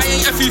stroked. I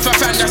ain't a FIFA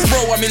fan, that's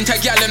bro, I'm into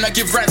gal and I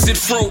give rancid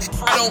throat.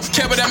 I don't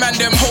care what the man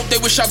them hope, they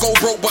wish I go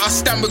broke, but I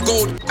stand with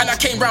gold. And I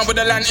came round with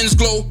the lanterns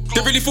glow.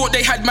 They really thought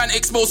they had man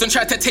exposed and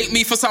tried to take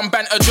me for some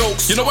banter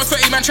jokes. You know when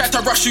 30 man tried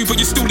to rush you, but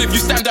you still live, you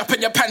stand up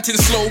and you're panting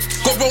slow.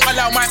 God won't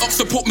allow my ops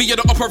to put me in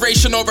an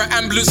operation or an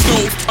ambulance,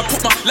 no. I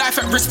put my life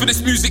at risk for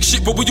this music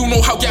shit, but we all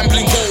know how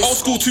gambling goes. Old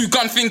school, two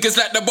gun fingers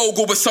like the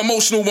Bogle, but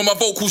emotional when my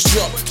vocals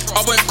drop.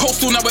 I went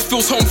coastal, now it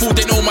feels home food.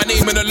 They know my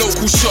name in the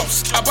local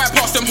shops. I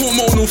bypass them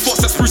hormonal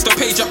thoughts that spruce the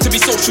page up to be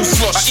social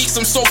slush. I eat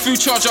some soul food,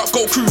 charge up,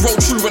 go crew, roll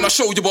true, and I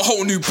show you a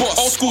whole new boss.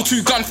 Old school,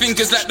 two gun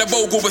fingers like the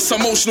Bogle, but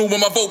emotional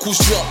when my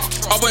vocals drop.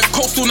 I went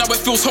coastal, now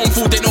it feels home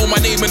food. They know my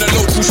name in the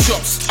local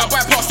shops. I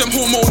bypass them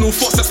hormonal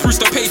thoughts that spruce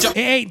the page up.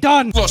 It ain't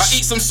done. I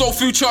eat some soul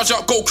food, charge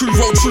up, go crew,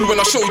 roll true, and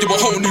I show you a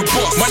whole new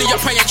boss. Money I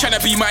pay ain't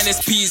tryna be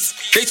minus P's.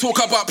 They talk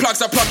about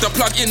plugs, I plug the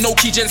plug in, no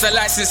key gens and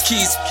license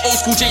keys. Old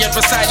school J and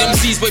beside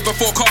MCs, way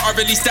before Carter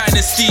released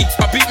Dynasty.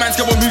 My beat man's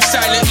gonna move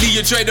silently,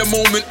 enjoy the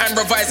moment and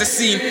revise the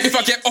scene. If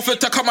I get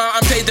offered to come out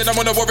and play, then I'm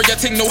on a warrior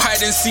thing, no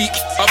hide and seek.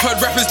 I've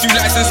heard rappers do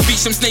license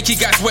speech, some snaky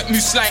guys wet,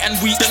 move slight and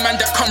weak. The man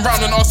that come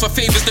round and ask for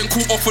favors, then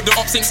call off for the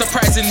ops ain't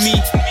surprising me.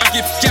 I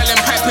give gal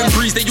and pipe and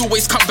breeze, they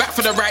always come back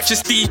for the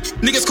righteous deed.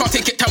 Niggas can't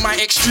take it to my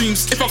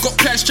extremes. If I got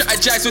plans,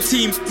 strategize with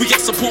team, we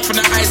get support from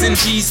the I's and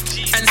G's.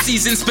 And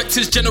C's,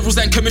 inspectors, generals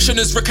and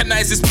commissioners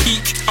recognize this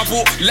peak. I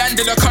bought land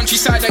in the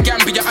countryside of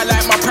Gambia, I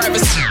like my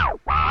privacy.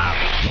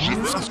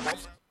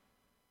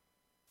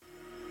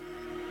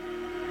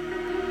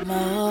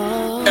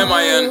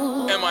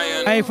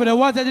 M.I.N. Hey, for the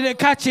ones that didn't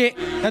catch it,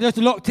 that just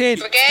locked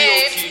in.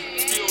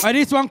 And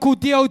this one called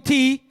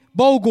D.O.T.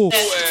 Bogle.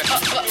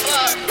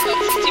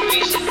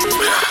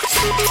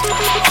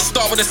 I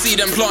start with a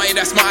seed and plant it,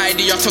 that's my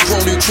idea to grow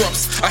new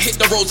crops. I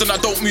hit the roads and I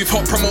don't move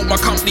hot, promote my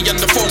company and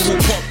the phone will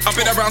pop. I've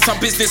been around some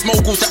business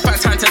moguls that find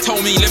time to tell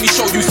me, let me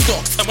show you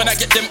stocks. And when I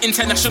get them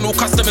international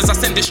customers, I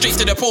send it straight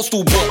to their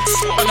postal box.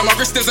 Under my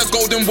wrist there's a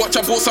golden watch,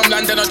 I bought some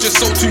land and I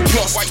just sold 2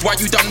 plots. Why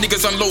you dumb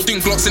niggas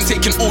unloading blocks and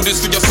taking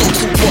orders for your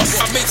so-called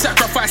boss? I've made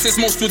sacrifices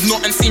most would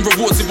not and seen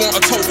rewards it want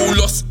a total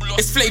loss.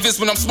 It's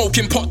flavors when I'm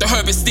smoking pot, the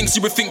herb it stinks,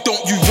 you would think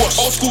don't you wash.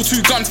 Old school,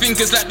 2 gun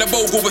fingers like the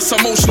Bogle, it's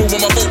emotional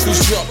when my vocals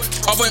drop.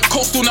 I went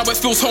coastal, now it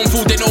feels home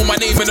food, they know my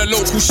name in the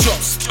local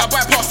shops. I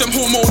bypass them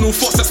hormonal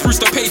thoughts that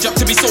spruce the page up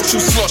to be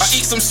social slush. I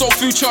eat some soul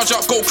food, charge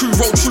up, go crew,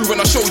 roll true, and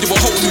I show you a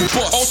whole new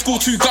boss. Old school,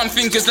 2 gun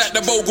fingers like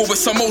the Bogle,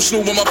 it's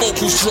emotional when my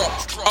vocals drop.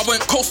 I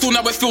went coastal,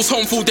 now it feels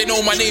home food, they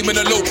know my name in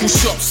the local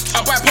shops.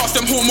 I bypass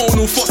them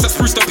hormonal thoughts that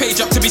spruce the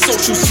page up to be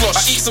social slush.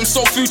 I eat some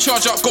soul food,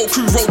 charge up, go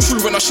crew, roll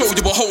true, and I show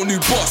you a whole new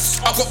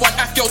boss. I got one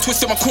F-girl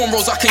twist in my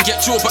cornrows, I can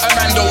get jaw, but a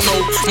man don't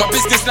know. My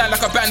business line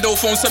like a bando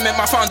phone, cement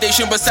my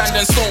foundation but sand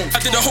and stone. I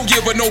did a whole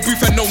year with no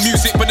booth and no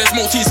music, but there's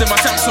more T's in my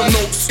Samsung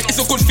notes. It's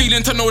a good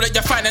feeling to know that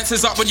your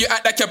finances up when you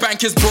act like your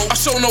bank is broke. I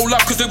show no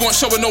love cause they weren't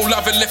showing no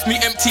love and left me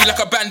empty like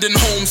abandoned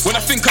homes. When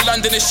I think of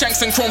London it's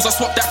shanks and chromes, I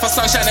swap that for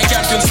sunshine and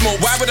gambling smoke.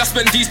 Why would I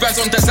spend these bands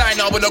on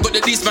designer when I got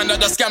the least band that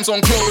does scams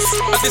on clothes?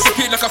 I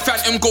disappeared like a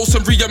phantom ghost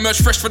and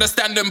re-emerged fresh for the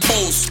standing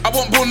pose. I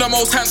won't born the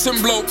most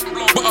handsome bloke,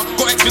 but I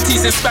got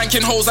expertise in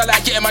spanking hoes, I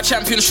like getting my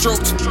champion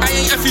stroked. I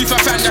ain't a FIFA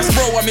fan, that's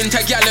bro, I'm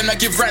into gal and I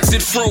give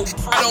rancid throat.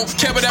 I don't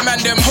care what them man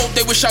them hope,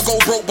 they wish I go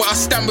broke, but I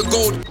stand with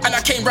gold. And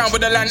I came round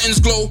with the lanterns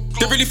glow.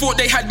 They really thought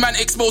they had man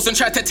exposed and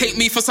tried to take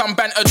me for some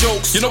banter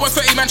jokes. You know when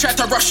 30 man tried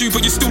to rush you,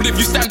 but you still live,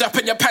 you stand up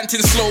and you're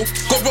panting slow.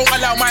 God won't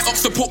allow my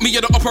ops to put me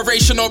in an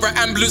operation or an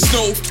ambulance,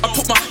 no. I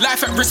put my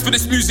life at risk for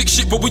this music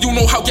shit, but we all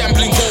know how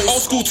gambling goes.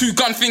 Old school, 2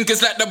 gun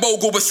fingers like the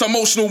Bogle, but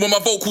emotional when my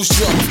vocals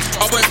drop.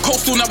 I went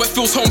coastal, now it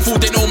feels home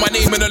food, they know my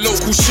name in the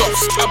local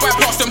shops. I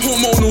bypass them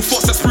hormonal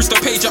thoughts that spruce the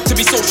page up to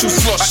be social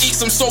slush. I eat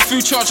some soul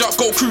food, charge up,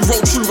 go crew,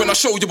 roll true, and I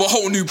show you a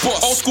whole new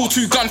boss. Old school,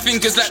 2 gun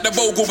fingers like the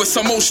Bogle, but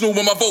emotional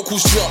when my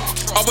vocals drop.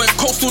 I went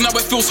coastal, now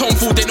it feels home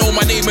food, they know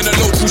my name in the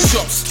local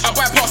shops. I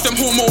bypass them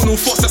hormonal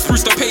thoughts that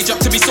spruce the page up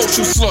to be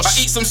social slush. I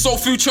eat some soul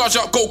food, charge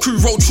up, go crew,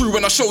 roll true,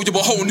 and I show you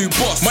a whole new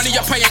boss. Money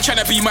I pay ain't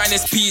tryna be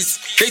minus P's.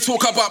 They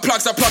talk about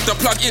plugs, I plug the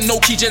plug in, no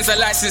key gens and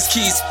license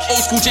keys.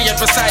 Old school J and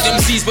beside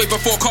MCs, way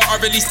before Carter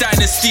released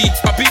Dynasty.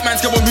 My beat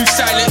man's gonna move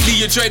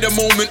silently, enjoy the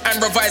moment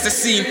and revise the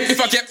scene. If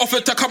I get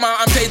offered to come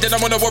out and play, then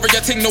I'm on a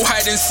warrior thing, no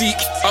hide and seek.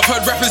 I've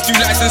heard rappers do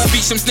license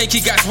speech, some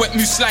snaky guys wet,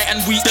 move slight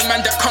and weak. The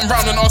man that come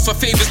round and ask for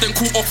favors, then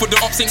call off for the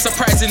ops ain't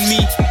surprising me.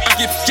 I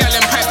give gal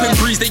and pipe and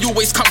breeze, they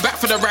always come back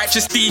for the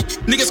righteous deed.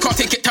 Niggas can't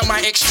take it to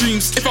my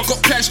extremes. If I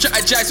got plans,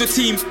 strategize with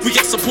team, we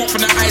get support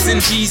from the I's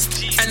and G's.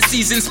 And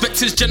C's,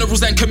 inspectors,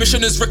 generals and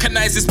commissioners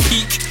recognize this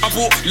peak. I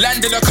bought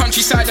land in the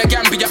countryside of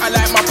Gambia, I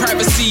like my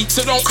privacy.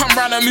 So don't come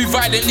round and move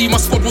violently, my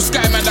squad will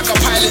skyman like a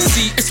pilot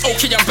seat. It's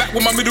okay, I'm back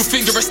with my middle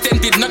finger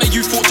extended, none of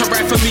you thought to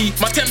ride for me.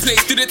 My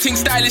templates do the thing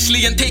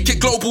stylishly and take it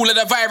global, let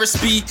a virus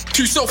be.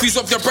 2 selfies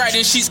of your bride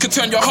in sheets could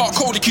turn your heart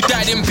cold if you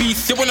died in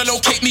beef. They wanna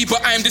locate me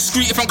but I am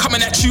discreet, if I'm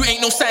coming at you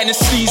ain't no sign of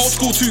sneeze. Old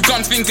school, 2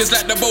 gun fingers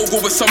like the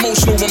Bogle, it's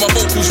emotional when my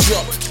vocals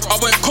drop. I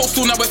went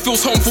coastal, now it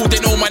feels home food,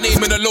 they know my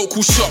name in the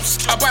local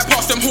shops. I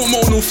bypass them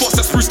hormonal thoughts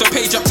that spruce the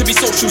page up to be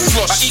social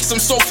slush. I eat some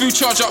soul food,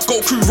 charge up,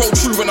 go crew, roll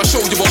true, and I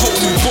show you a whole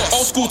new boss.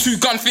 Old school, 2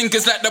 gun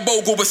fingers like the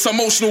Bogle, it's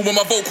emotional when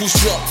my vocals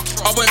drop.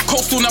 I went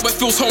coastal, now it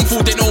feels home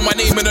food, they know my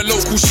name in the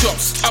local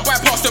shops. I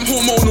bypass them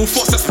hormonal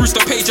thoughts that spruce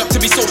the page up to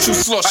be social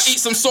slush. I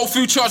eat some soul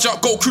food, charge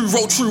up, go crew,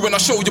 roll true, and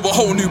I show you a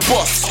whole new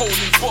boss. Whole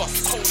new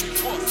boss. Whole new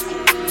boss.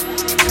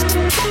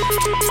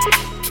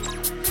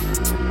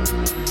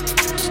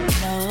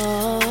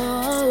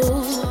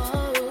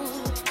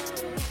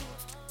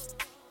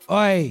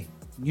 Oi,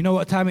 you know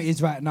what time it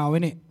is right now,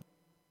 innit?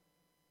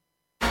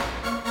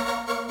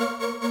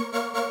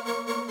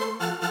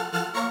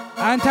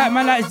 And type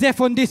man like Zeph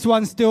on this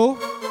one still.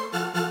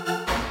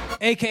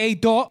 AKA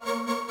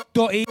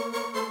Dotty.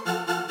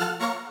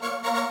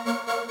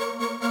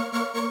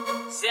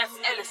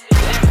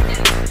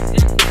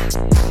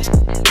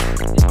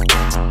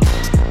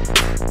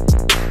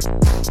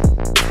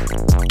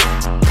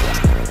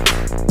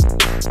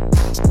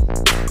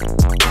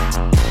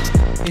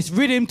 It's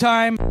rhythm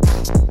time.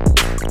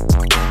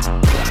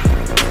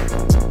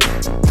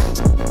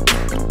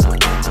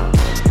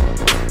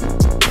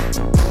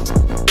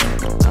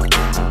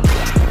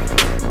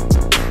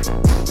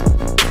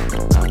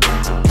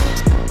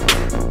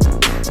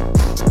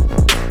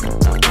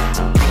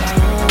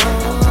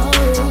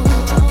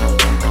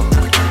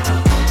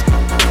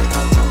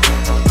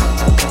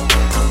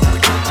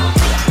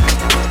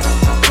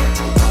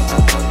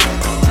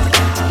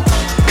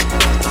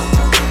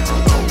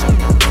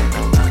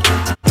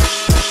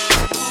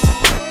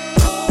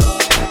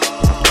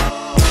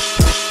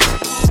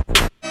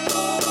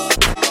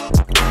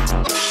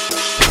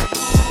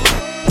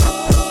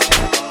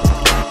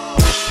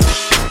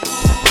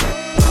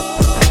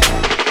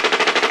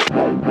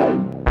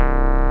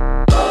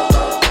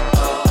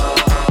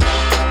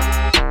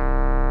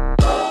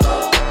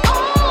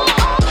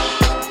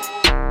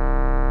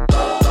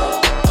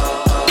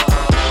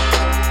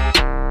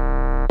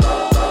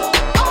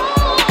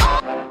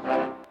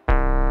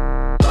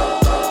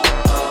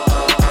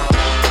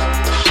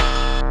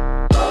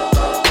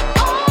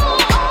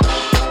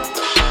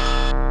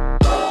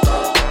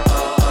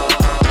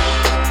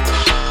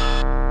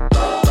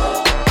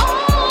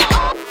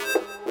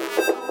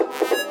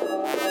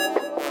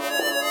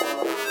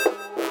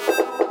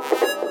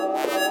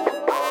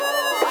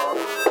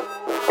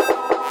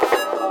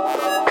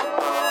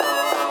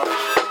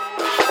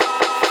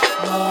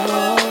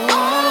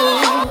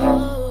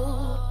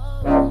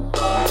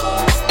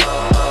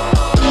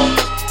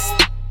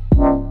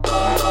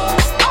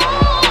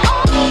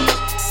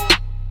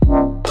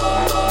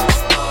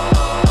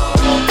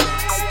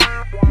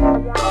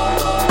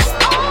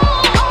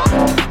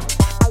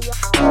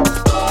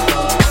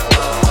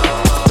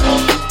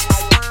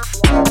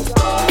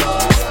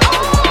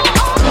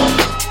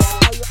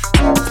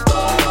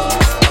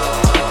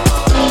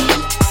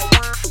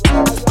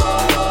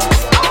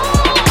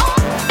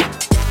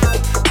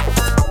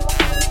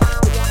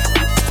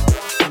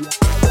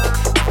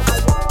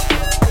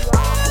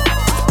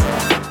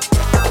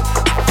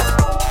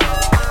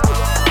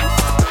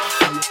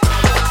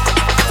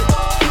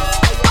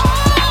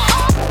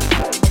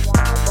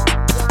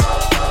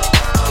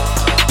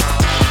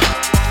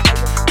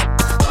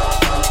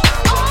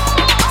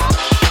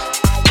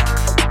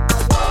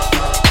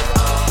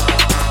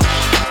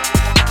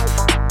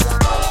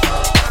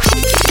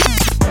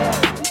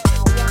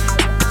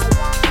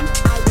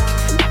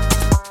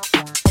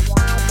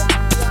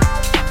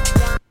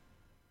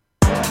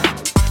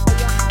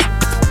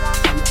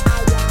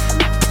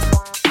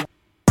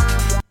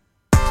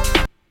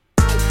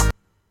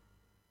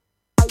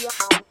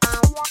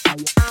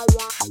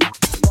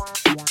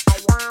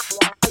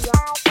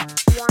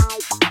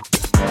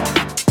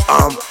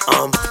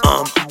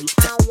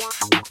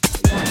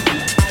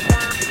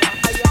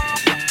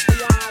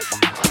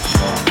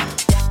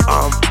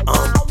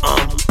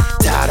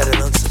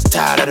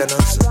 Tired of the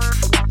nonsense.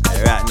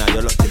 Hey, right now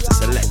you're locked into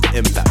Select the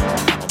Impact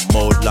on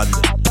Mode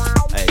London.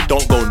 Hey,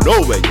 don't go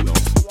nowhere, you know.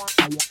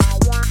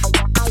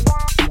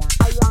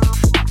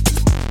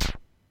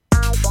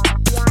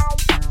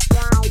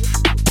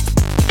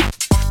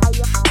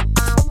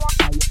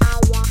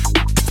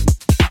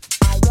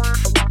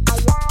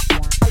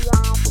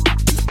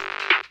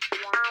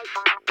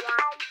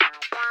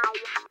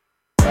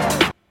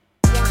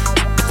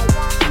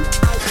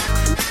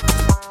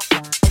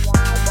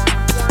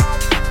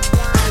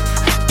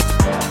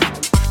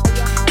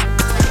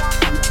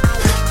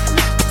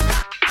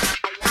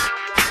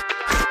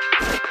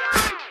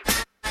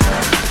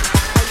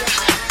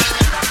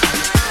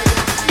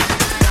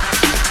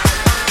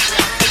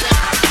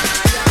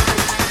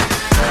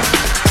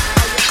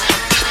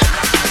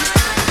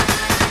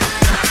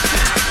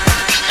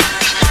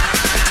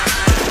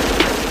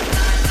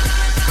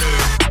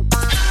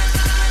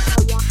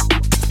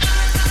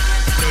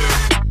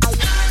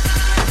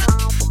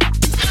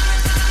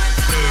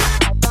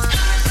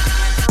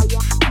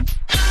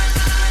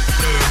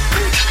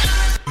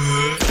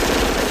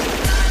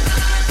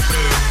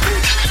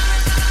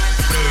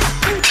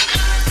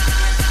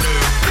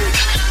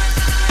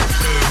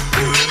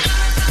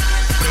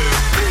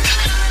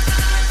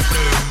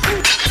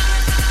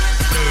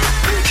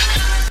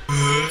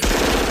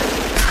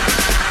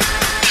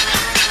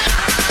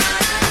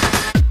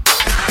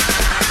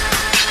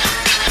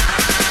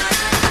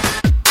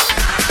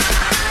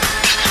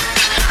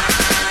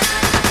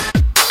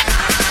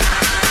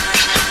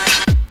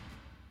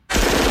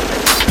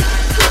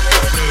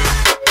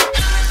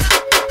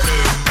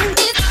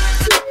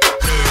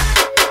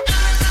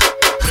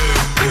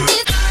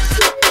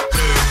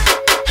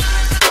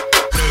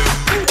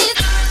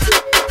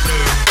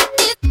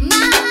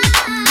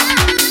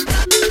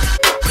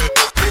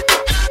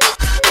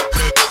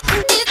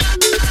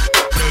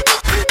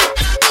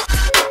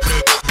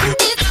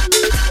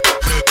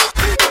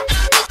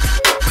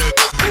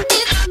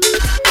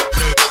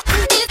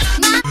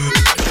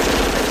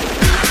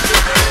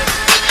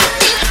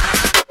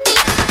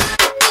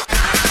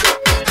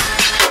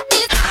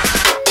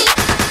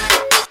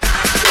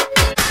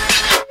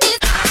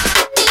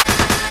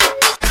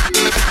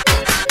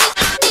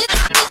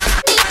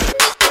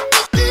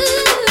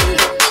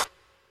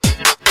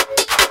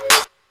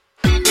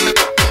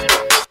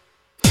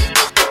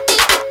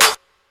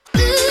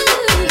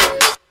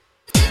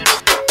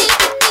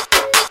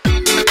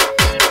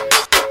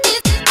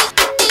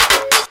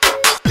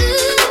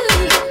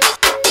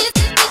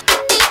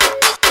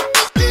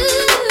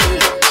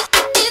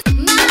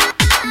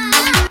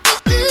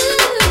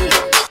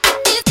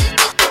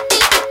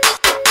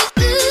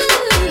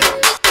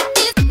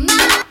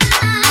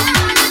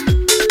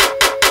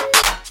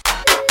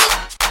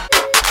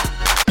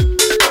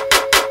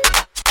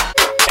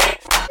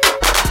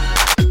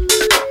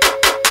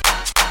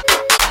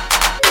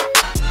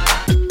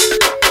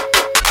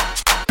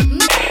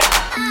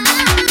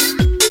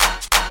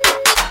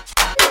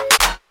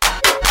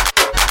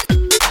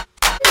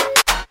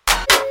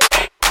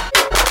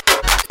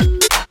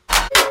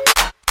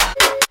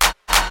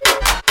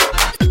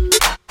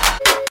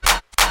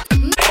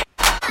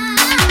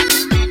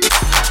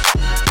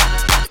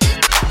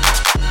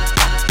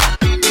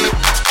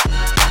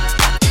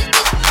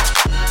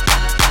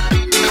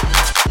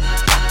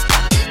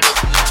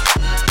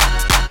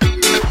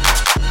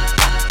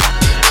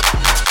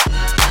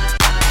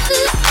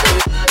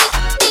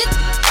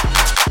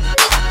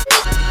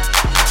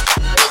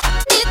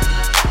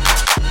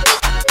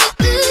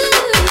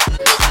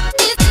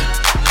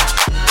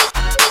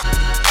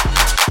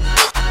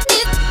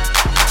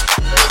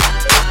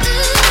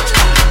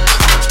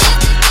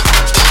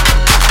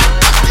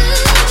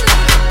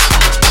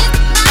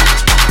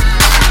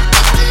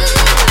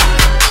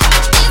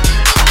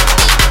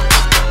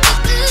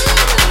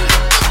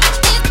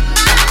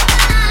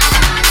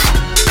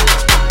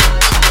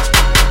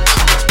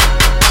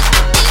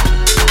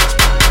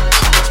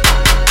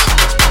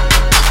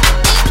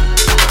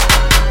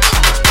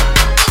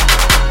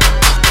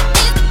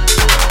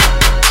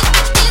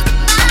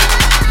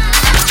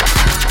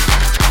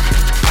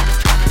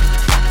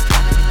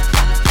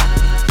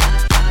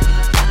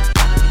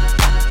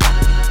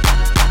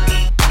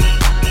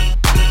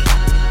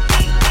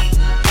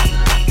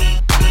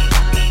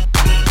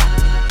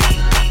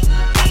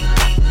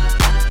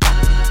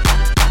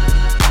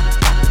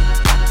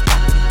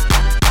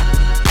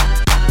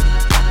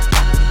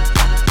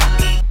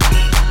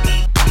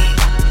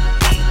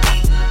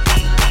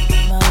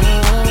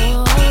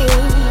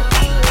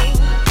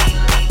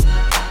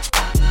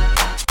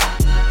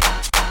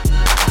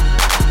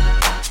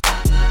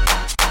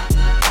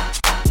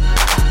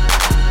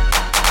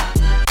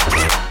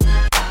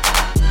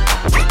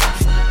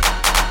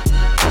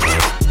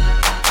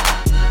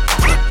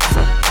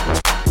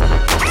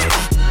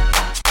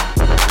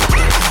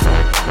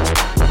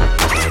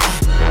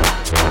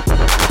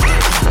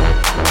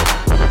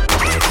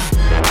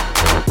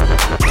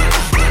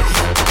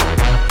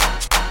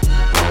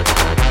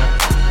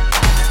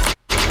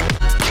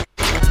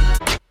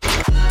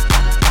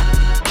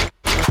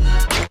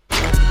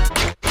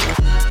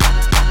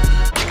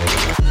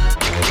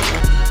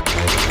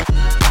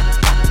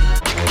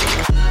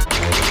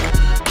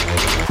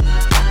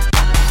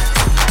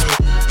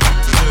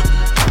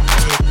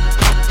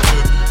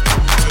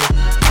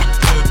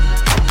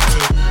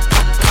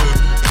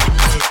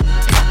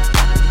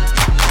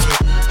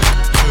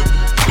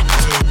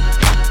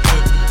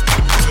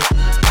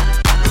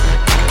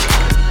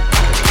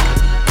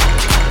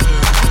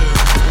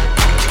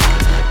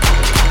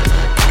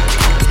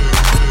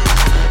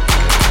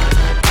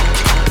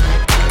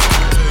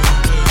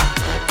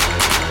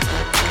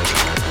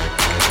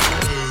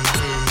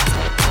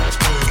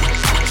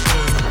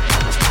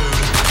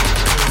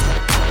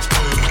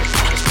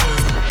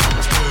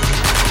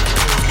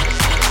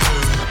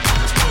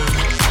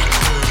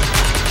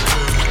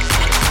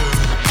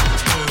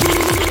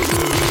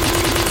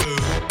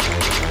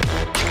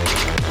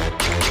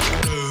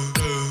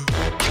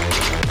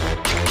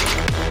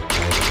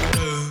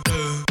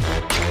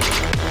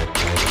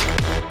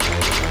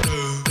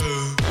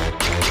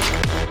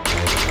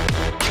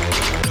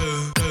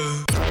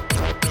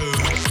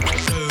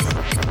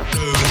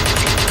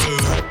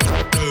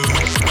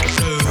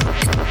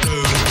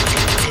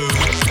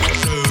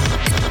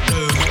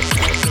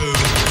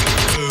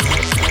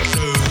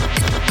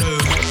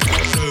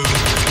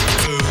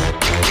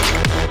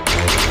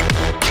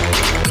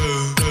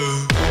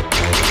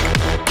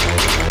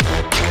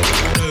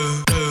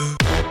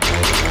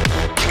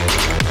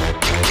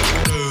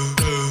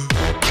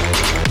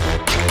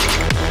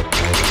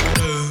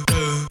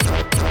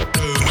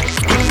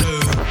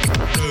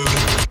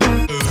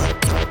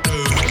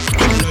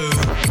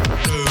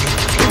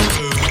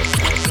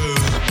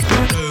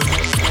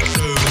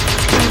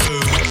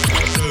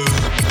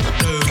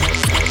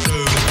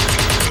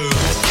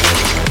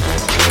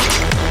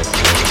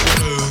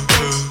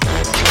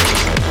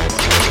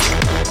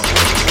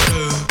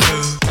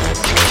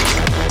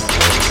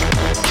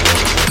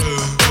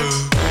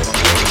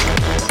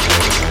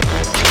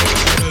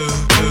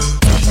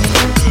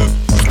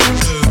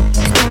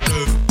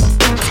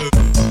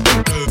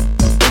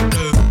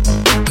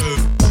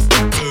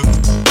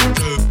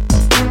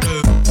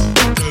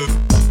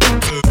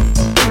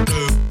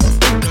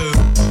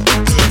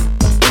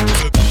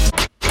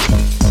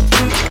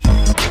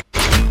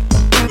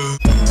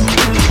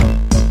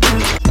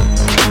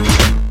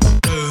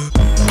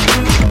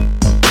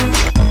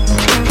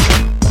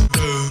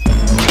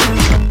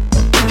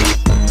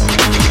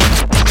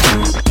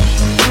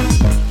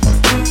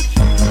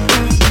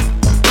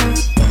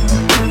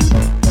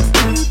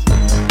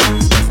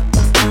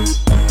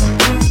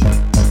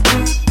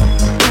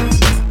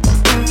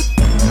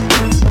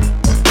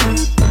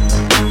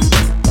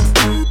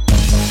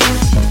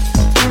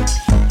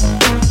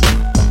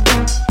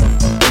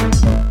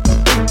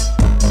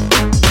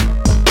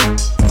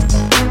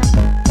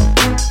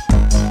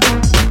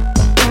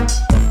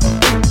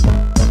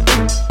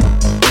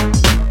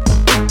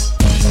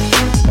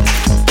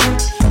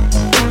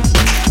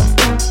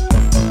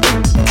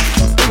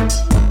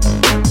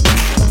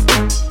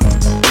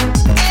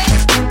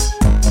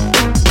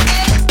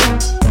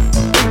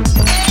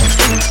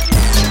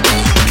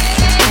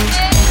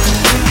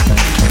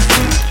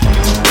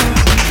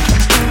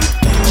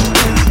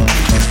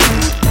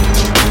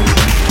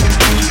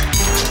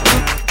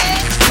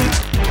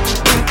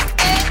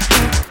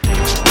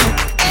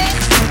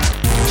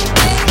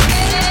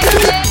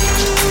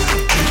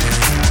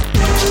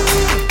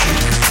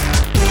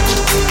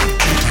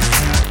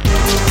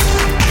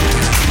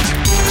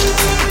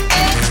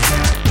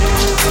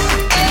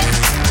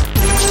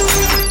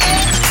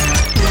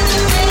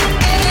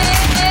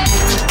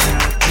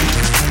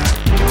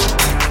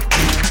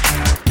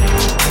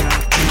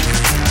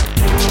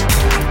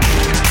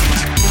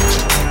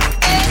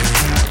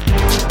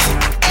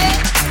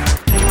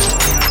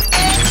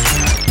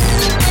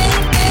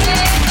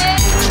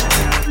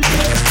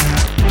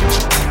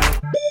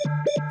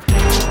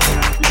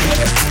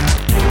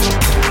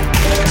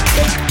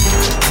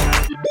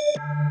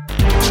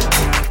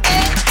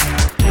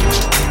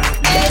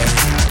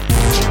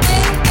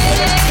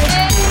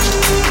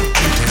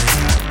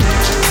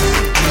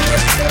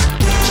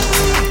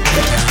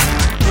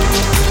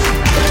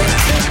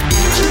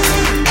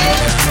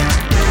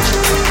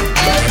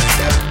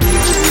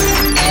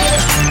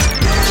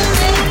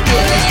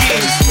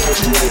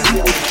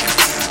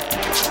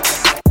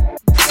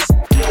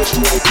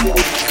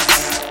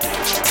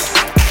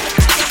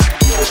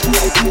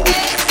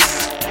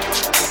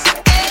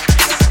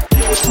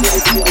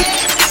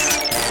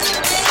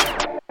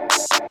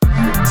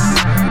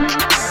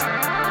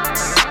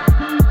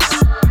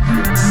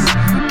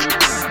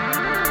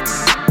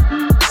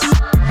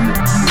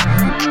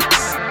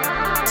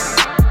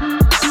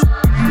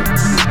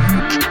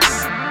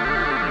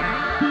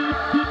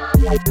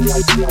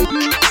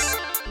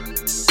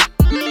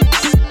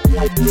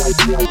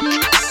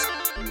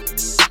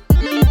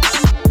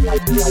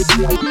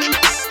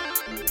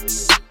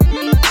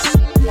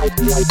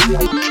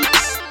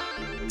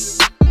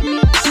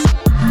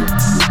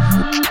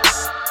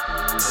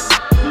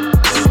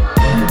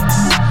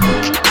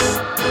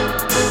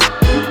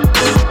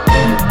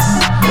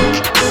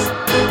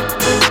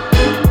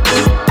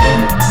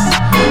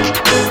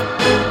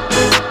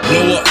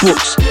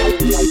 Books.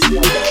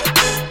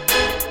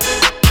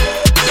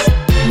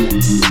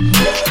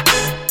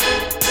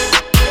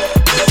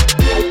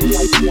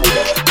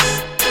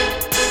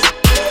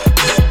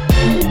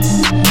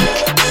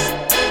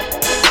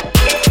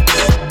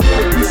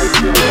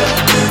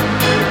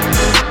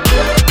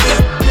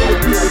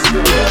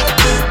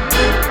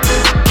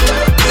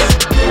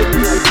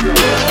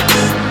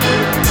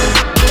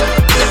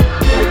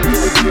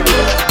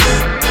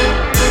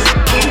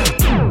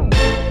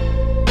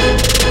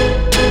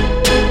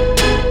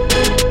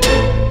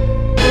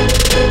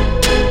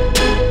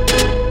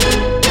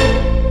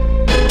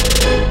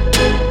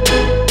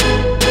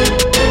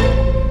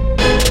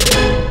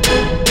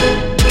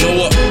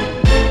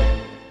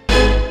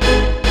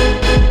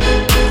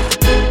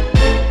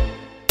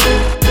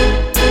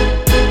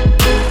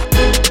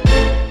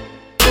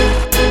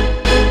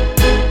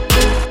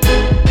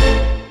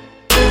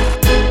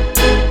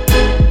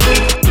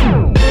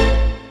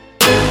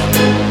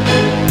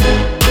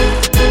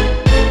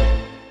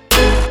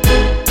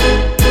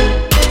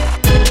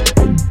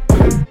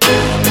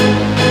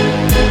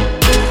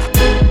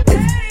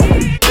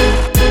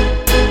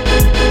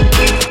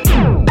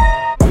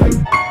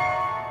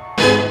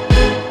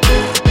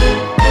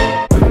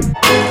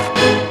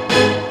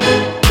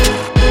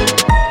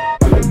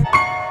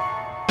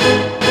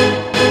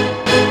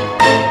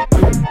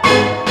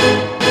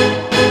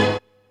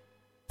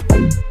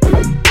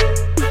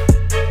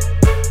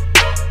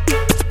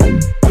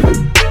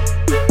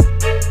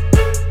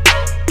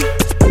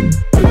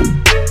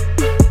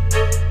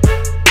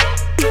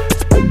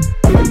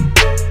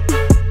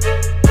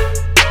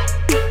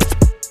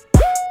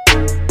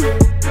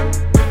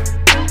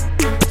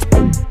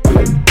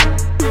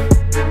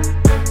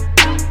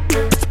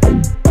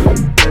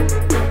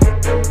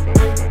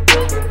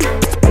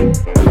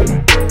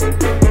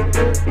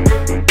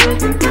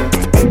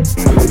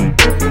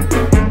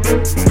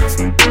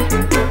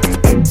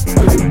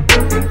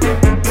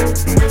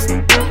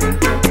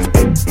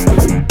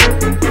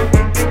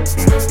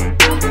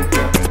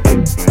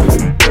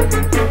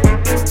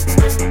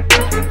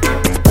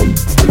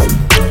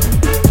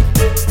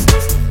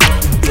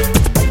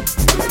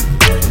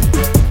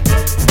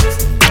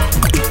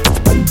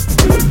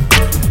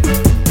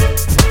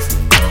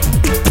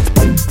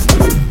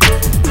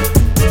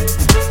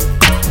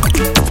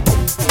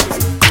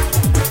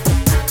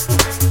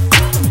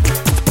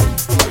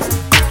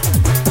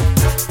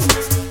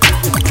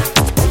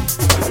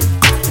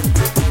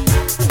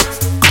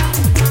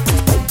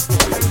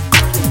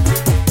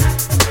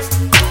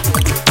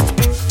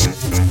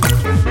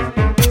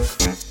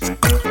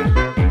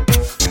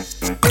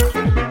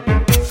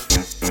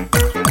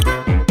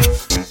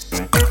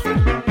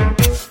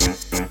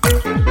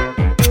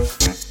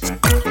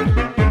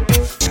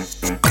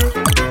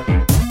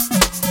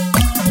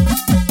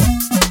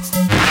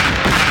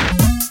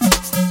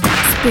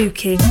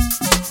 Spooky.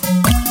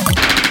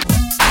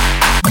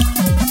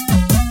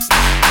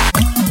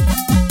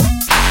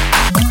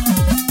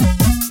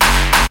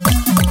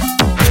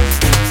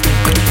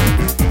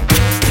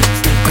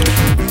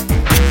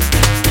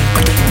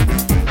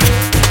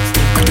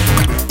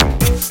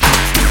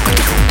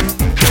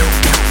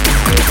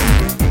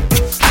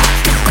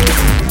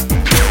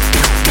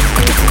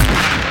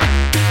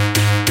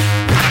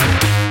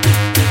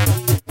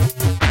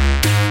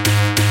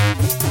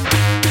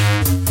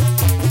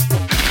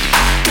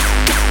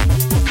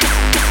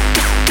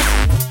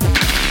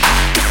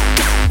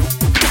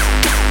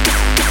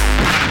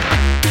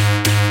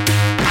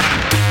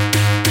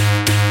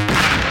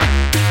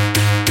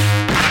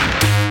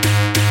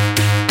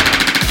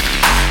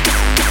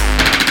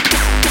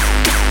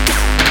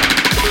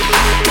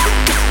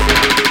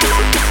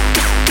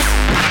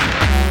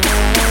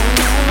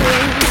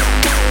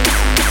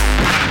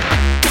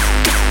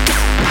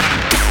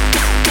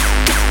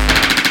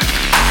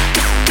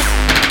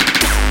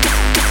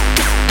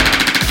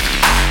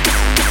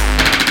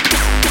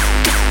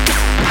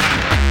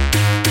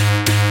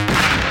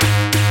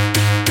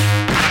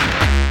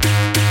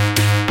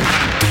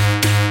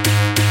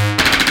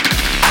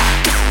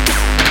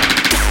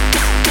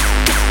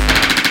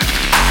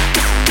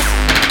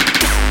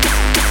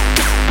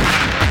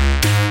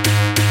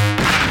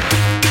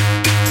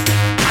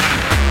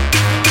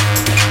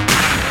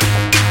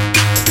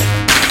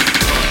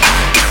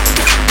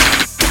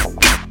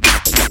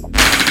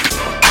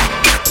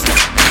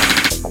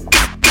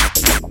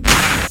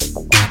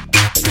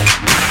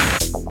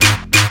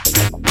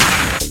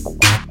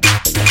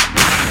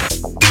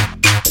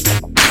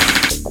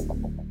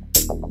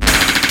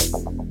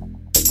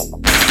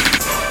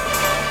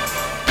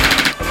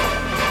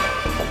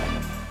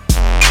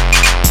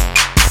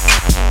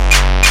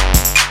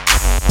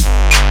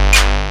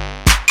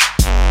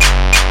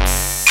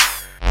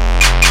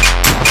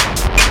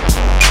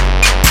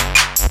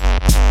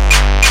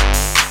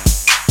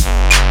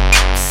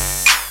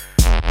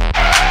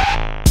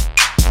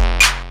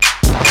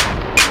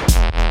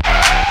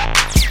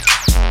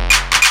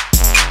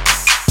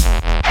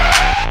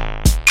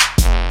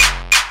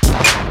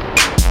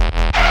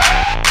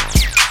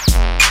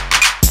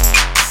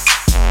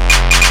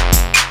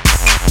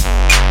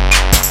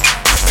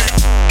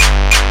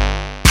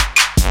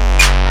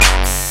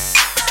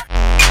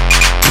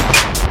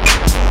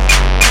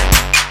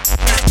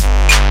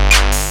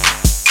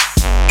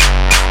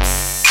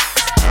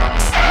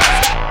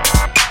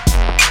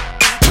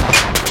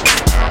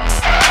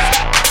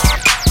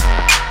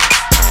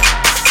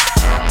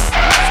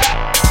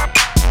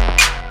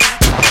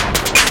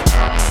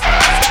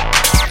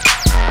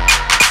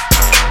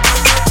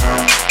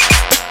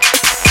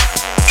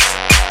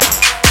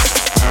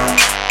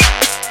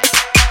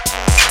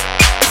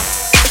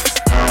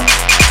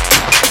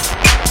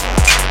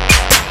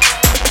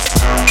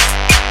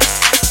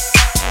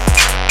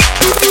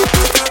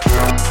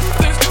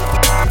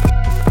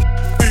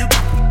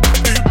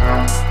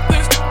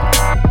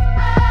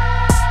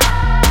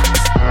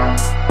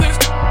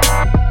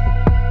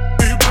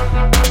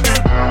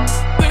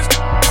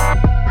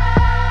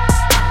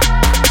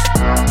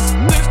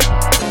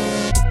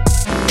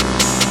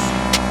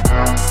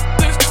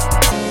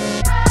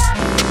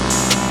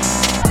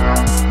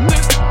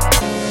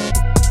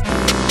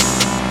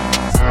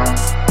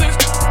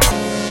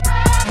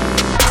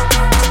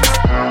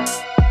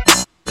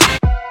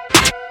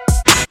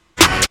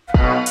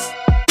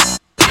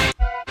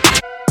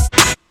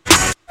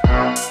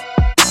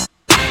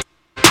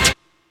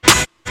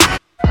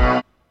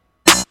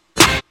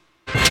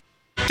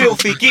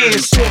 filthy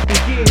gears.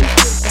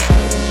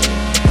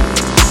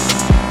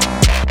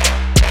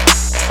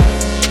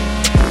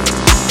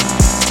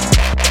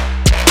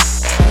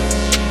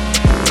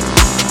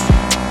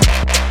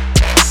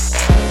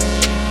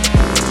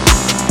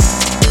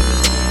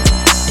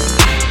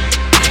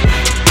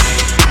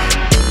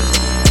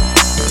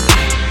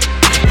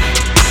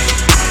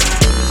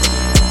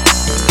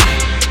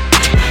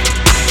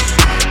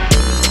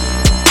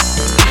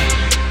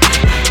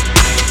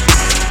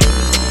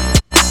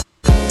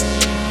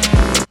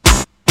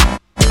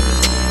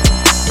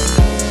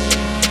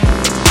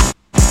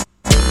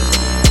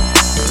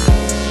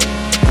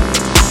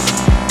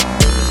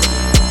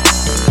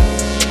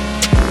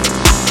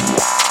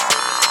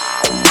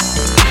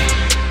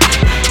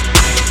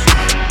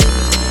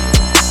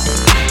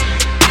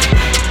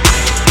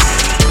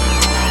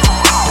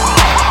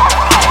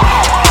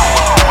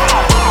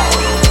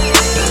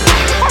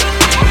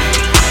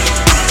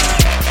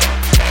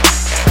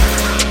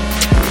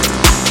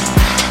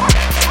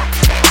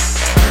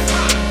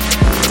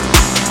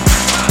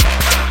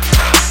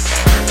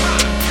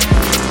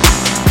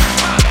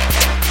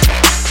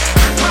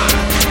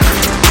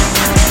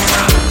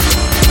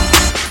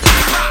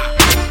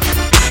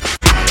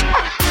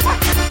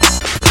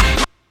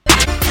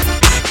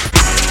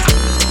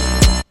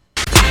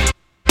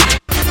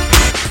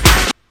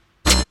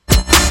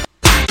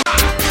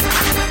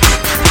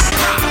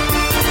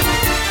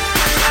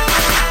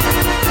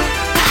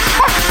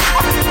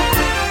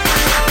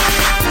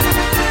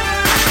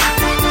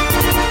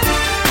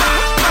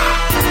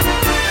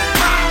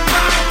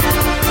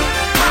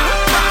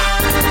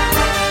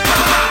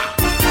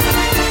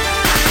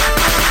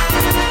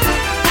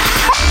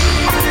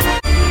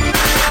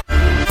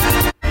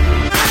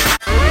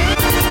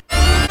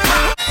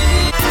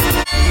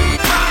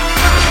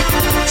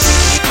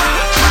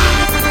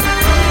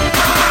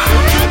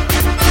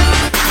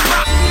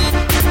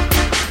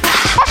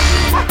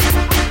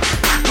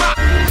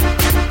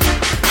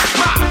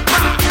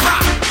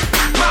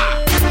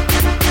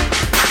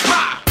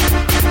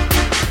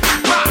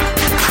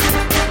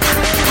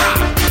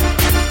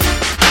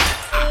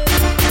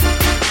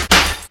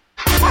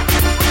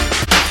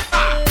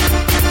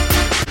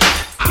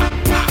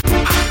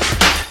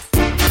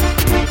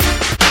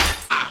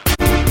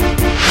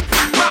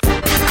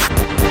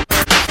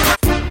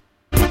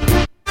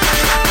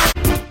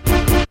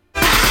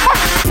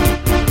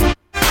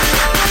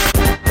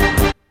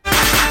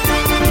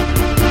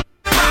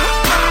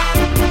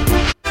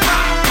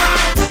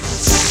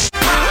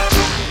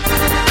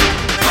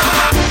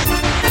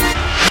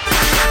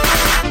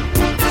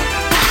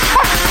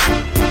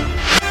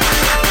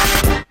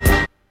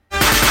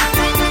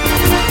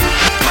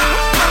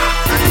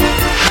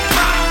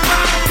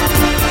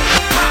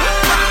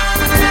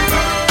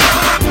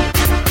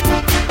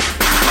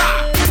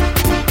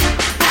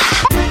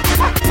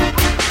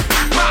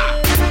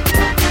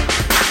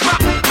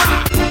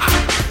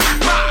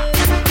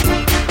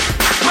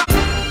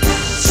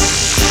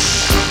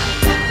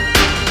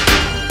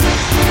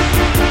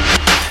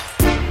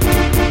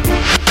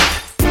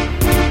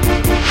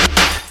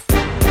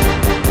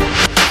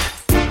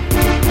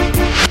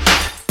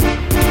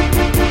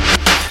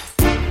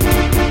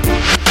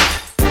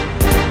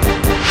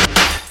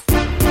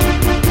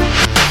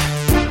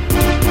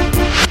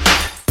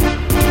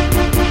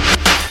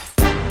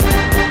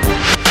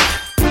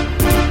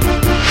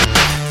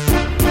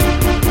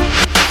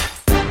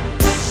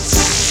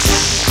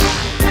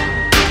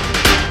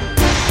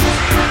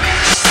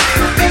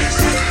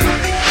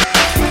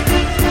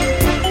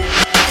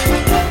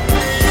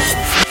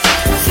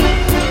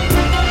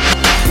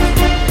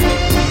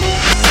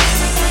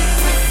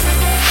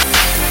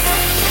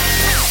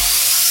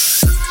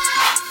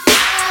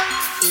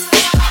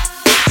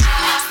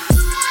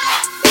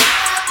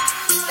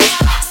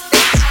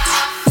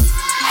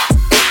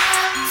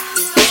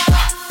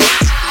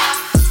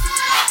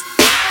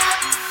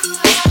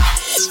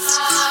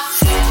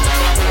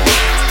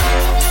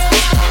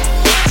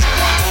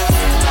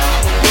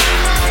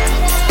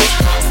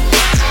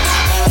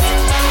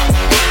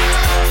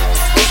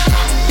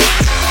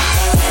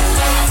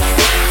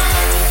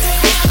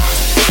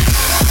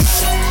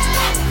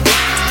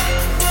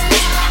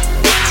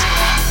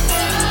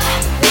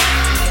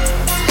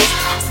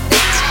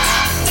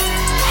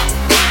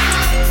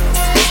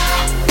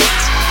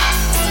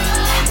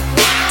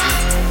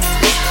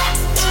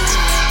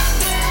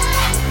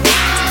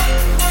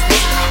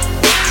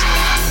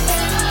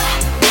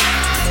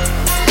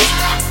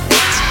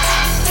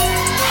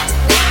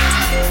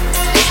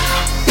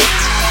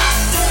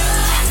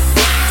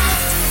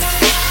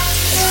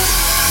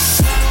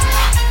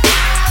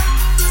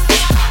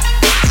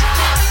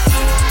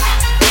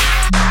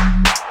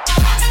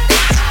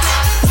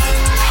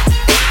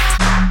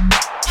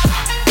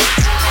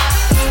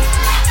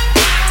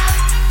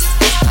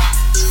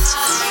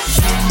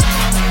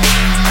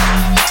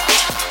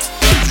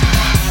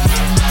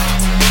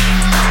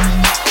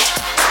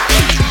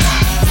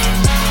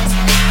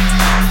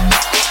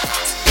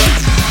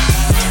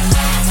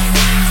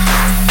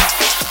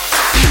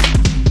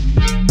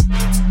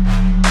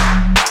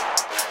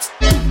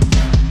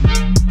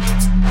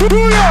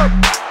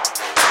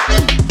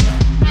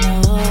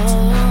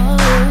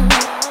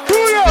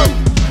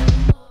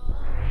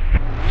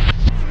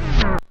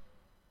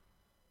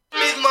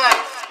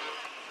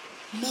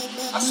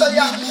 I saw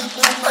ya. I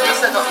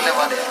said nothing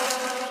never there.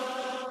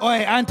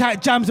 Oi,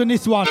 Antac jams on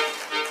this one.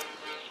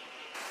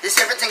 This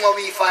everything what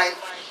we find,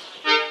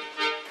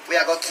 we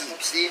are gonna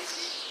keep, see?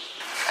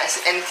 I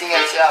say anything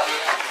else you have,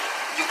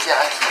 you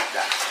can't keep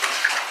that.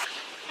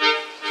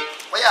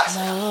 What you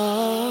say?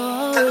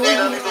 Tell me you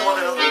don't need the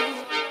money, no?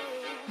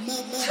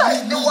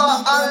 Take the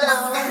one and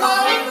left the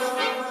one.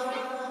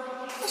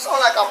 You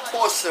sound like a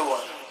pussy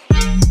one.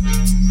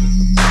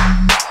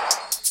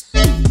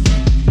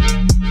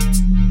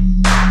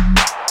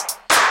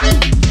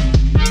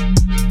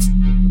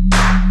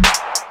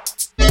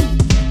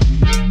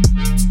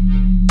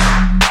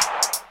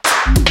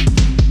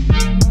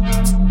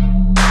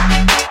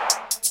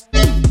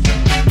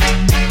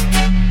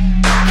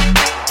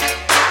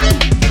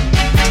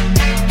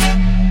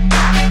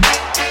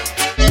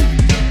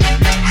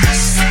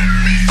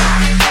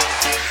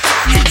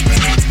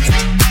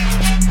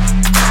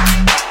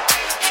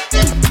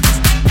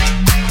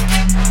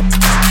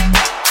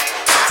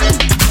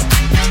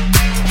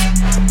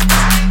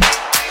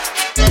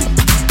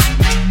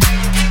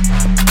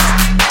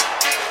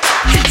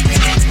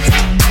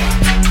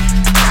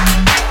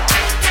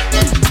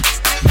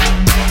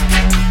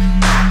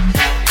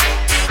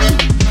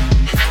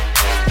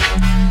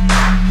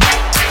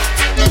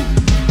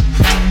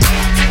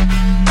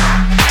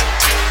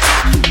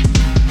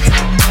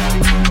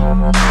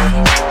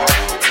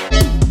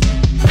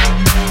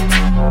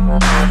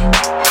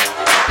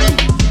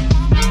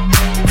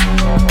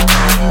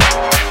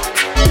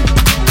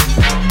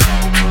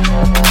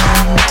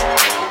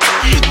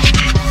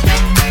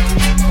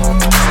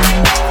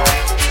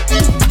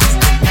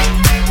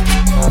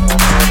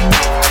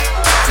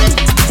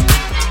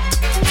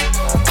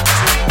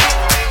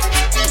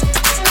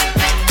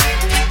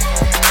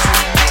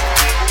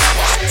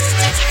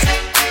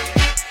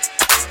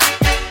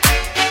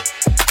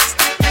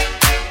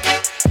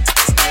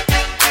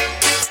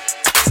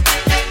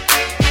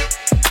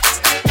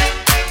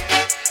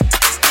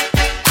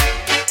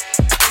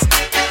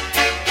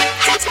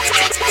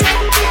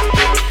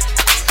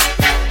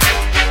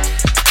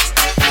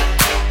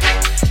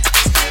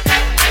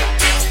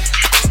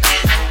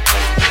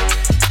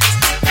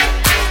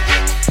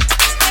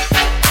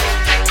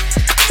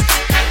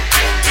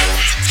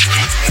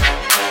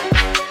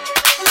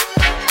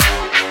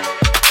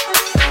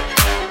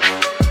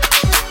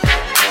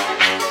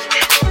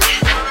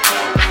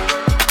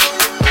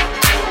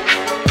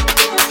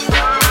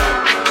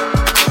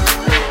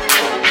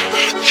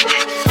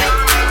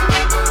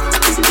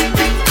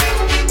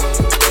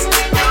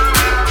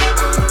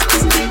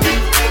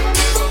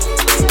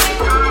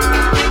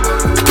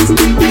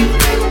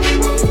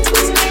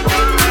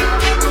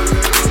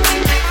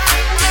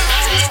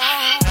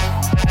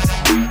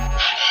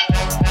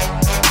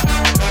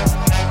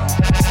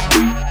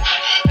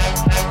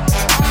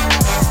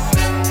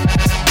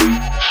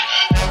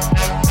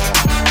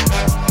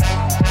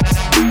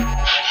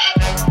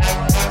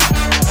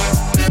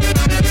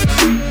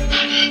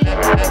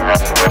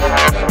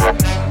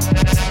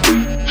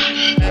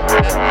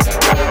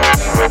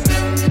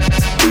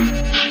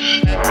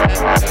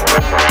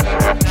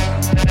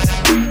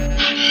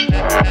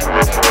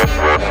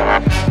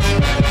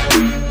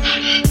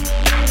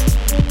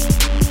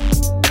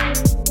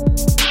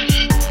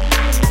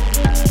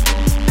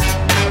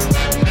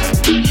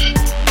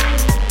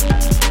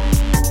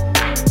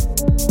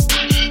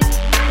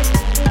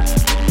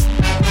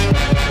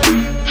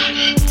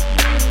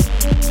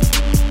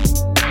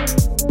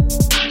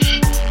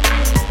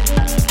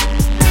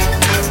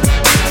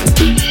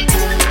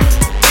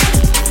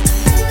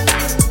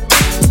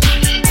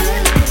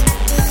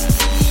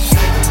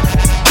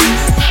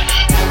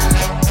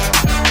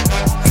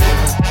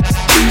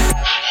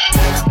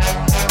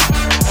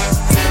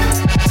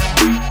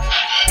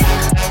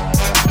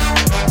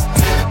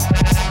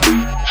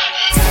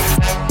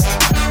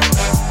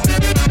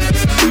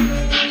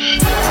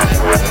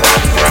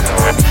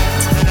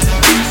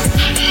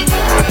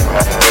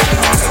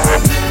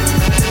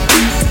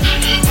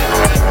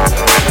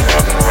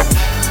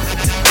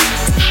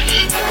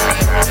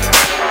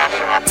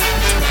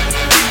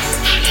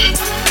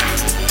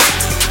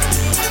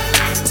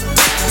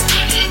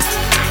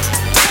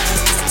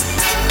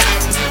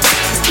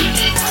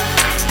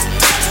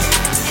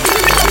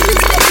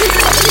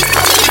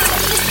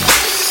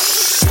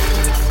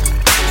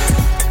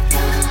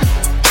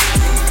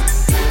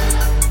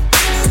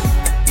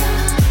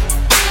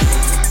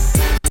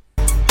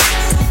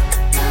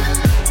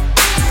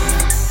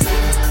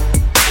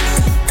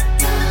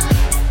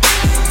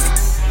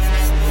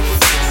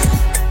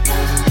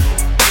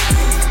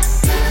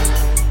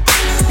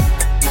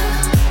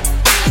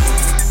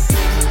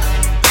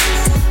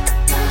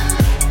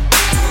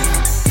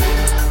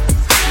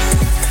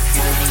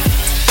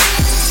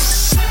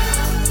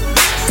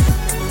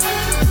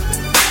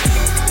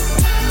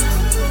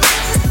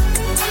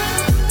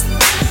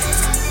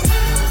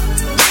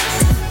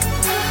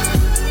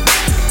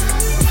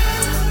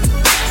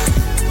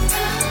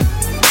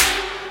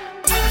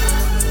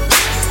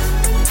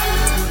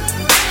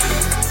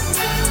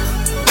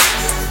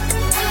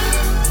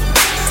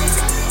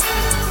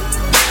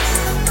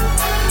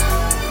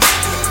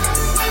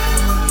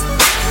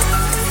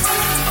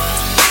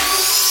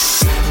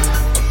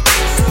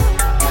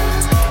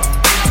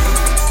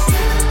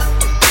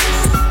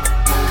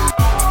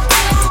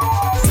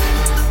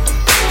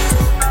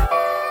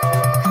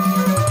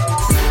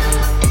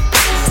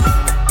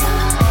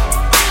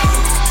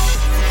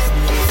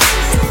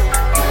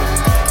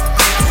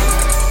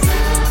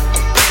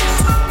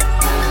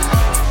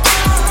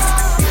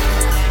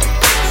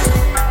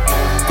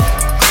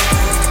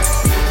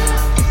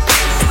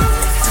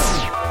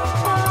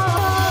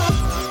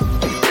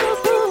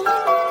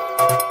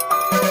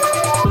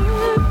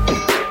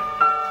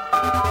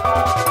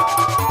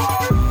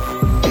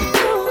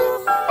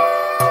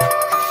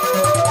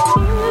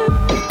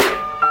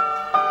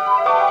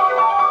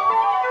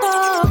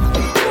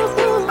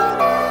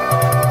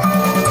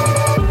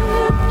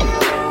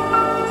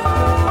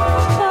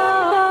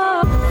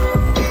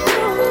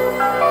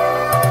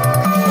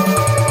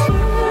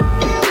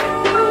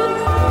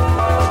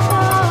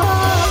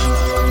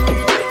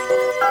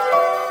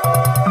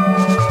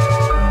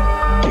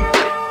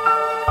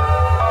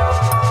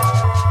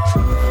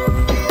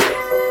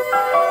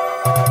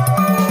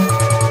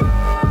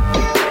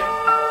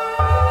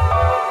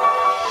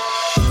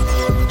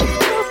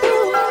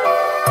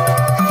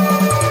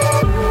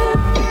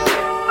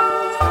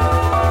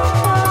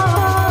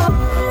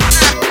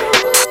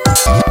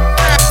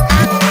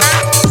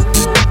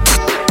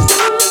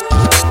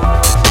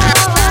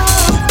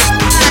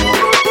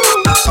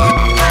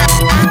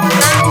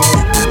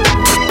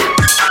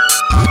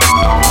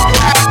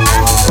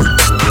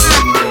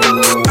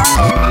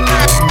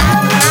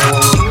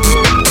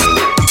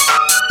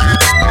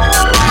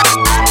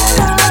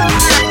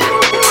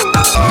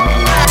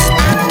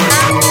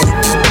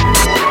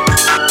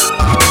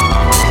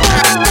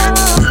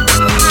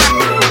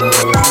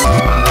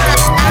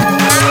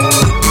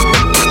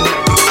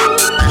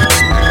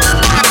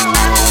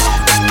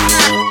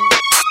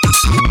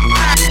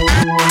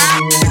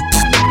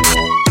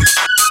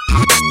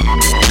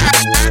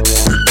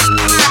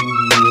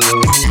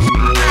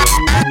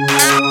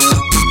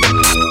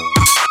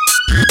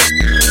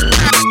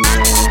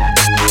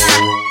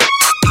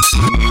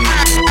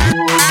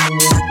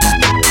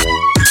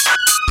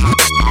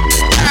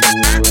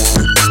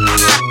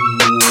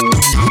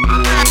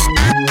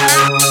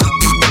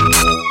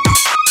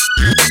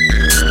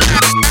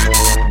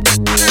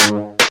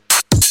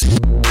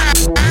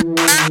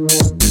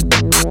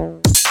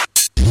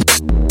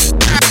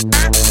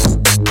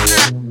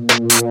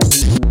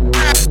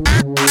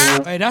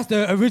 that's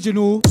the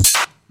original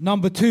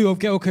number 2 of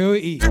Ghetto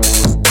Coyote.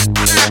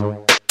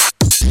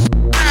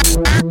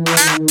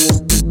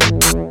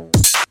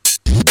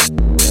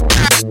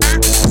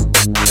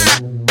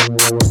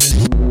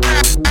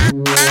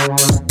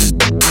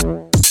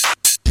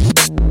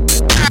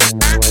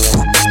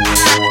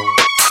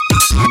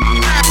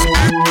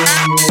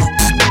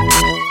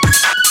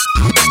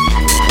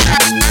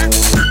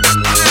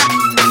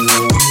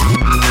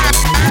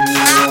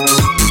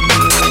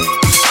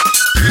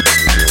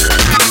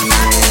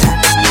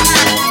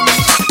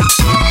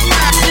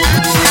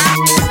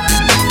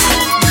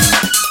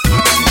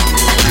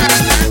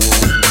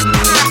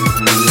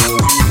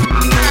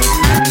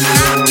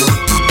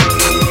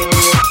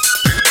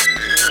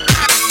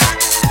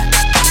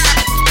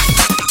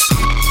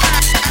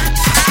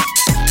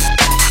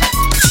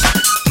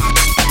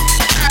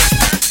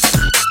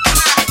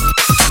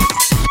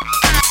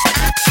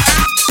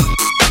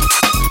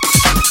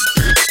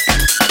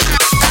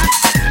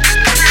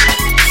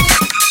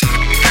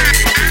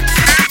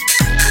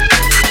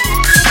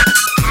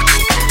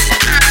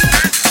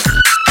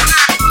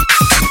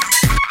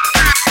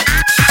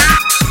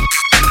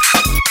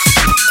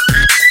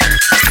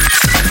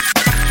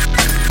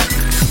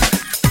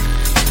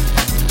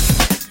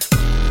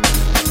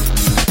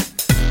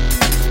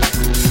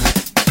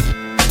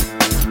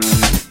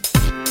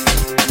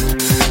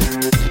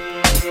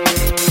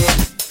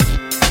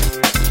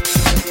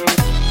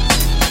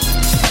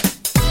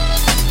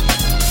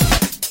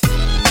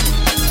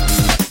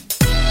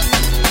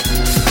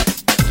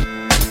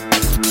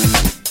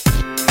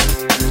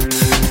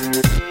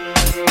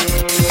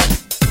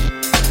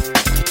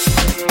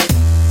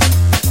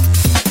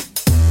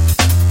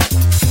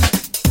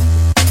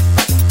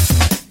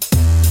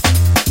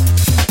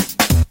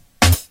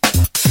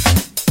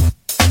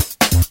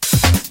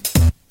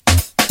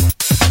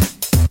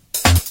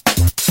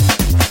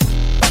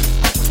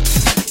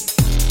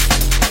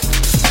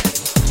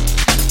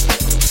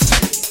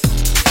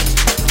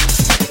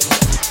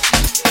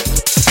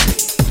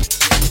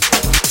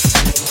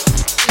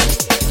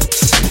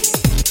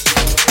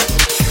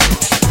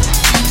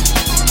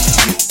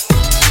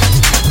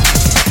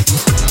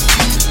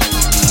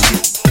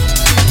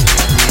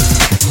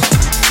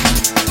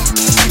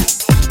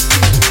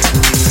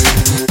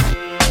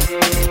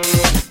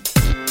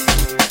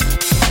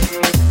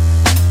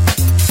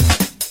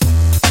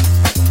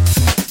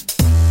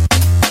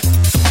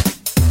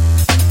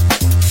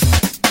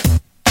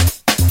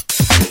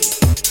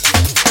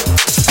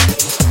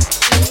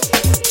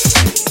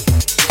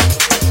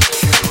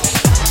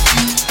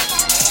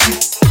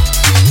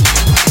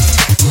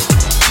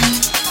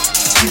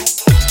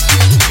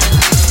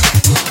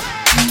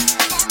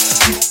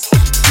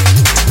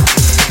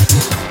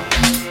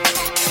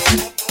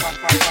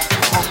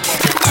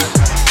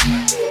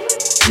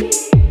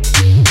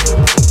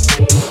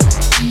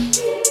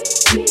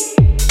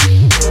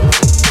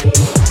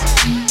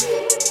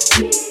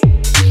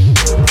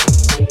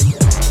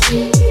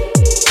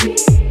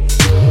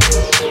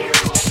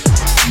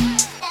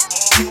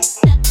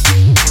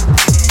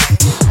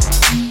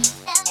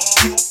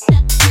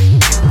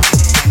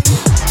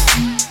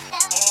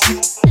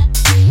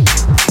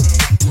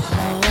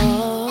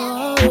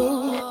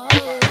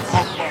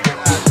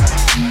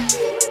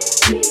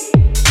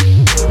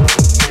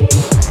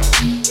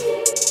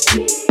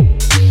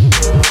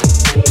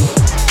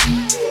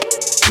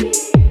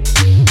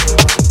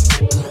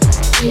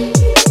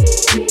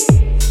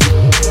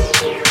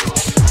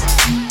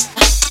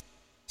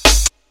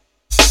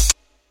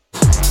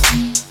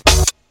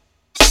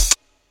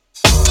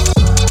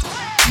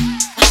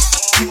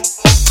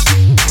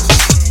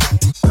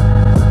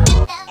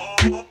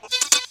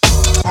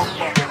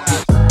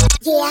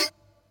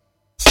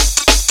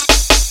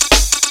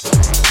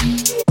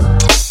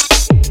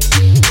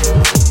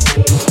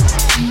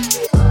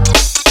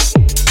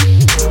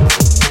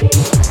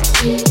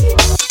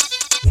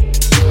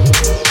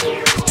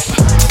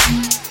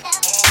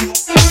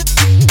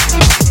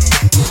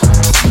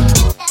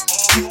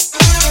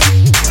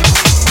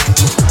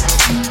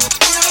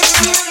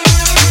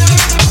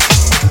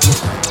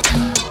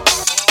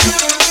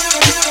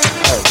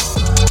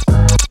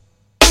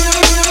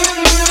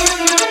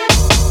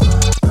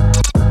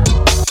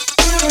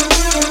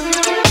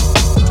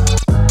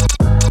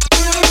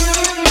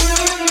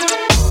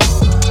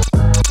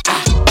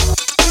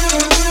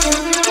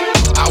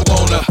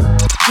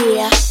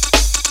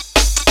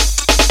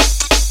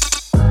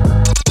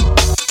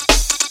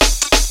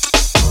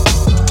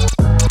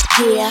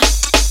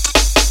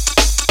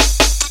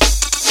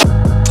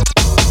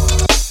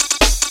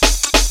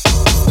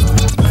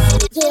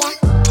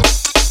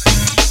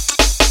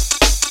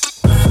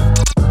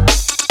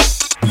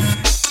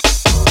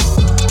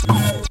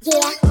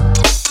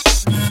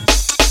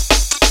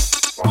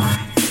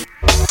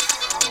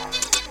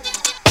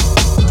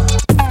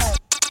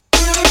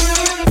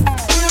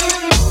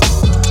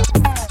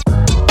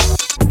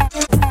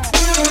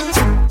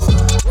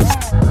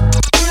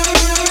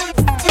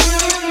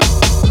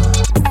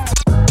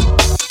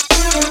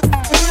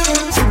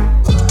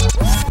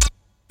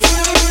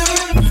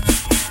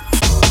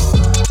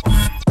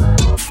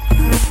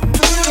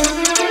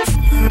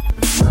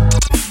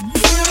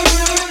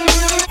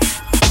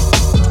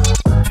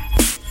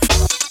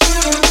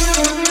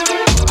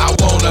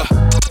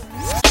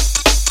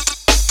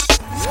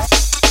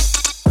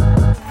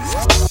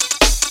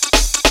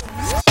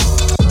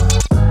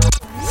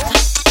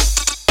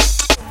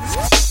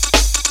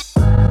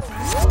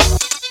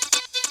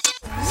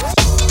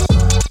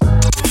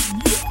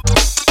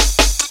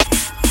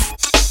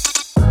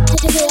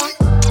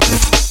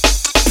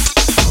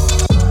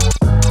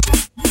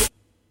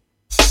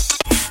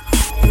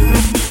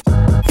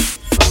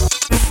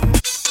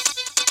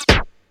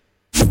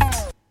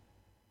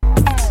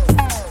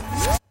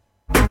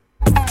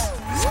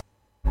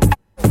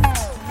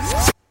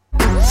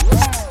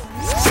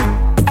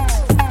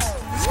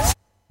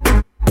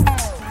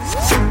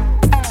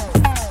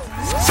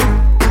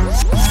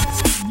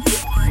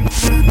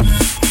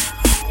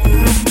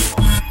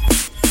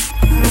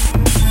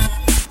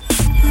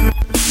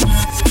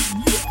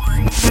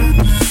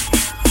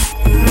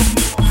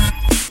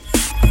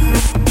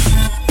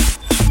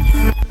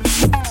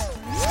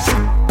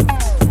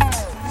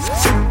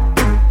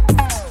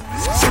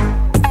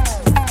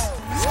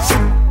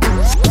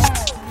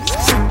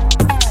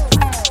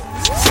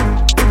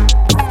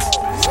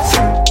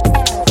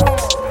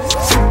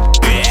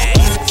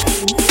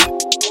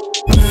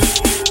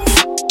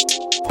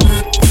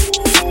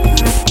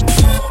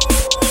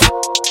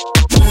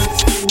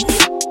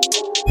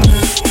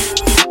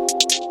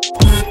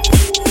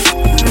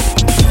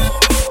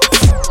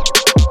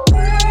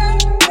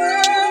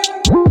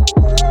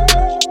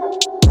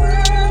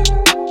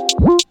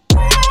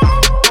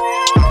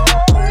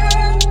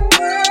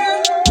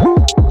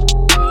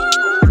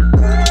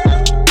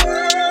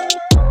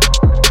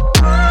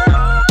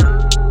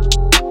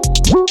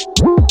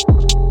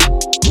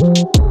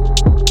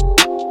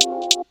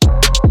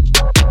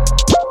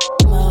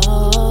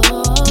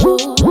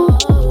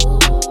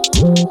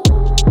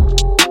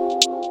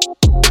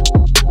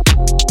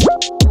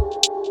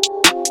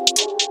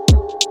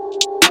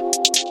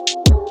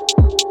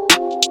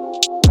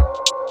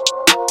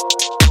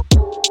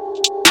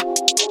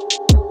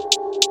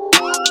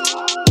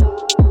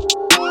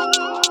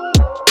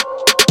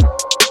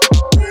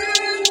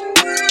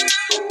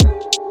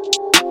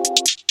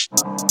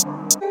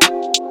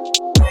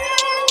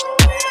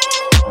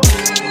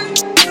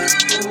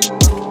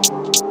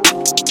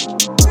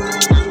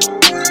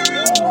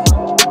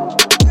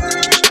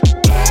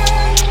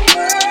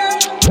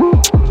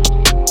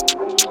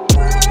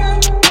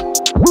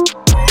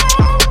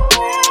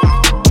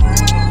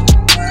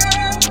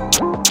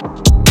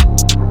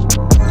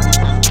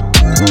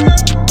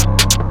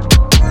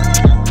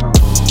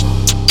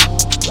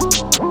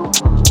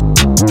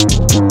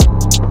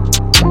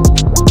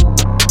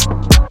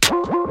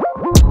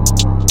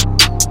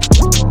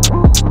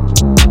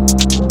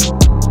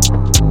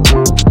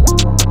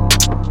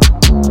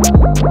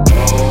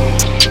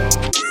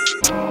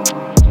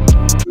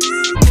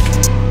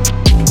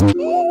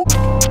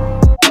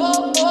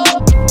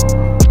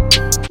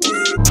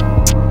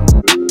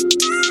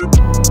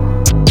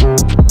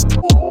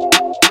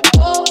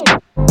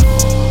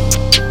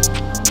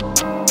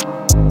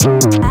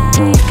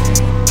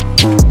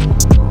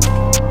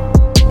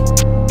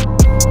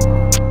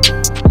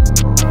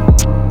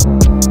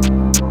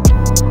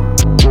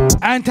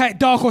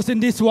 Dark Horse in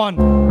this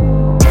one.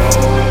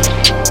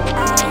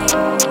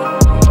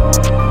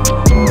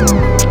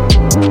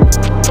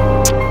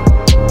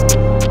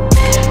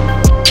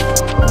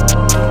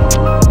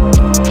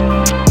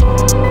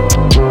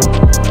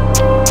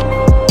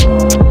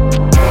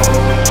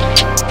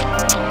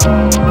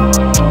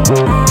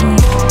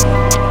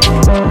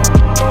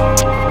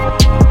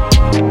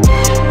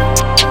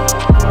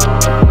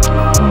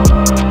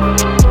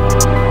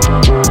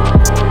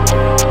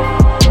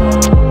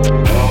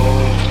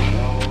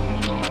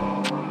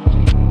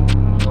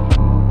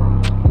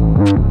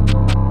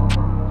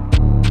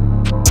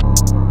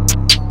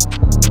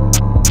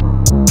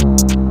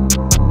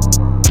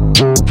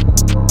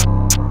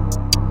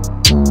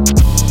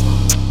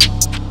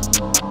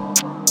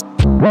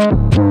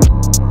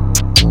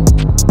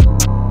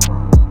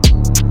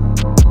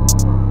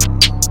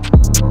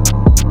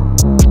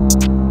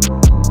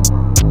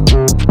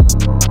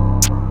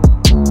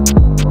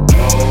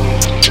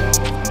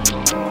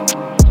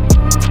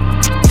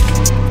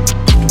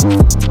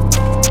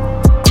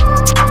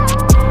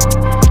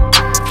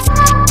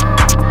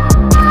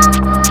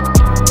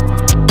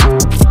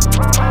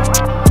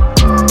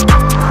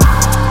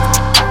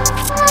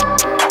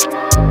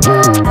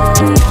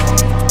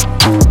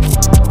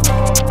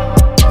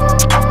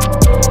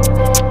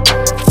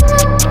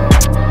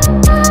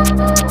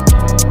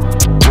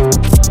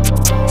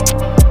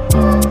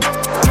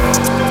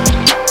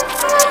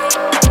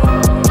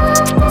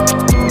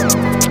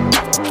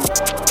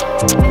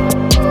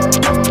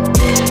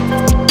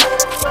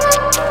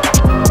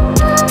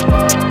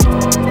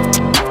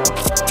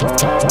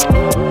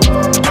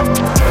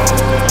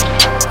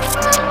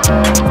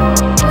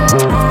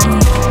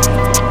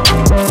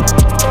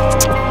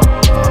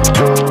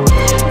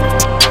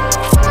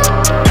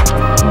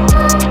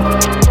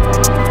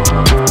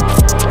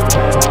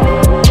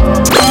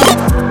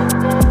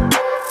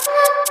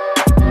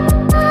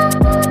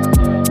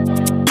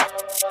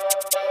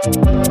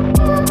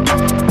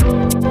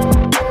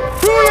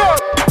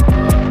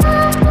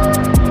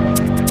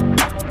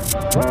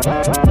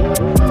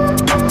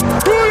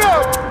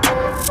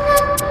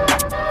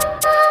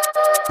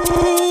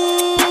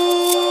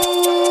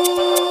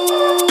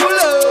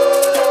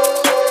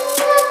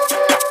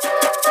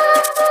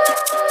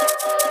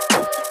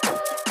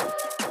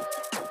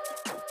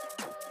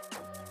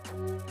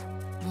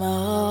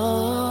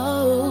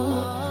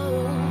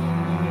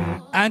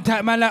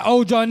 Anti man like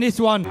Oja on this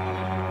one.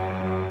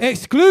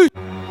 Exclude.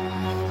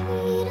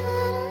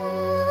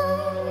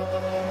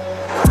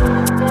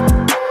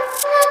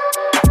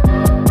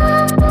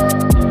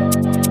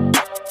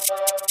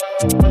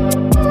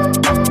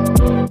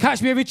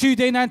 Catch me every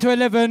Tuesday 9 to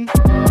 11.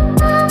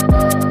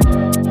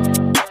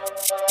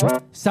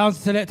 Sound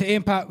Selector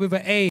Impact with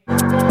an A.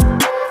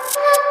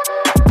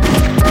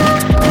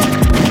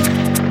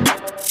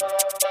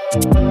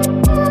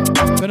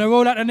 Gonna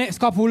roll out the next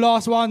couple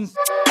last ones.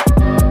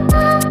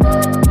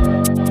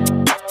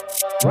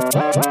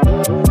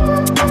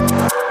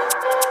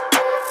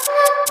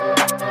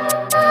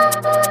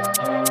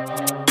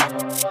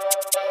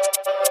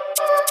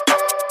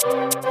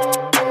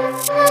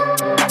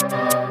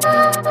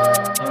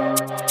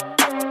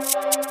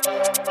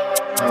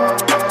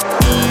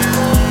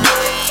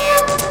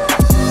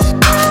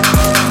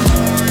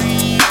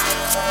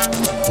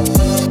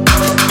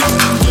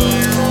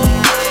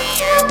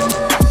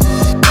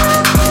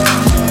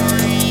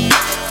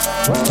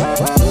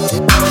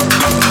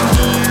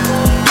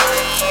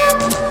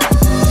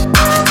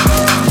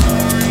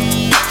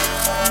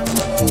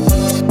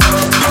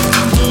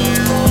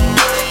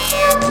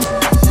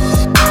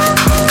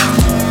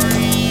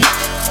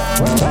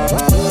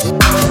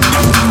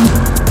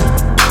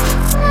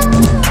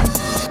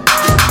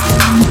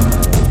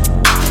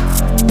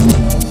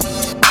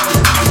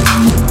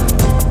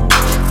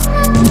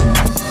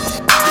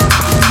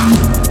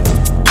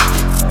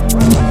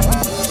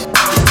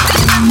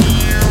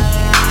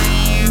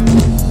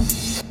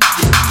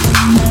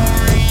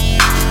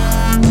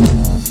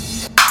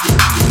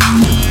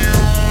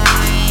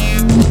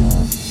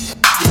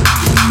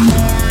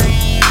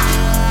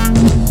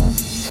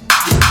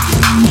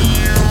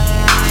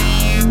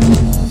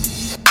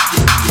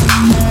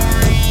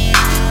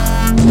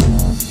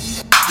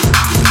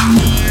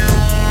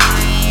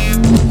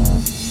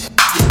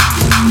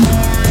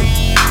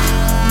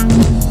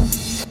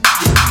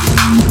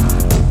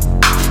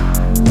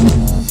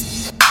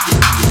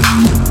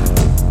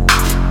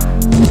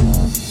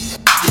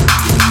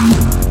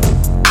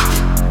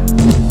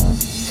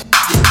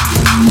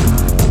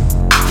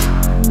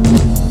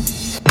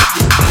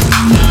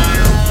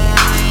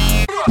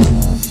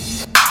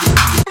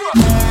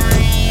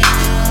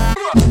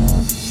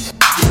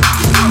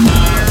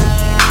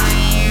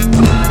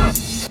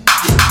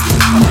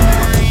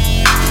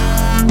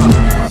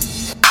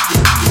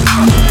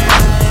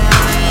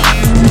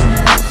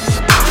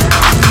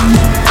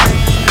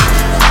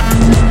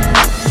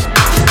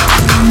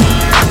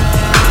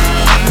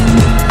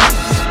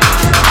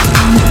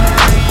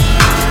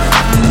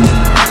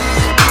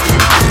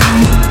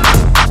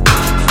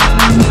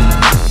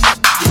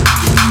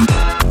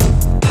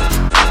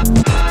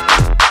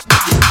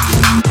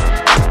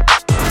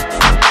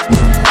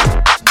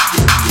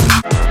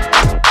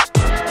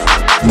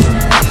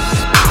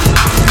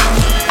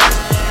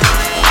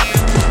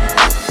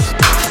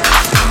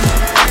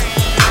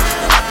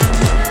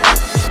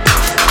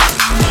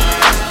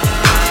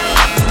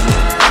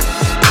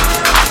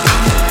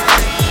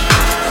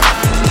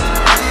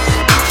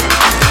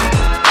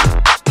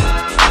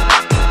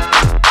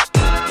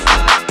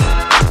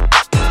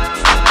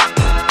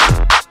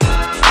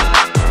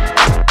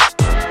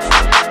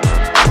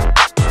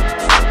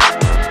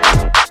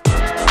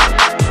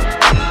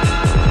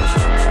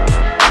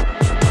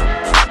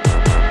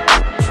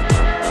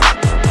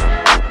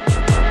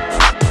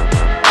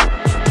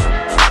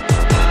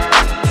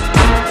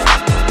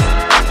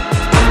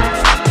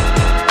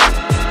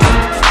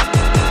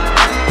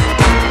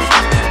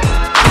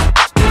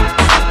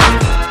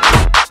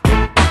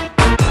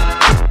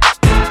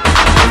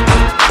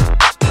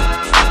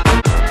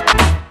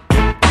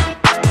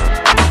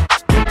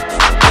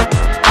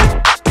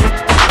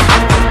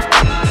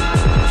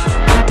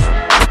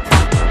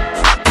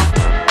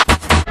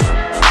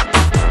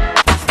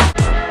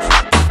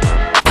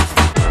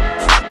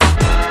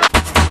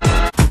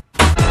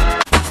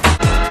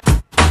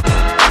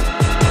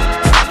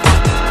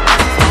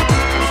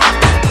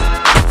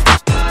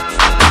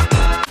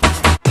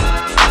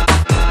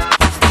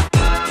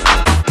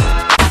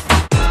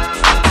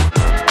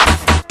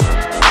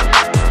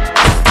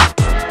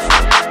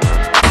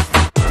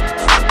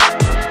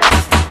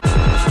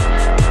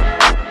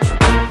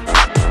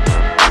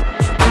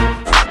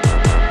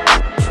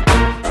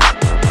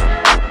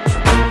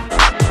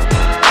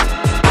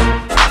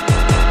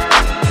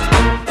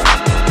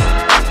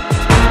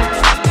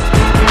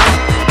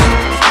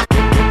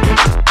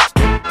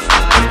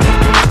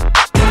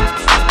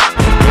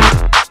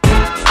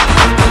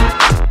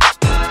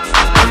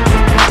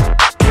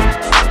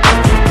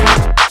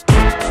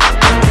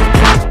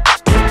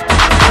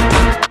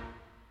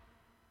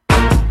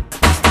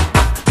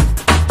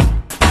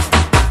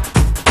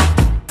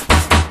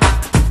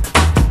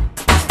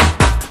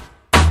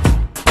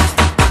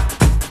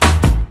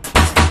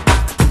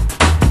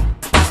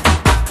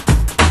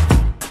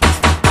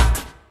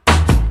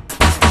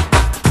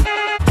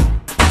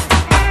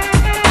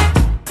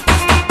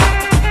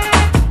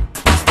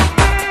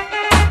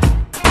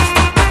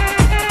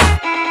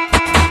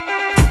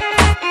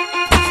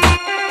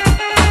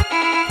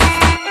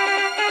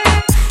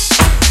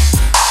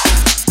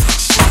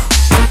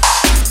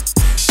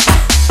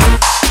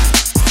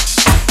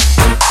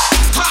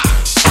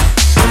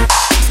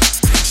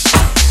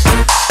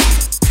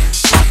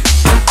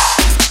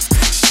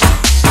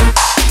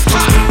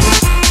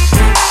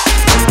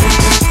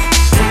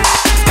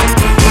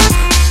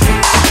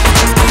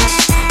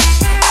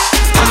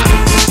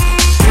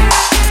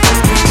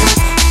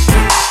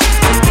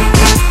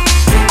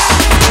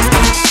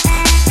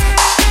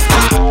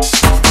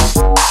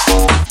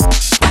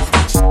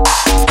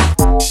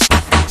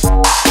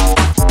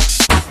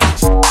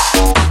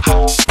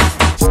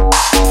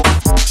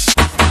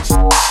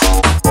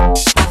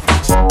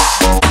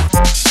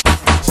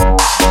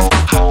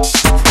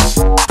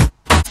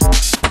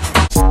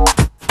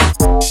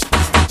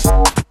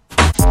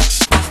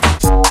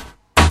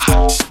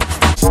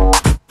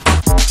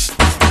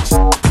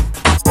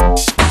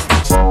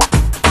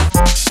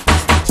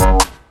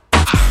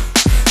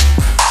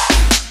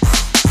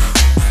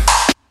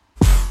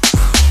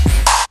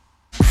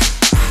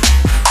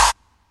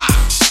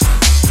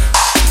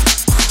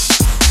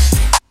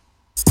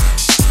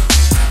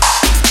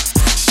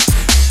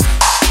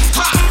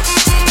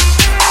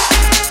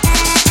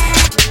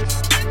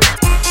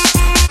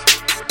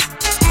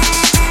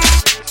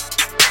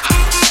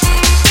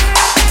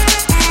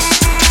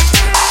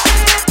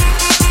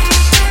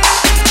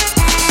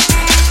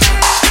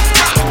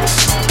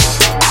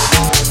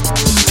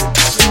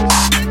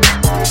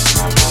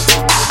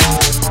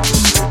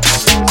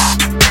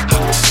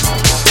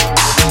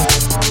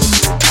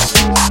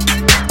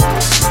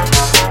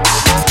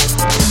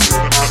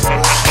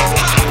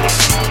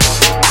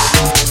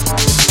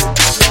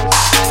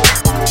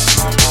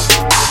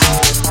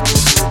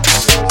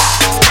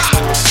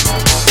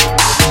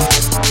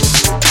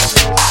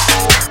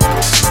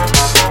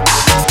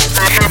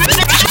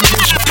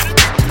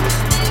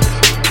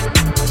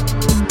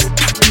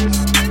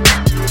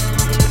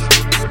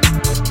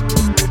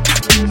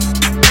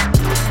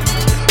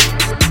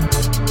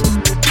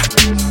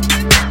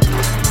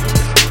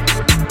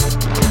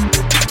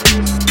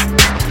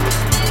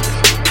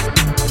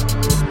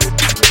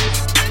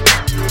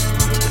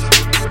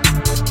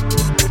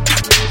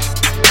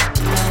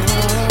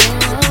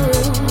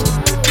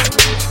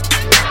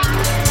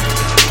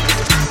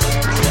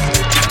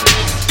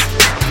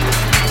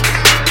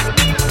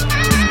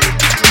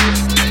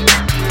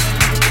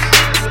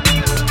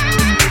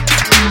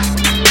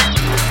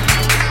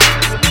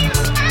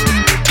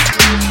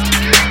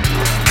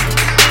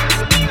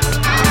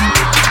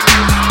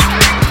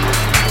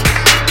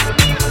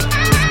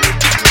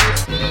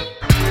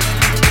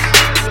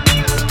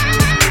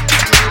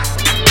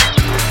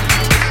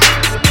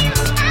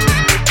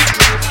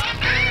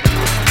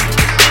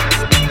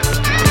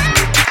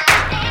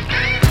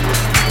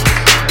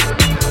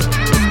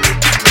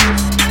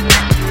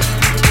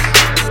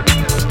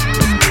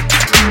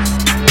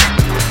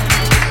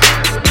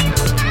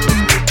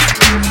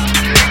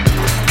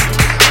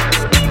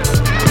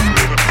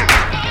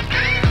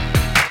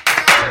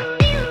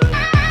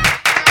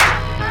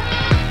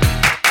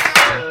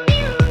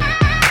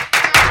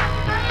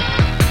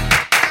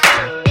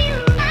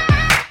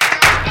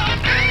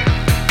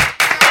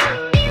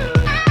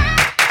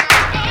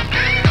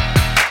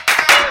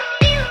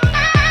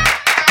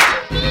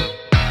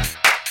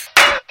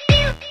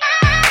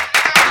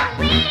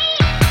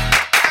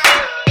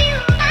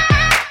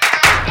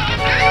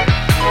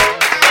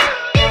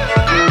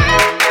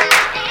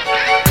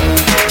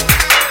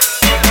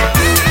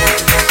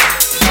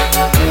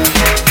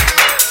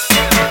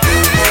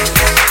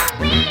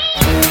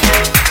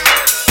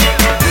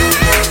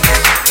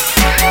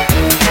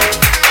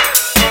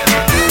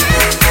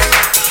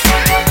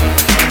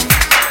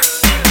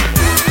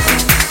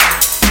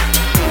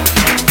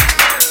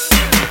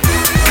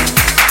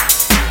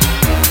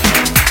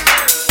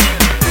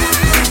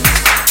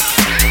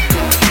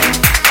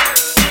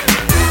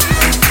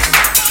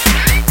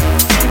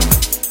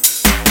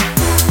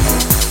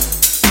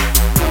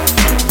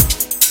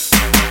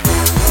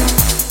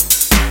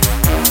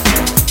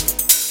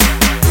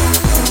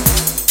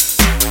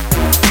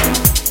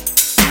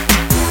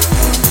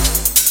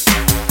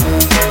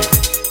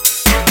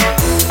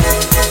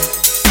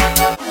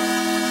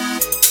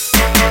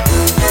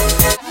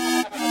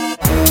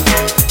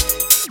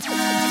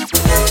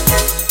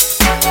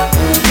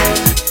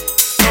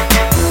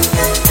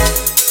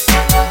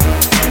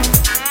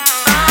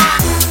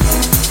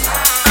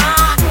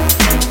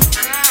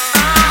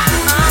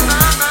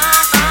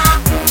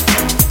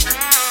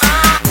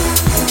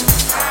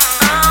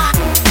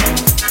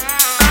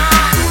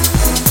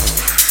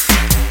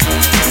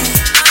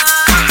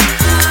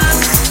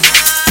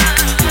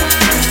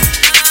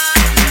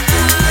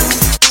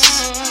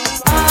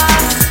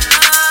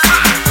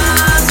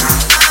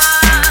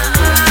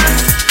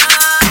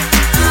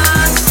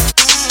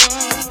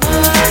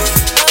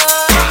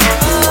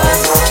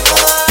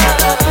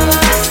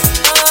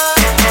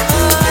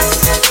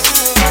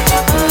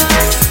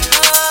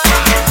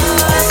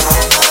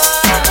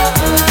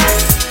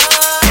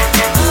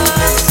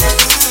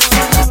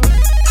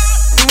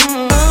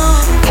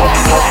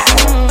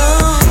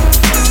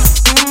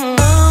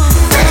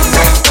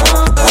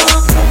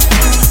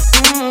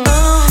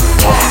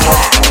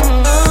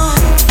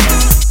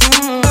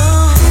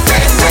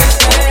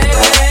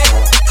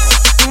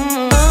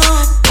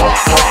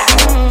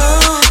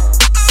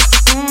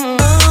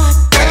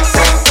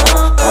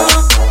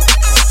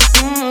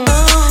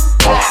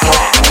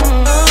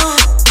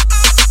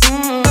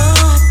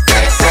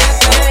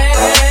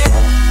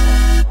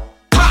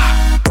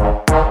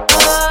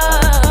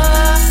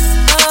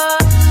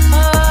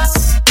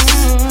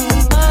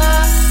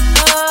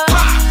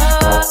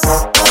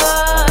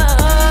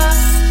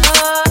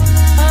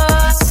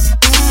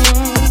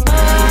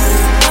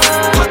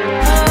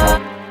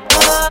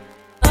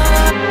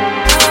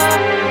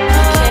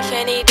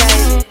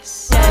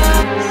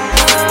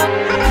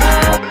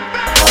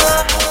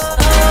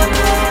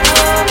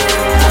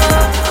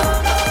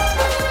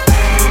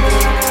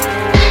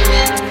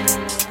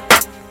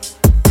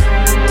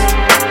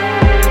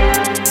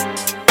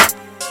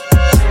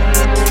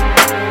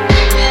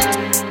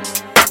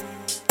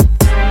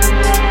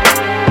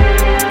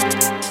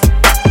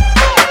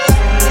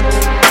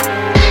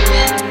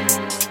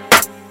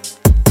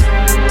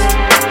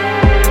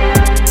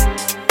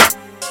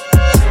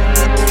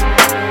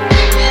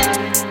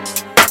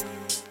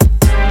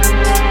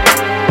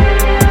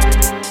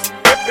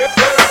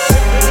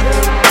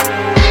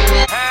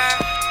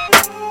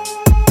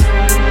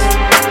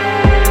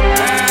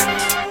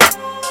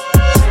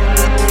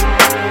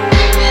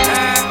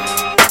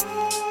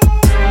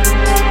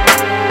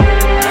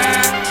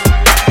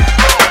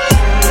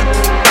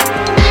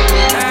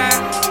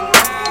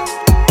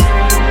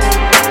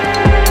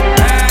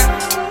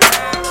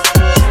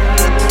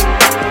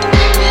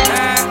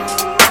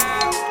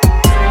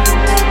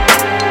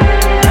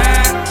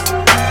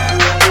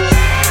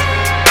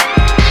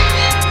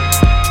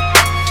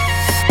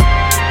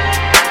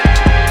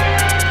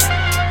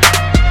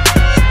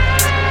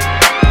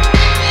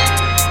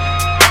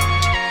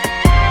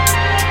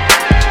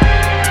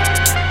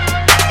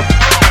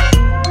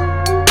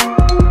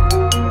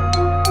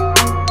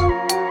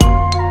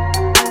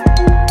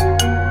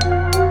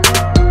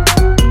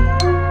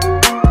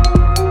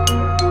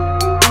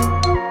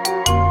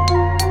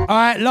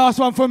 Last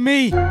one from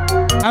me,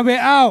 and we're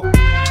out.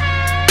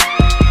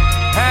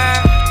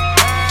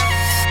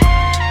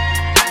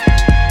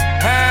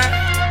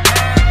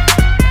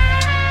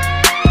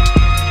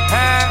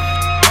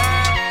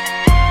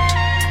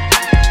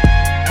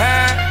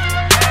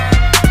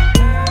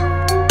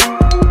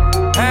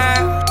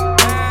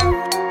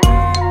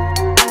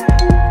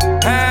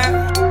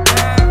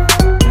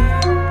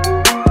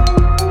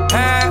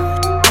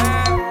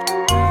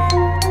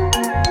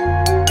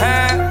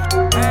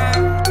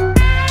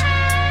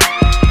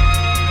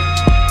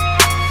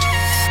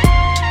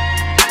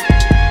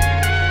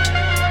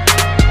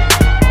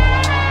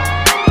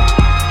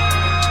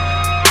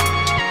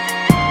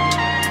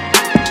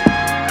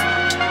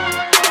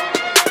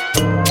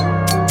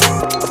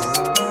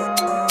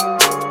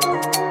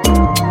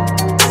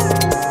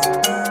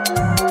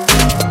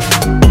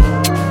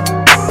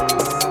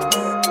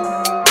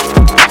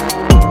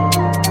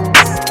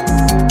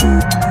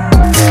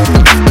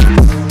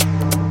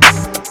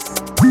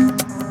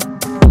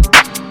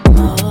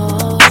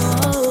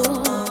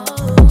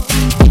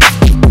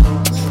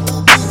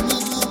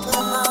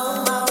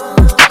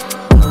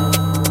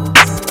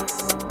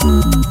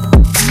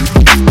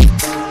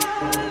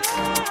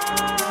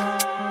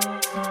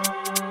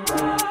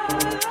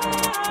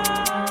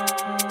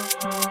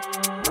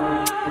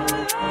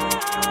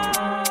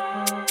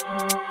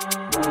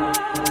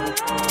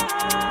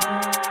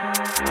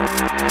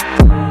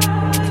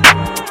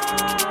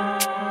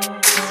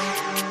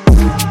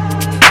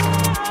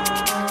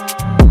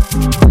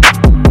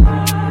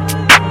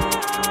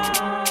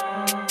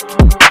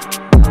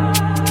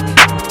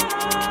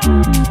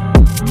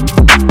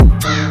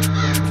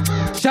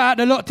 Shout out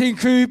the Locked In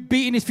crew,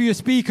 beating this for your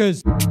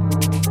speakers.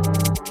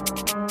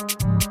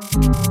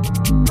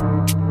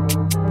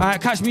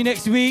 Alright, catch me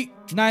next week,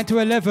 9 to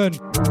 11.